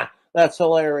 Haha, that's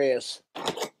hilarious.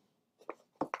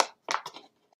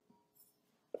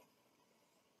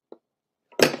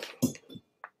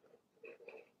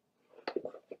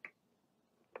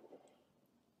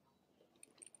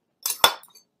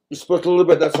 You split a little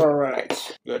bit, that's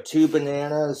alright. Got 2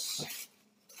 bananas.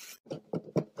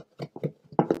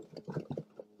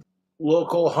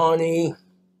 Local honey.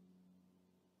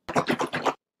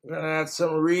 Gonna add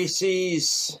some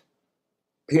Reese's.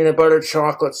 Peanut butter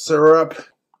chocolate syrup.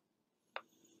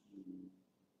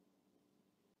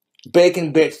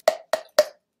 Bacon bits.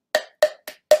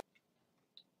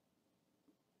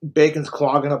 Bacon's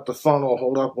clogging up the funnel.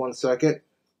 Hold up one second.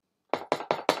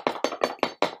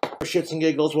 For shits and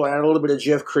giggles, we'll add a little bit of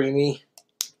Jif Creamy.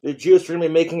 The juice we're going to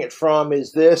be making it from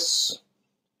is this.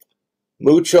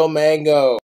 Mucho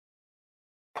Mango.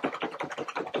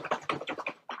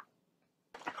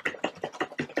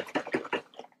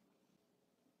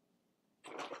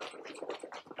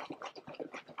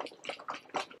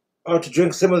 I have to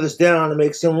drink some of this down to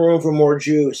make some room for more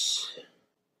juice.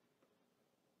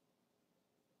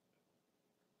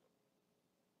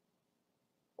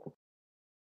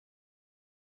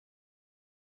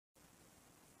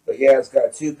 But yeah, it's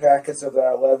got 2 packets of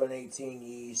that 1118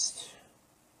 yeast.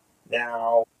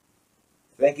 Now,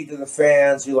 thank you to the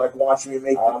fans who like watching me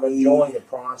make the mead. I'm enjoying the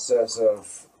process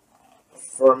of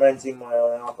fermenting my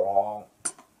own alcohol.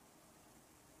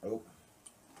 Oh.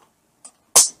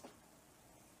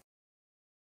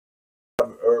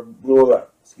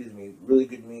 Excuse me, really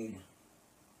good mead.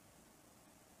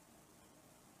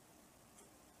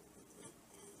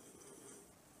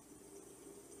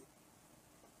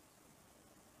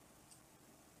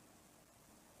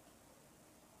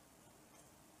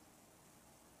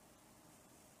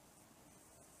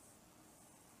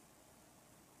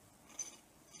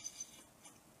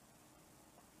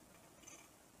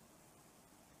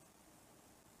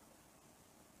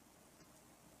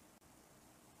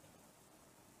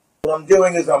 What I'm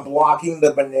doing is I'm blocking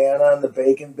the banana and the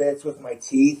bacon bits with my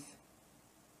teeth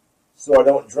so I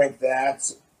don't drink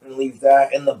that and leave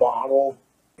that in the bottle.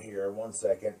 Here, one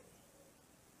second.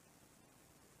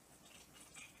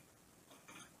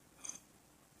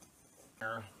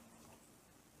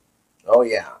 Oh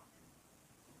yeah.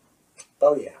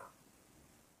 Oh yeah.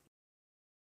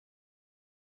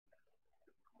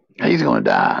 He's going to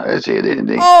die. That's it.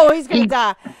 Oh, he's going to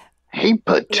die. He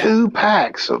put 2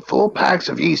 packs of full packs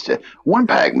of yeast. One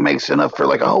pack makes enough for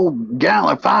like a whole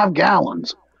gallon, 5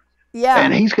 gallons. Yeah.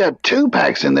 And he's got 2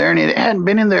 packs in there, and it hadn't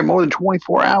been in there more than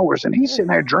 24 hours, and he's sitting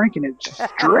there drinking it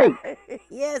straight.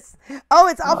 Yes. Oh,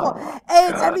 it's awful. Oh,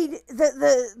 and God. I mean,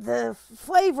 the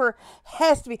flavor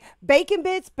has to be bacon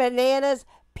bits, bananas,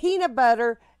 peanut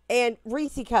butter, and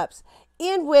Reese cups.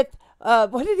 In with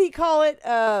what did he call it?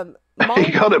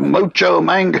 He called it Mocho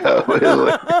Mango. It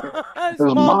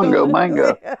was Mongo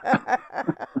Mango.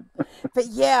 But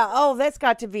yeah, oh, that's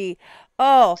got to be.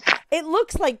 Oh, it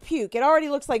looks like puke. It already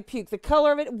looks like puke. The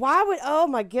color of it. Why would? Oh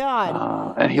my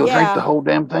God. And he'll drink the whole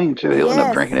damn thing too. He'll end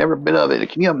up drinking every bit of it.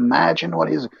 Can you imagine what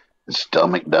his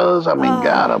stomach does? I mean,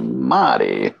 God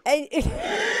Almighty.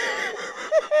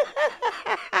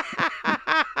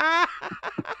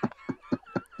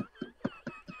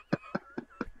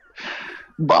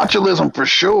 Botulism for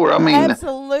sure. I mean,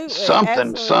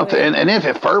 something. And if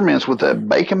it ferments with the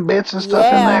bacon bits and stuff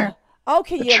in there. Oh,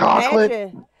 can you chocolate?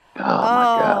 imagine? Oh my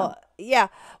God. Yeah.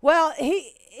 Well,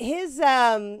 his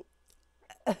let's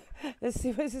see,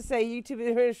 what does it say? YouTube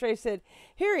administrator said,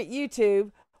 here at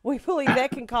YouTube, we believe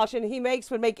that concoction he makes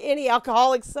would make any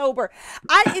alcoholic sober.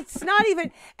 It's not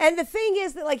even, and the thing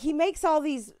is that like he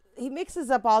mixes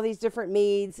up all these different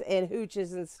meads and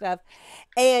hooches and stuff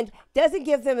and doesn't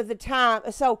give them at the time.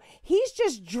 So he's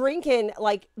just drinking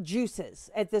like juices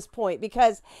at this point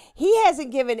because he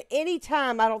hasn't given any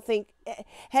time, I don't think.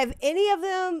 Have any of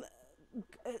them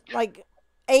like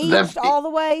aged all the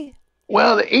way?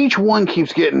 Well, each one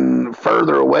keeps getting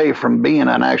further away from being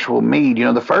an actual mead. You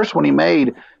know, the first one he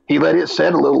made, he let it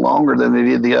set a little longer than they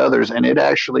did the others, and it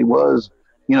actually was,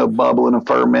 you know, bubbling and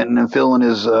fermenting and filling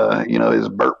his, you know, his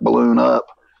burp balloon up.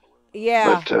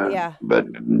 Yeah, But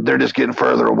they're just getting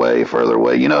further away, further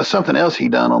away. You know, something else he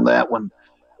done on that one.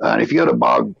 If you go to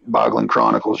Boglin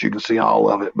Chronicles, you can see all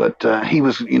of it. But he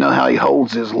was, you know, how he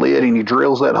holds his lid and he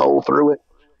drills that hole through it.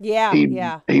 Yeah,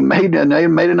 He made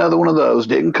another one of those.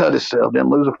 Didn't cut himself. Didn't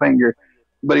lose a finger.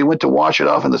 But he went to wash it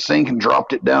off in the sink and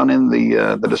dropped it down in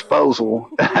the disposal.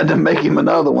 Had to make him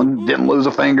another one. Didn't lose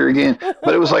a finger again.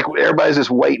 But it was like everybody's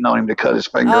just waiting on him to cut his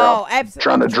finger off. Absolutely.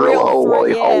 Trying to drill a hole while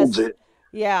he holds it.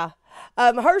 Yeah.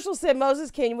 Herschel said,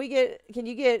 Moses, can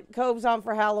you get Cobes on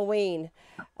for Halloween?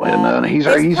 Well, he's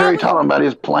already talking about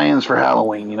his plans for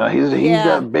Halloween. You know, he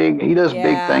does big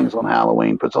things on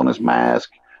Halloween. Puts on his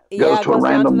mask. Goes to a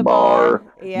random bar,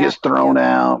 gets thrown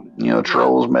out, you know,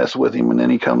 trolls mess with him, and then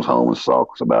he comes home and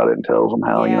sulks about it and tells them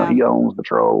how, you know, he owns the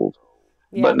trolls.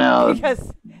 But now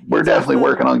we're definitely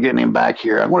working on getting him back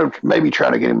here. I want to maybe try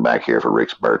to get him back here for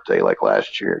Rick's birthday like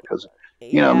last year because,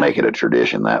 you know, make it a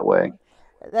tradition that way.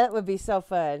 That would be so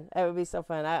fun. That would be so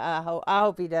fun. I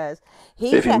hope he does.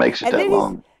 If he makes it that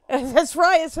long. That's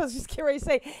right. That's what I was just getting ready to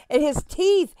say. And his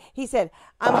teeth, he said,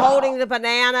 I'm holding the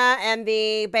banana and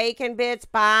the bacon bits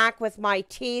back with my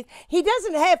teeth. He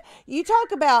doesn't have, you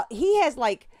talk about, he has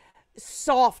like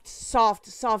soft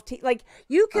teeth. Like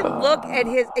you can look at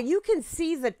his, and you can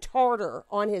see the tartar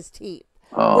on his teeth.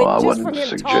 I wouldn't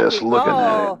suggest looking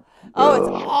at it. Oh, it's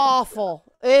awful.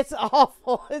 It's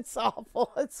awful. It's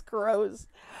awful. It's gross.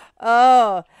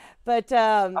 Oh, but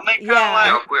I mean, kind of like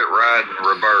y'all quit riding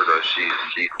Roberta.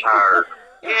 She's tired.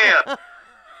 Yeah.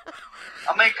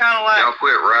 I mean, kind of like y'all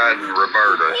quit riding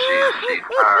Roberta. She's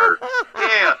tired.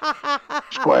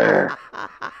 Yeah.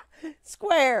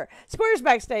 Square's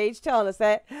backstage telling us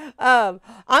that. I'm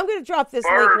gonna drop this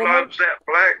Barber link. loves that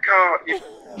black cock.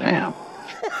 Damn.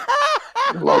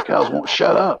 LolCows won't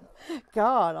shut up.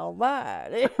 God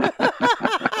almighty.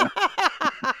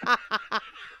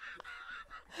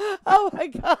 Oh my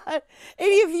God.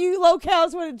 Any of you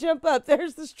LolCows want to jump up?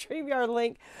 There's the StreamYard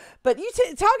link. But you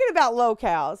talking about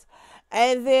LolCows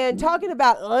and then talking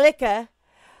about liquor,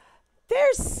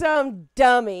 there's some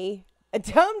dumb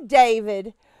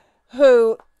David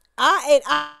who I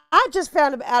just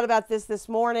found out about this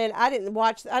morning. I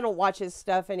don't watch his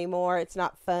stuff anymore. It's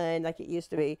not fun like it used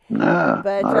to be. No,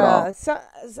 but I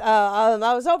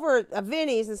was over at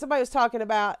Vinny's and somebody was talking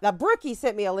about. Now Brookie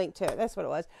sent me a link to it. That's what it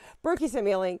was. Brookie sent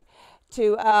me a link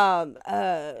to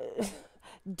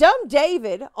Dumb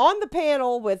David on the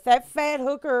panel with that fat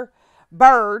hooker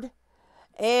Bird,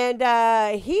 and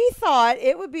he thought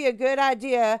it would be a good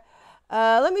idea.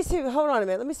 Let me see. Hold on a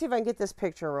minute. Let me see if I can get this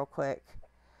picture real quick.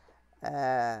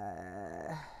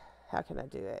 How can I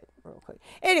do it real quick?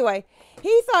 Anyway,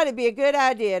 he thought it'd be a good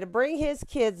idea to bring his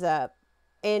kids up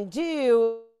and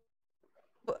do.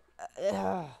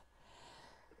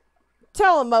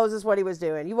 Tell him, Moses, what he was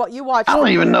doing. You watched. I don't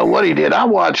even know what he did. I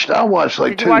watched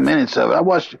like 2 minutes of it. I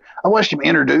watched him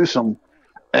introduce them,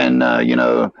 and you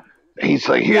know, he's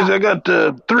like, here's I got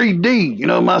the 3D, you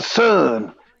know, my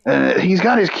son. And he's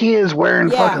got his kids wearing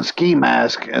fucking ski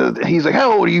masks. He's like,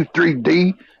 how old are you,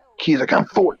 3D? He's like, I'm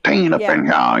 14 up in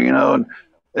here, you know.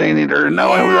 And or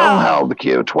no, I don't know how old the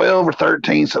kid was, 12 or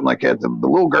 13, something like that. The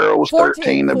little girl was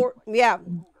 13.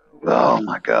 Oh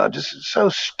my God, just so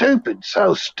stupid,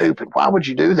 so stupid. Why would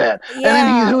you do that? And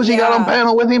then who's he got on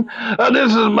panel with him?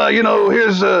 This is my, you know,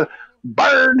 here's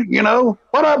Bird, you know.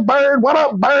 What up, Bird? What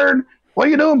up, Bird? What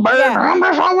you doing, Bird? I'm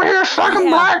just over here sucking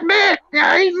black dick,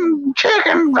 eating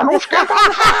chicken. Don't step on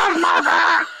the sides, my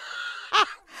guy.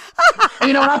 And,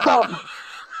 you know, and I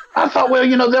thought, well,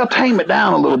 you know, they'll tame it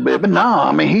down a little bit, but no,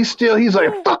 I mean, he's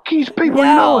like, fuck these people, you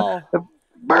know.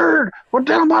 Bird, well,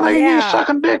 tell them why they you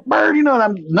sucking dick, Bird, you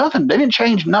know. Nothing. They didn't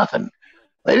change nothing.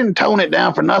 They didn't tone it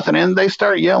down for nothing, and they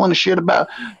start yelling shit about.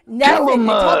 Tell them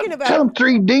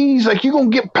 3Ds like you gonna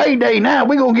get payday now.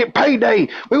 We gonna get payday.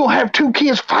 We gonna have two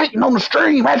kids fighting on the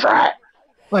stream. That's right.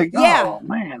 Like, oh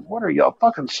man, what are y'all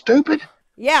fucking stupid?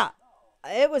 Yeah,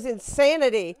 it was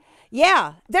insanity.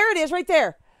 Yeah, there it is, right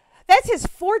there. That's his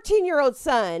 14-year-old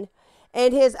son,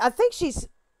 and I think she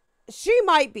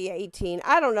might be 18.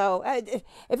 I don't know. If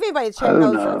anybody's checking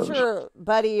knows, I'm sure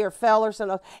Buddy or Fell or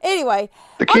something. Anyway,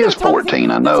 the kid's 14.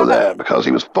 I know that because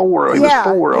he was 4. He was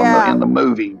 4 in the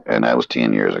movie, and that was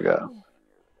 10 years ago.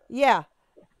 Yeah,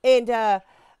 and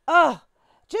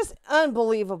just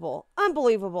unbelievable,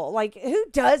 unbelievable. Like, who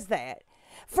does that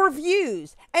for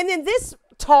views? And then this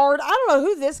tard, I don't know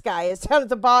who this guy is down at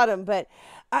the bottom, but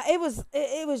it was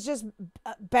just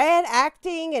bad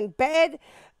acting and bad.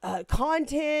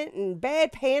 Content and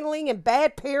bad paneling and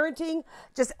bad parenting,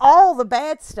 just all the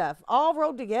bad stuff, all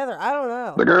rolled together. I don't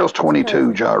know. The girl's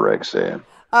 22, Jarek said.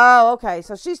 Oh, okay.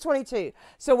 So she's 22.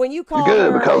 So when you call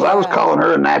good, her, because I was calling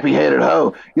her a nappy-headed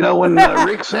hoe. You know, when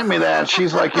Rick sent me that,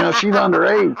 she's like, you know, she's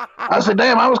underage. I said,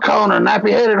 damn, I was calling her a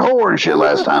nappy-headed whore and shit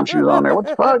last time she was on there. What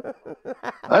the fuck?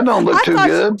 That don't look too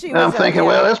good. And I'm thinking,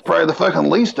 well, that's probably the fucking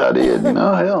least I did. You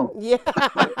know, hell. Yeah.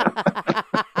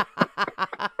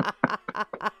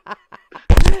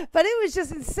 But it was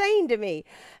just insane to me.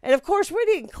 And of course, we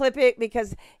didn't clip it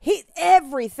because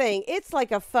everything, it's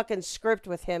like a fucking script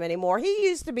with him anymore. He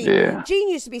used to be, Gene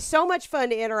used to be so much fun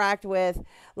to interact with,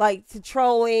 like to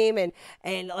troll him and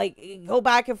like go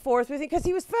back and forth with him because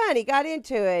he was fun. He got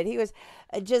into it. He was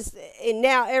and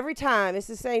now every time it's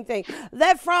the same thing.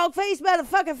 That frog face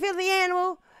motherfucking filthy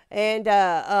animal.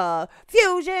 And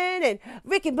Fusion and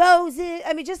Rick and Moses.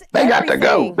 I mean, just They got to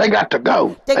go. They got to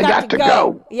go. They got to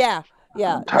go. Yeah.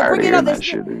 Yeah, I'm tired of hearing that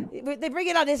shit. They bring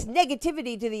in all this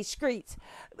negativity to these streets.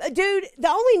 Dude, the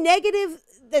only negative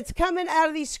that's coming out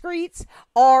of these streets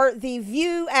are the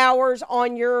view hours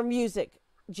on your music,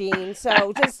 Gene.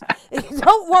 So just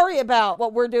don't worry about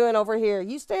what we're doing over here.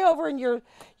 You stay over in your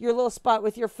little spot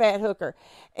with your fat hooker.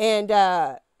 And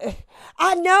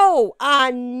I know,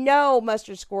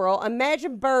 Mustard Squirrel.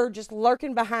 Imagine Bird just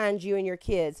lurking behind you and your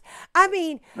kids. I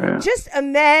mean, just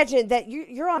imagine that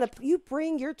you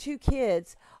bring your two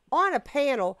kids on a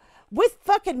panel with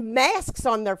fucking masks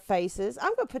on their faces.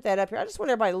 I'm gonna put that up here. I just want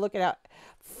everybody to look at how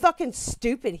fucking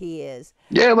stupid he is.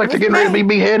 Yeah, like they're getting ready to be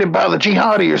beheaded by the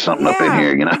jihadi or something up in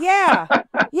here, you know? Yeah,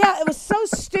 it was so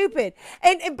stupid.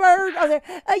 And Bird, y'all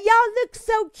look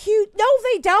so cute. No,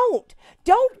 they don't.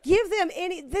 Don't give them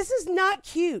any. This is not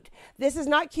cute. This is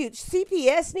not cute.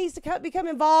 CPS needs to become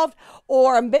involved,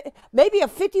 or maybe a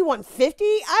 5150.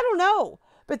 I don't know.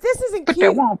 But this isn't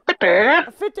cute.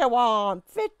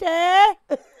 5150.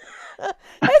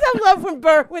 I love when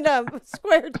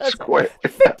Square does it.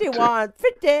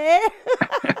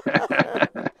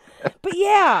 5150. But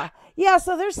yeah.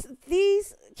 So there's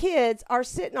these kids are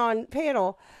sitting on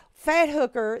panel, fat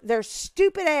hooker, their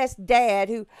stupid ass dad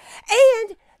and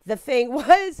the thing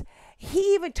was,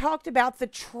 he even talked about the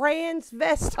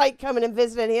transvestite coming and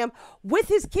visiting him with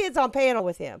his kids on panel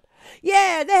with him.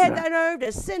 Yeah, they had the nerve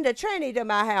to send a tranny to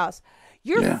my house.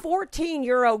 Your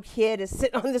 14-year-old kid is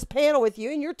sitting on this panel with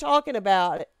you, and you're talking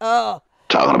about it. Oh.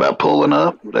 Talking about pulling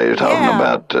up. They're talking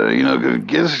about, tell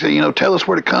us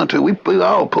where to come to. We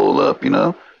all pulled up, you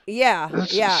know. Yeah,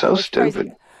 It's so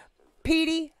stupid.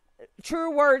 Petey,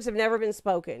 truer words have never been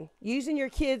spoken. Using your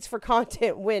kids for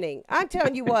content winning. I'm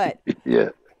telling you what. Yeah.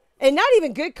 And not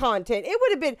even good content. It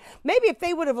would have been, maybe if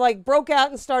they would have like broke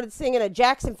out and started singing a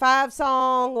Jackson 5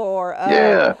 song or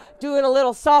doing a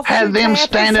little soft. Have them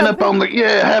standing up on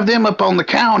have them up on the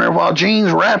counter while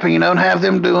Gene's rapping, you know, and have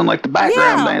them doing like the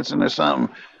background dancing or something.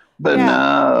 But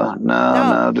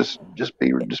no, just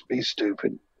be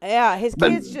stupid. Yeah, his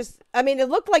kids just, I mean, it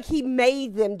looked like he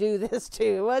made them do this too.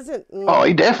 It wasn't. Oh,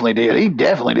 he definitely did. He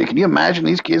definitely did. Can you imagine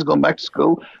these kids going back to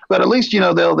school? But at least,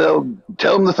 they'll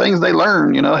tell them the things they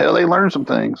learn. Hell, they learn some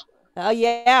things. Oh,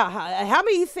 yeah. How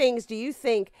many things do you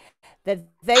think that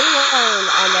they learned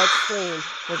on that stream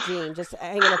with Gene? Just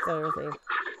hanging up there with him.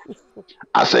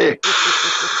 I say.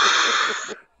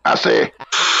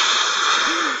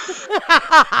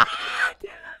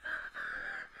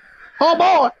 Oh,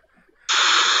 boy.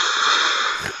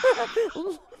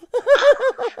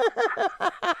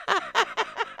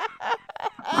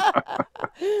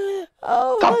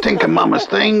 Top 10 Mama's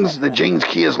things that Gene's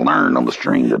kids learned on the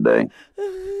stream today.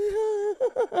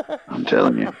 I'm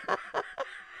telling you.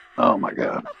 Oh, my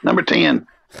God. Number 10.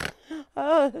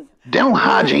 Dental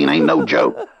hygiene ain't no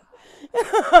joke.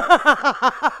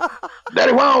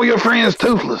 Daddy, why all your friends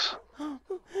toothless?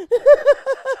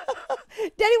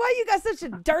 Daddy, why you got such a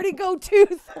dirty gold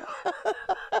tooth?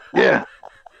 Yeah.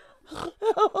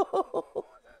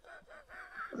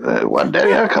 Why,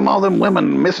 Daddy, how come all them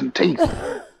women missing teeth?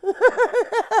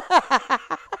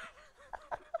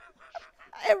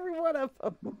 Every one of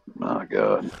them. My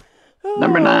God.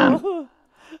 Number 9.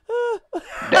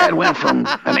 Dad went from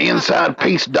an inside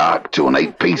piece dock to an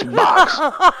 8-piece box.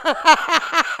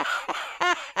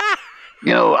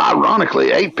 Ironically,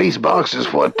 8-piece box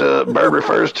is what Bird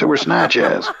refers to her snatch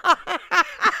as.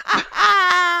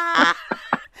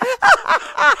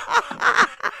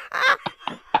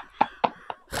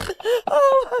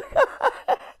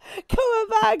 Oh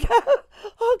my God!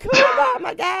 Coming by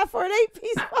my guy for an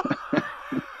 8-piece box.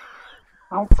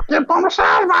 Don't skip on the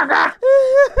side, my guy.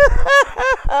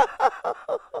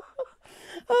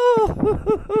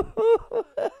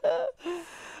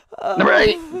 Number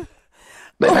 8.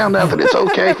 They found out that it's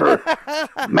okay for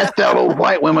methed out old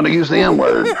white women to use the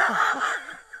N-word.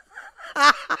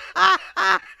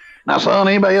 Now, son,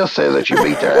 anybody else says that you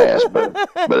beat their ass, but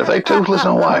if they toothless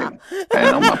and white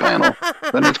and on my panel,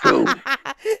 then it's cool.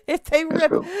 If they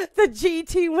rip the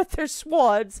GT with their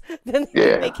swads, then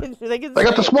they can. They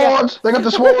got the swads. They got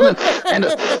the swads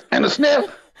and the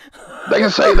sniff. They can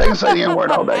say the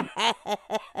N-word all day.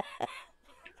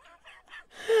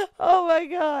 Oh my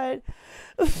God.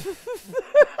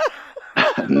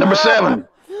 Number 7.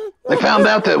 They found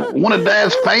out that one of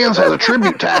Dad's fans has a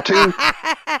tribute tattoo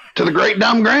to the great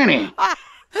dumb granny.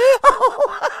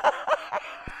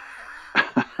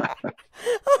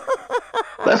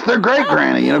 That's their great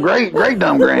granny, great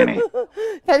dumb granny.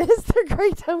 That is their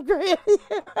great dumb granny.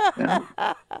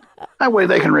 That way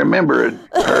they can remember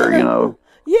her,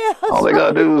 Yeah. All they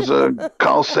gotta do is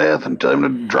call Seth and tell him to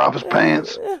drop his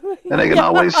pants, and they can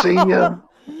always see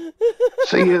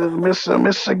Miss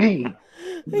McGee.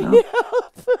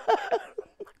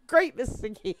 Great Miss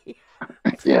McGee.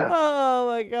 Yeah. Oh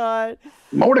my God.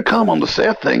 More to come on the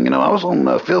Seth thing. I was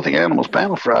on Filthy Animals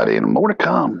panel Friday, and more to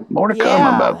come. More to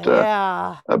come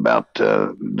about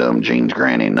dumb Gene's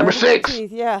granny. Number 6.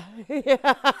 Yeah.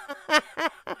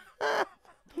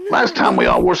 Last time we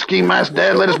all wore ski masks,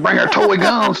 Dad let us bring our toy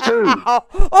guns too.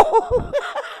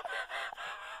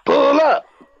 Pull up.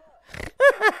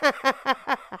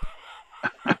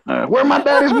 Where's my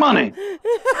daddy's money?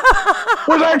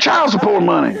 Where's our child support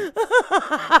money?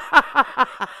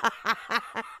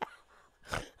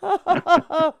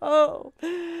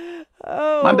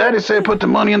 My daddy said put the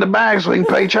money in the bag so he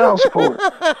can pay child support.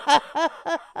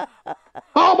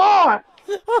 Oh boy!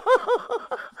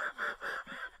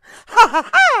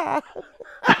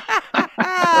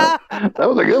 That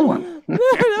was a good one.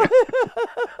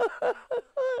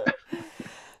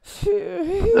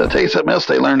 I'll tell you something else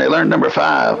they learned. They learned number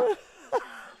 5.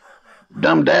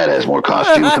 Dumb Dad has more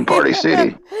costumes than Party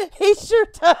City. He sure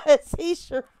does. He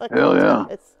sure fucking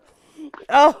does.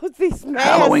 Oh, these masks.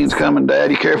 Halloween's coming, Dad.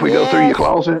 You care if we go through your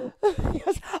closet?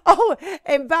 Yes. Oh,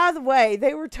 and by the way,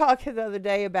 they were talking the other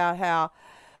day about how,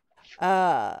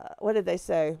 what did they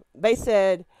say? They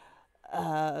said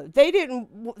they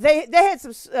had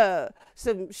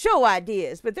some show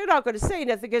ideas, but they're not going to say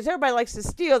nothing because everybody likes to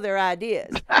steal their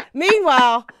ideas.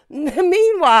 Meanwhile,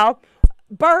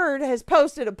 Bird has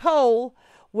posted a poll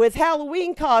with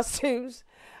Halloween costumes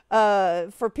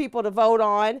for people to vote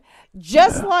on,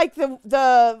 just like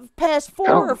the past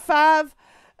 4 or 5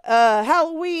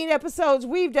 Halloween episodes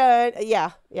we've done.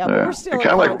 But we're still in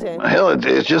content. Hell,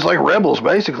 it's just like Rebels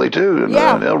basically too.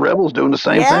 Rebels doing the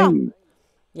same thing.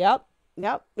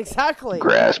 Yep, exactly.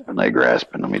 Grasping, let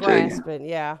me tell you.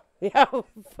 Yeah.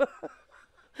 But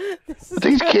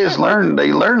these kids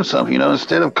learn something,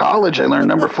 instead of college, they learn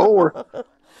number 4.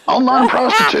 Online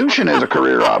prostitution is a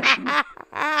career option.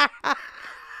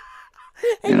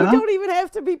 And you don't even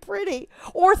have to be pretty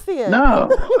or thin. No.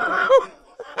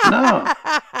 No.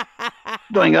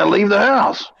 You ain't got to leave the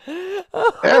house.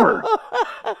 Ever.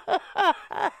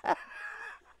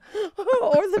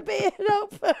 Or the bed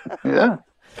open. Yeah.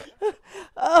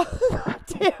 Oh,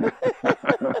 damn.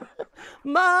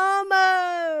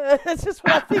 Mama. That's just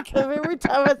what I think of every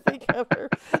time I think of her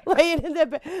laying in that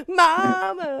bed.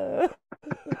 Mama.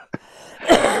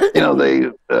 You know, he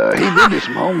did do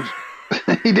some homes.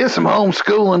 He did some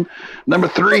homeschooling. Number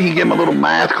 3, he gave him a little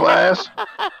math class.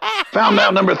 Found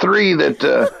out number 3 that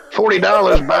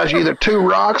 $40 buys you either 2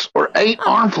 rocks or 8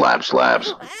 arm flap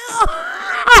slaps.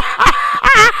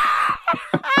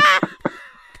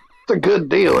 It's a good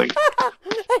deal.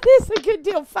 That is a good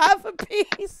deal. 5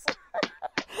 apiece.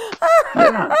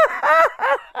 Yeah.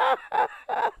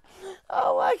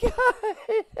 Oh my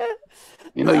God.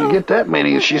 You know, you get that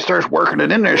many, she starts working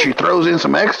it in there. She throws in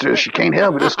some extras. She can't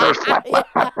help it. It starts flap,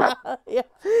 flap, flap, flap. Yeah.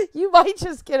 You might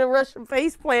just get a Russian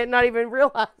face plant and not even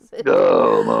realize it.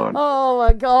 Oh, Lord. Oh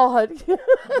my God.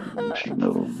 She's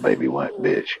no baby white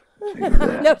bitch.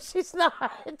 No, she's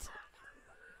not.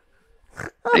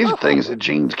 These are things that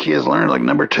Gene's kids learn, like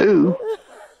number 2.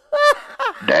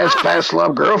 Dad's fat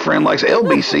slob girlfriend likes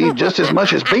LBC just as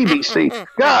much as BBC.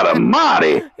 God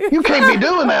almighty! You can't be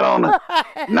doing that on the...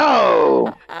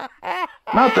 No!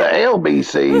 Not the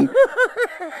LBC.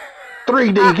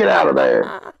 3D, get out of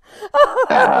there.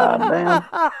 God damn.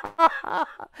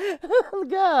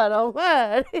 God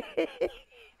almighty.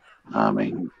 I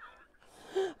mean...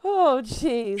 Oh,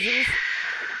 Jesus.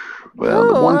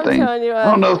 Well, the one thing... I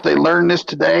don't know if they learn this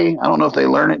today. I don't know if they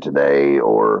learn it today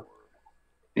or...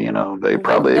 You know, they've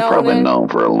probably known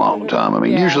for a long time. I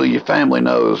mean, usually your family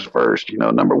knows first. You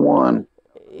know, number 1.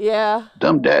 Yeah.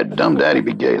 Dumb daddy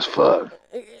be gay as fuck.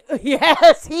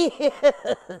 Yes, he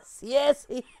is. Yes,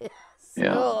 he is.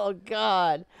 Yeah. Oh,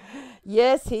 God.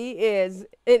 Yes, he is.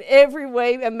 In every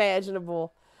way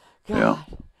imaginable. God.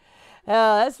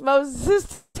 Yeah. That's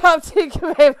Moses' top 10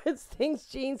 commandments, things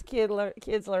Gene's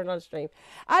kids learn on stream.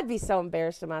 I'd be so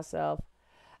embarrassed of myself.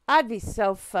 I'd be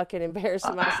so fucking embarrassed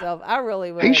of myself. I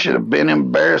really would. He should have been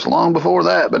embarrassed long before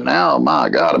that, but now, my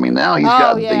God, I mean, now he's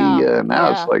got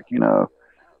it's like, you know.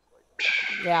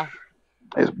 Yeah.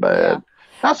 It's bad.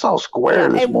 Yeah. I saw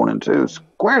Square this morning, too.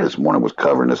 Square this morning was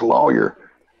covering this lawyer,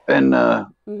 and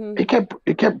he kept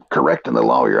correcting the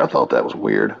lawyer. I thought that was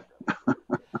weird.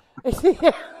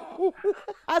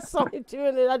 I saw him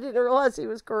doing it. I didn't realize he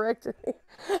was correcting me.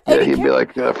 Yeah, he'd be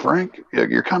like, Frank,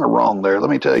 you're kind of wrong there.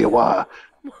 Let me tell you why.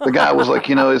 The guy was like,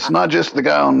 you know, it's not just the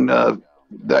guy on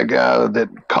that guy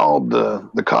that called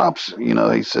the cops. You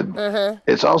know, he said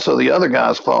it's also the other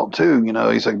guy's fault too. You know,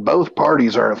 he's like both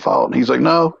parties are at fault. And he's like,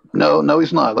 no,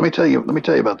 he's not. Let me tell you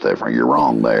about that, Frank. You're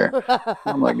wrong there.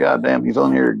 I'm like, God damn, he's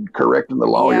on here correcting the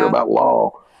lawyer about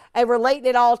law. And relating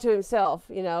it all to himself,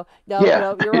 you know. No,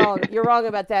 you're wrong. You're wrong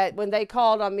about that. When they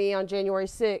called on me on January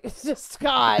 6th, it's just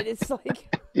God. It's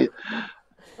like. Yeah.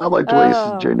 I like the way he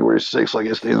says January 6th, like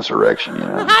it's the insurrection, you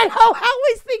know. I know. I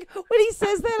always think when he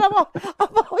says that,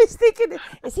 I'm always thinking,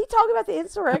 is he talking about the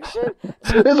insurrection?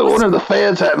 There's a wonder the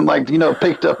feds haven't, like, you know,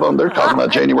 picked up on. They're talking about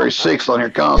January 6th on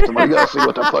here constantly. You gotta see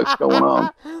what the fuck's going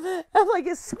on. I'm like,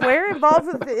 is Square involved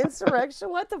with the insurrection?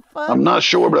 What the fuck? I'm not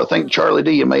sure, but I think Charlie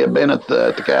D may have been at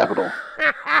the Capitol.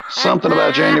 Something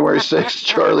about January 6th,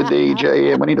 Charlie D,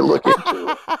 JM. We need to look into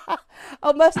it.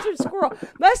 Oh, Mustard Squirrel.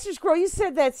 Mustard Squirrel, you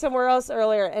said that somewhere else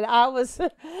earlier, and I was,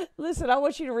 listen, I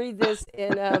want you to read this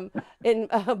in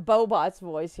Bobot's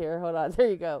voice here. Hold on. There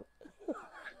you go.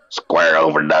 Square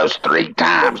overdosed 3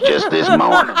 times just this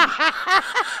morning.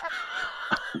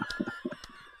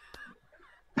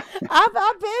 I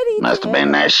bet he Must have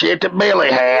been that shit that Billy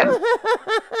had.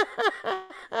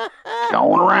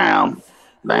 Going around.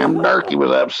 Damn Durkee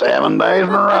was up 7 days in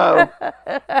a row.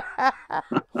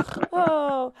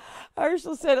 Oh,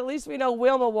 Ursula said, at least we know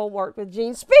Wilma won't work with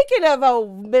Gene. Speaking of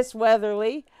Miss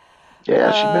Weatherly.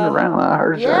 Yeah, she's been around. I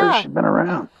heard she's been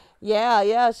around.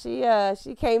 Yeah.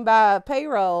 She came by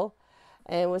payroll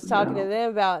and was talking to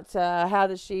them about how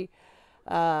does she,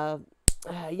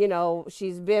 you know,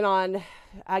 she's been on,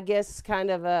 I guess,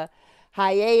 kind of a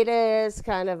hiatus,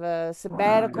 kind of a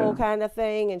sabbatical kind of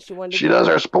thing, and she does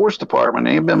our sports department.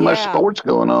 Ain't been much sports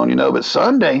going on, you know, but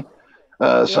Sunday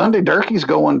Durkee's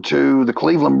going to the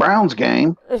Cleveland Browns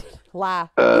game. Lie.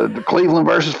 The Cleveland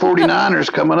versus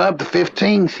 49ers coming up the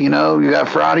 15th, you know. You got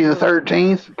Friday the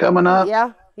 13th coming up.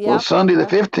 Yeah. Well, Sunday the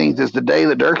 15th is the day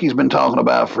that Durkee's been talking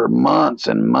about for months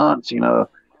and months, you know.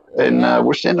 And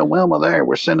we're sending Wilma there.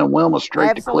 We're sending Wilma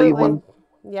straight to Cleveland.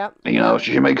 Yep. You know,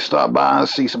 she may stop by and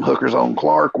see some hookers on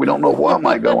Clark. We don't know what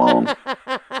might go on.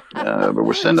 But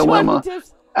we're sending Wilma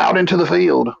out into the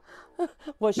field.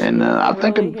 And I'm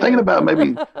thinking about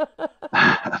maybe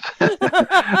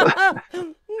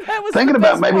thinking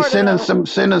about maybe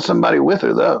sending somebody with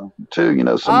her though, too. You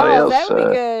know, somebody else. That would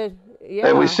be good. Yeah.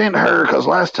 And we sent her because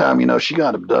last time, you know, she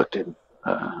got abducted.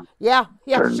 Yeah.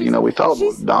 You know, we thought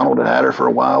Donald had her for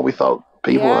a while. We thought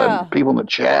people in the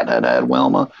chat had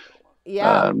Wilma.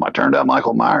 Yeah. Turned out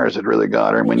Michael Myers had really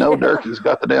got her, and we know Durkee's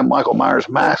got the damn Michael Myers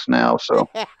mask now. So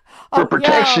for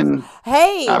protection,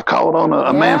 I've called on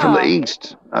a man from the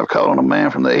east. I've called on a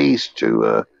man from the east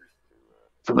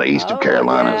from the east of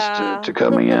Carolinas to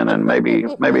come in and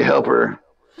maybe help her.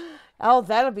 Oh,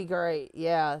 that'd be great.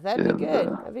 Yeah, that'd be good.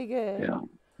 That'd be good. Yeah,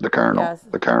 the Colonel,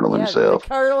 the Colonel himself. The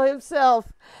Colonel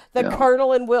himself, the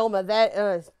Colonel and Wilma.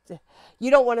 That you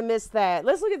don't want to miss that.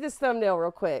 Let's look at this thumbnail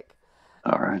real quick.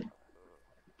 All right.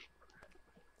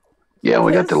 Yeah,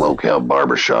 we got the LolCow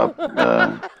barber shop.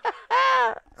 I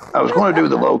was going to do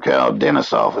the LolCow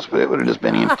dentist office, but it would have just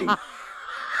been empty.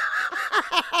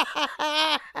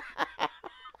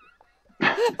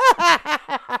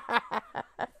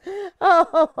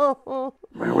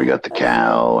 We got the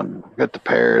cow and we got the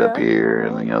parrot up here,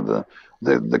 and you know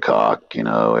the cock, you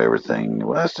know, everything.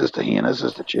 Well, that's just a hen. That's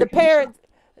just a chicken.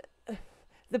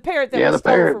 The parrot that we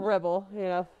stole from Rebel, you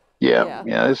know. Yeah,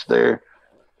 it's there,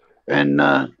 and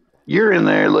you're in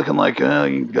there looking like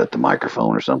you got the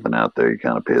microphone or something out there. You're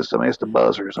kind of pissed. I mean, it's the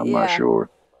buzzers. I'm not sure.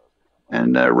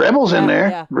 And Rebel's in there.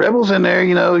 Yeah. Rebel's in there.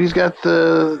 You know, he's got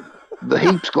the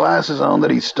Heaps glasses on that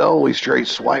he stole. He straight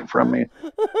swiped from me,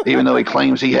 even though he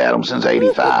claims he had them since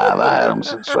 '85. I had them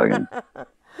since fucking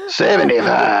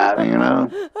 '75. You know,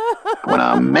 when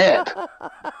I met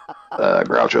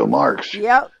Groucho Marx.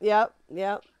 Yep.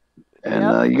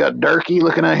 And you got Durkee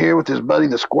looking out here with his buddy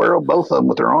the squirrel, both of them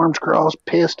with their arms crossed,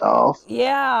 pissed off.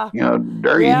 Yeah. You know,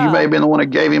 Durkee, you may have been the one that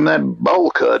gave him that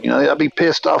bowl cut. You know, I'd be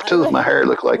pissed off too if my hair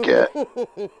looked like that.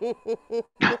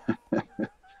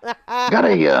 Got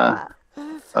a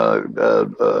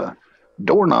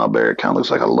doorknob there. It kind of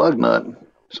looks like a lug nut.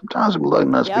 Sometimes the lug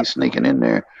nuts be sneaking in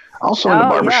there. Also in the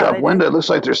barbershop window, it looks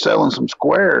like they're selling some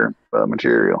Square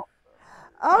material.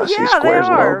 Oh, I see Square's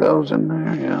logos in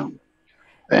there, yeah.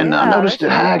 And I noticed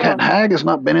that Hag has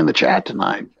not been in the chat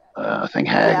tonight. I think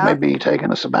Hag may be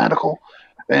taking a sabbatical.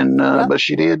 And but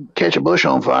she did catch a bush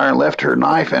on fire and left her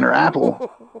knife and her apple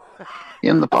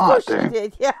in the pot there. She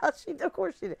did. Yeah, of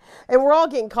course she did. And we're all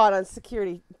getting caught on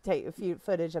security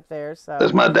footage up there. So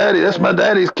that's my daddy. That's my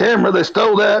daddy's camera. They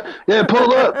stole that. Yeah,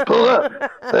 pull up.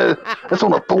 That's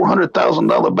on a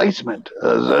 $400,000 basement.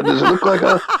 Does it look like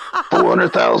a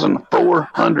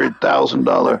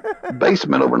 $400,000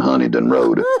 basement over in Huntington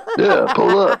Road? Yeah,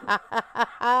 pull up.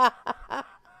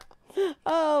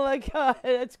 Oh my God,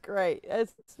 that's great.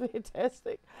 That's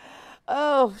fantastic.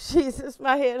 Oh Jesus,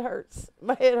 my head hurts.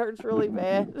 My head hurts really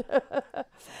bad.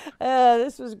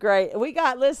 This was great.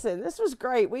 This was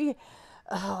great.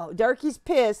 Durkee's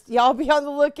pissed. Y'all be on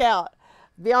the lookout.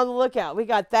 Be on the lookout. We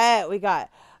got that. We got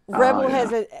Rebel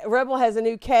has a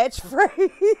new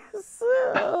catchphrase.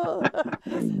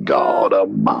 God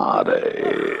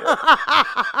Almighty.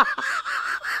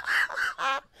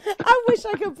 I wish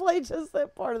I could play just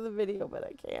that part of the video, but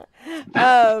I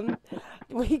can't.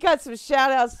 We got some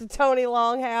shout outs to Tony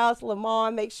Longhouse,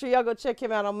 Lamont. Make sure y'all go check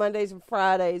him out on Mondays and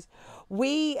Fridays.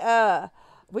 We got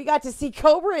to see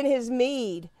Cobra and his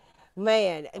mead.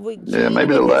 Man, maybe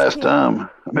the last time.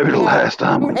 Maybe the last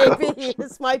time. Maybe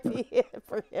this might be it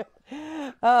for him.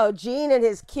 Oh, Gene and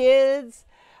his kids.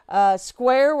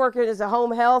 Square working as a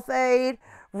home health aide.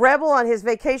 Rebel on his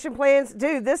vacation plans.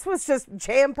 Dude, this was just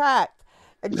jam-packed.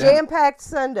 A jam-packed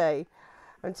Sunday.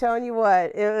 I'm telling you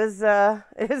what,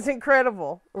 it was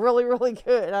incredible. Really, really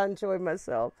good. I enjoyed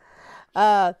myself.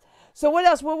 So what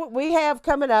else we have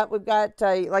coming up? We've got,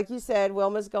 like you said,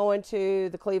 Wilma's going to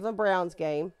the Cleveland Browns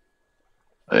game.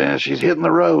 Yeah, she's hitting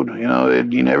the road. You know,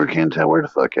 you never can tell where the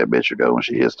fuck that bitch will go when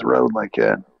she hits the road like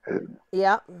that.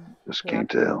 Just can't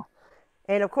tell.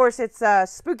 And of course, it's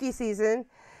spooky season,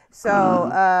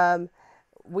 so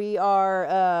we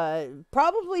are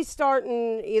probably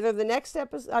starting either the next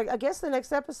episode. I guess the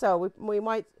next episode we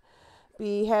might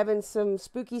be having some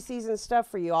spooky season stuff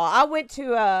for you all. I went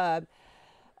to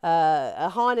a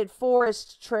haunted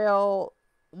forest trail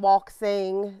walk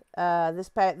thing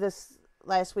this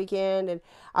last weekend, and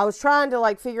I was trying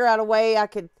to figure out a way I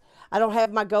don't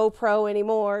have my GoPro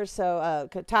anymore, so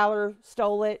Tyler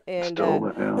stole it. And so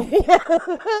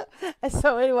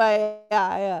anyway,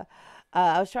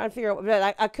 I was trying to figure out,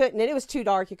 but I couldn't, and it was too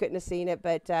dark. You couldn't have seen it,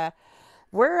 but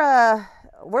we're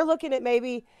looking at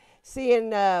maybe seeing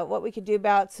what we could do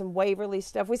about some Waverly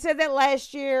stuff. We said that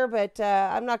last year, but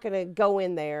I'm not going to go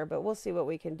in there. But we'll see what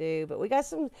we can do. But we got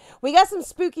some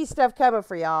spooky stuff coming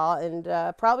for y'all, and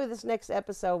probably this next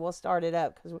episode we'll start it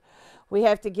up because we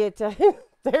have to get.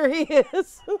 There he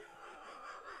is.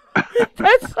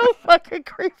 That's so fucking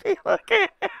creepy looking.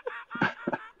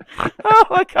 Oh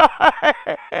my god.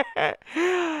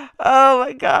 Oh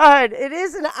my god. It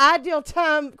is an ideal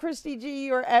time, Christy G.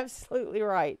 You are absolutely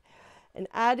right. An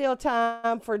ideal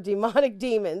time for demonic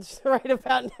demons right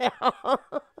about now.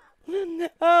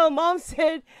 Oh, Mom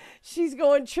said she's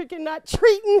going tricking, not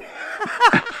treating.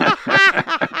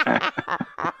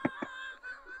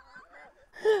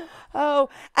 Oh,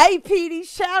 hey, Petey,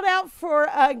 shout out for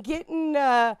getting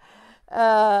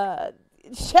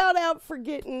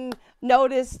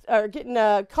noticed or getting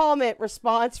a comment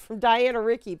response from Diana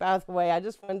Ricky, by the way. I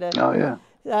just wanted to. Oh, yeah.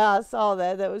 I saw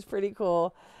that. That was pretty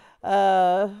cool.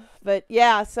 But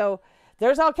yeah, so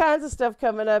there's all kinds of stuff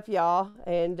coming up, y'all.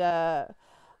 And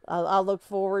I'll look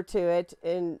forward to it.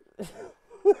 And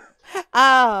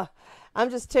I'm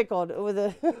just tickled with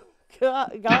a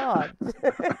God.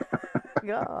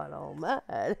 God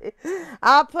almighty.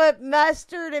 I'll put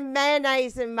mustard and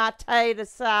mayonnaise in my tater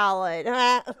salad.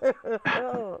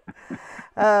 Oh,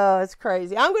 it's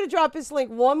crazy. I'm going to drop this link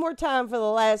one more time for the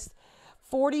last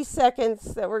 40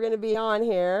 seconds that we're going to be on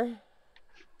here.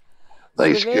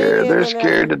 They're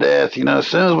scared to death. You know, as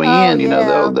soon as we end, you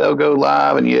know, they'll go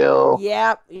live and yell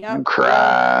and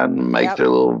cry and make their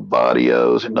little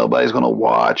videos, and nobody's going to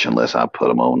watch unless I put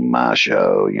them on my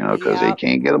show, you know, because they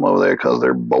can't get them over there because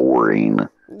they're boring.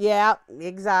 Yeah,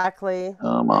 exactly.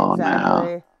 Come on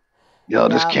now. Y'all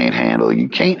just can't you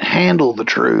can't handle the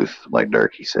truth, like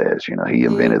Durkee says. You know, he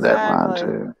invented that line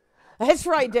too. That's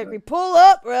right, Durkee. Pull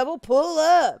up, Rebel, pull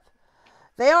up.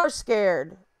 They are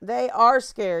scared. They are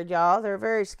scared, y'all. They're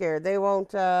very scared. They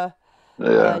won't, none of you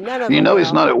them know will.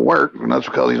 He's not at work, and that's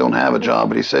because he don't have a job,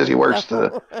 but he says he works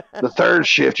the third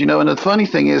shift, you know, and the funny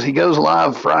thing is he goes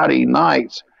live Friday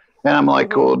nights, and I'm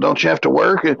like, well, don't you have to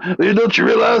work? And, don't you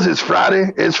realize it's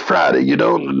Friday? It's Friday. You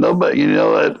don't, nobody, you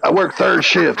know, I work third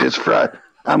shift. It's Friday.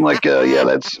 I'm like, yeah,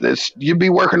 that's you'd be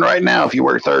working right now if you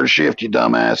work third shift, you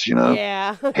dumbass, you know.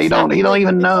 Yeah. He don't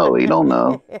even know. He don't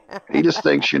know. He just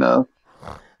thinks, you know,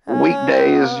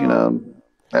 weekdays, you know,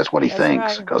 that's what he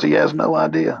thinks because he has no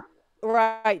idea.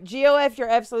 Right. GOF, you're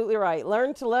absolutely right.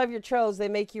 Learn to love your trolls. They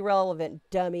make you relevant,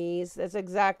 dummies. That's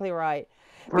exactly right.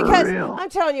 Because I'm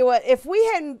telling you what, if we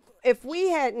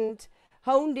hadn't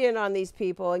honed in on these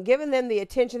people and given them the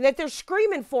attention that they're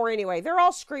screaming for anyway. They're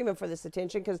all screaming for this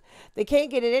attention because they can't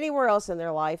get it anywhere else in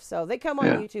their life. So they come on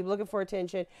YouTube looking for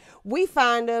attention. We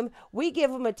find them. We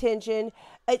give them attention.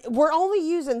 We're only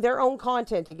using their own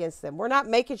content against them. We're not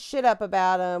making shit up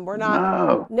about them. We're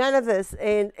not none of this.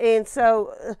 And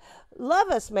so love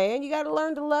us, man. You got to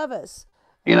learn to love us.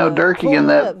 You know, Durkee and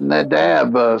that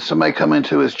dab, somebody come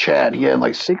into his chat. He had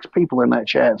like 6 people in that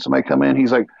chat. Somebody come in.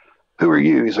 He's like, who are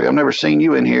you? He's like, I've never seen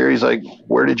you in here. He's like,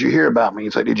 where did you hear about me?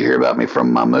 He's like, did you hear about me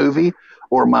from my movie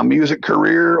or my music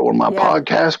career or my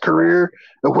podcast career?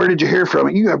 Or where did you hear from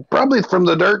me? You probably from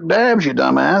the Dirk Dabs, you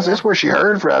dumbass. That's where she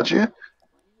heard about you.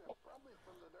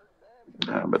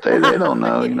 But they don't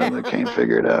know. You know, they can't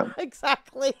figure it out.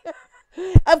 Exactly.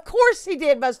 Of course he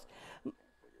did,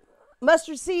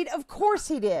 Mustard Seed. Of course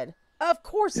he did. Of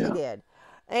course he did.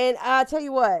 And I tell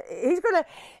you what,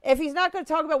 if he's not going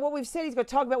to talk about what we've said, he's going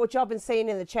to talk about what y'all been saying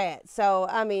in the chat. So,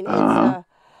 I mean,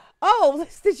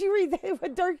 it's, did you read that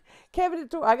with Dirk Kevin?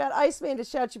 I got Iceman to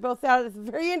shout you both out at the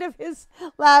very end of his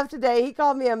live today. He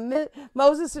called me a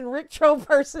Moses and Rick Troll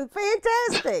person.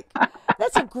 Fantastic.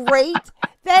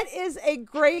 That is a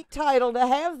great title to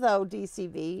have, though,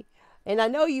 DCB. And I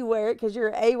know you wear it because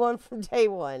you're A1 from day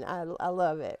one. I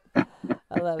love it.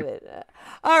 I love it.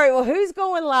 All right, well, who's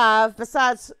going live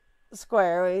besides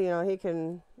Square? You know, he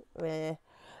can,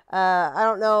 I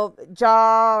don't know,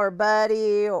 Jaw or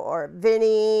Buddy or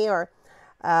Vinny or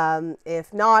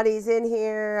if Naughty's in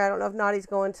here. I don't know if Naughty's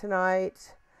going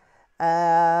tonight.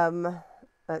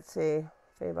 Let's see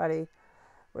if anybody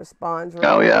responds.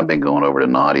 Oh, yeah, I've been going over to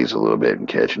Naughty's a little bit and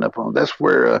catching up on. That's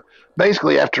where,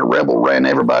 basically, after Rebel ran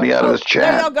everybody out of his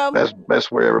chat, that's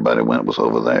where everybody went, was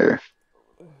over there.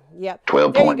 Yep.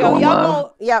 12 point going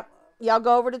live. Yep. Y'all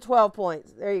go over to 12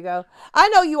 points. There you go. I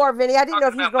know you are, Vinny. I didn't know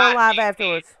if you was going live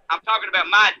afterwards. I'm talking about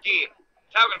my dick.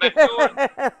 Talking about yours.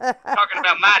 Talking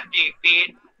about my dick,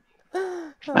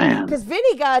 bitch. Because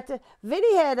Vinny had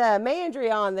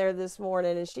Mandry on there this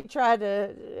morning, and she tried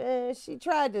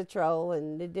to troll,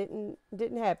 and it didn't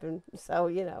happen. So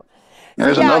you know.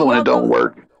 There's another one that don't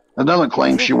work. Another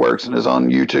claims she works and is on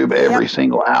YouTube every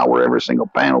single hour, every single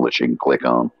panel that she can click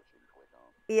on.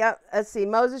 Yep. Let's see.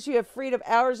 Moses, you have freed up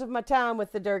hours of my time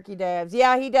with the Durkee Dabs.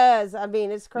 Yeah, he does. I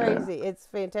mean, it's crazy. Yeah. It's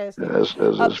fantastic.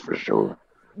 That's for sure.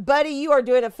 Buddy, you are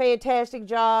doing a fantastic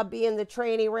job being the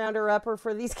tranny rounder-upper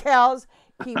for these cows.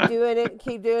 Keep doing it.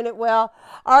 Keep doing it well.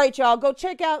 All right, y'all. Go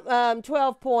check out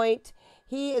 12 Point.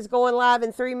 He is going live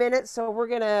in 3 minutes, so we're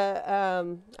going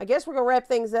to, I guess we're going to wrap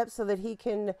things up so that we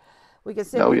can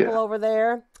send people over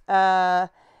there.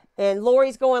 And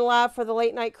Lori's going live for the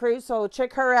Late Night Cruise, so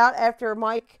check her out after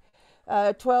Mike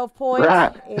 12 Point.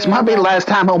 Right. This might be the last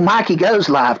time old Mikey goes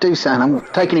live, too, son. I'm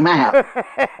taking him out.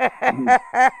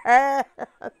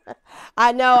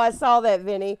 I know. I saw that,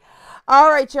 Vinny. All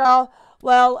right, y'all.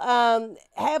 Well,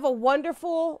 have a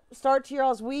wonderful start to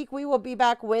y'all's week. We will be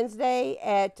back Wednesday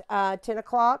at 10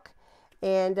 o'clock.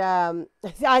 And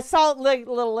I saw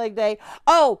little leg day.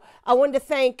 Oh, I wanted to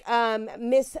thank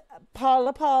Miss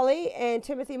Paula Polly and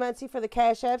Timothy Muncie for the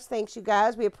Cash Apps. Thanks, you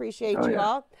guys. We appreciate you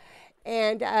all.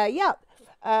 And,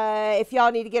 if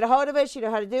y'all need to get a hold of us, you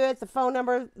know how to do it. The phone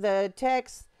number, the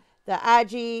text, the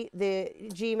IG, the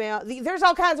Gmail. There's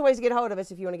all kinds of ways to get a hold of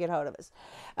us if you want to get a hold of us.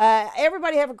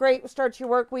 Everybody have a great start to your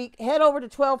work week. Head over to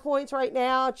 12 Points right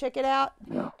now. Check it out.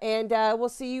 Yeah. And we'll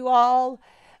see you all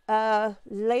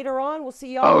later on. We'll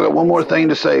see y'all. Oh, I got one more thing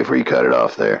to say before you cut it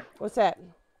off there. What's that?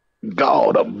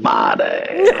 God Almighty.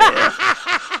 Good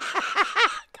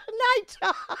night,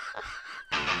 y'all.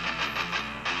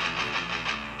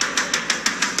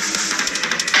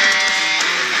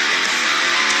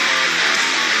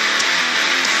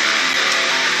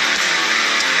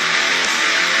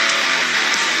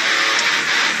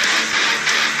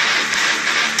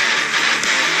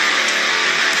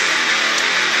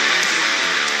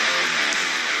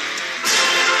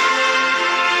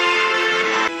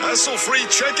 Hassle-free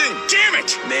checking. Damn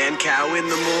it! Man cow in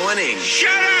the morning.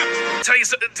 Shut up! Tell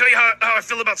you how I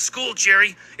feel about school,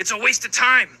 Jerry. It's a waste of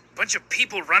time. Bunch of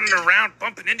people running around,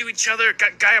 bumping into each other.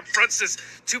 Guy up front says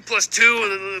 2 +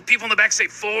 2. The people in the back say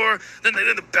 4. Then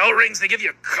the bell rings. They give you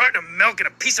a carton of milk and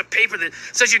a piece of paper that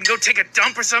says you can go take a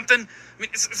dump or something. I mean,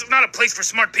 it's not a place for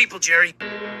smart people, Jerry.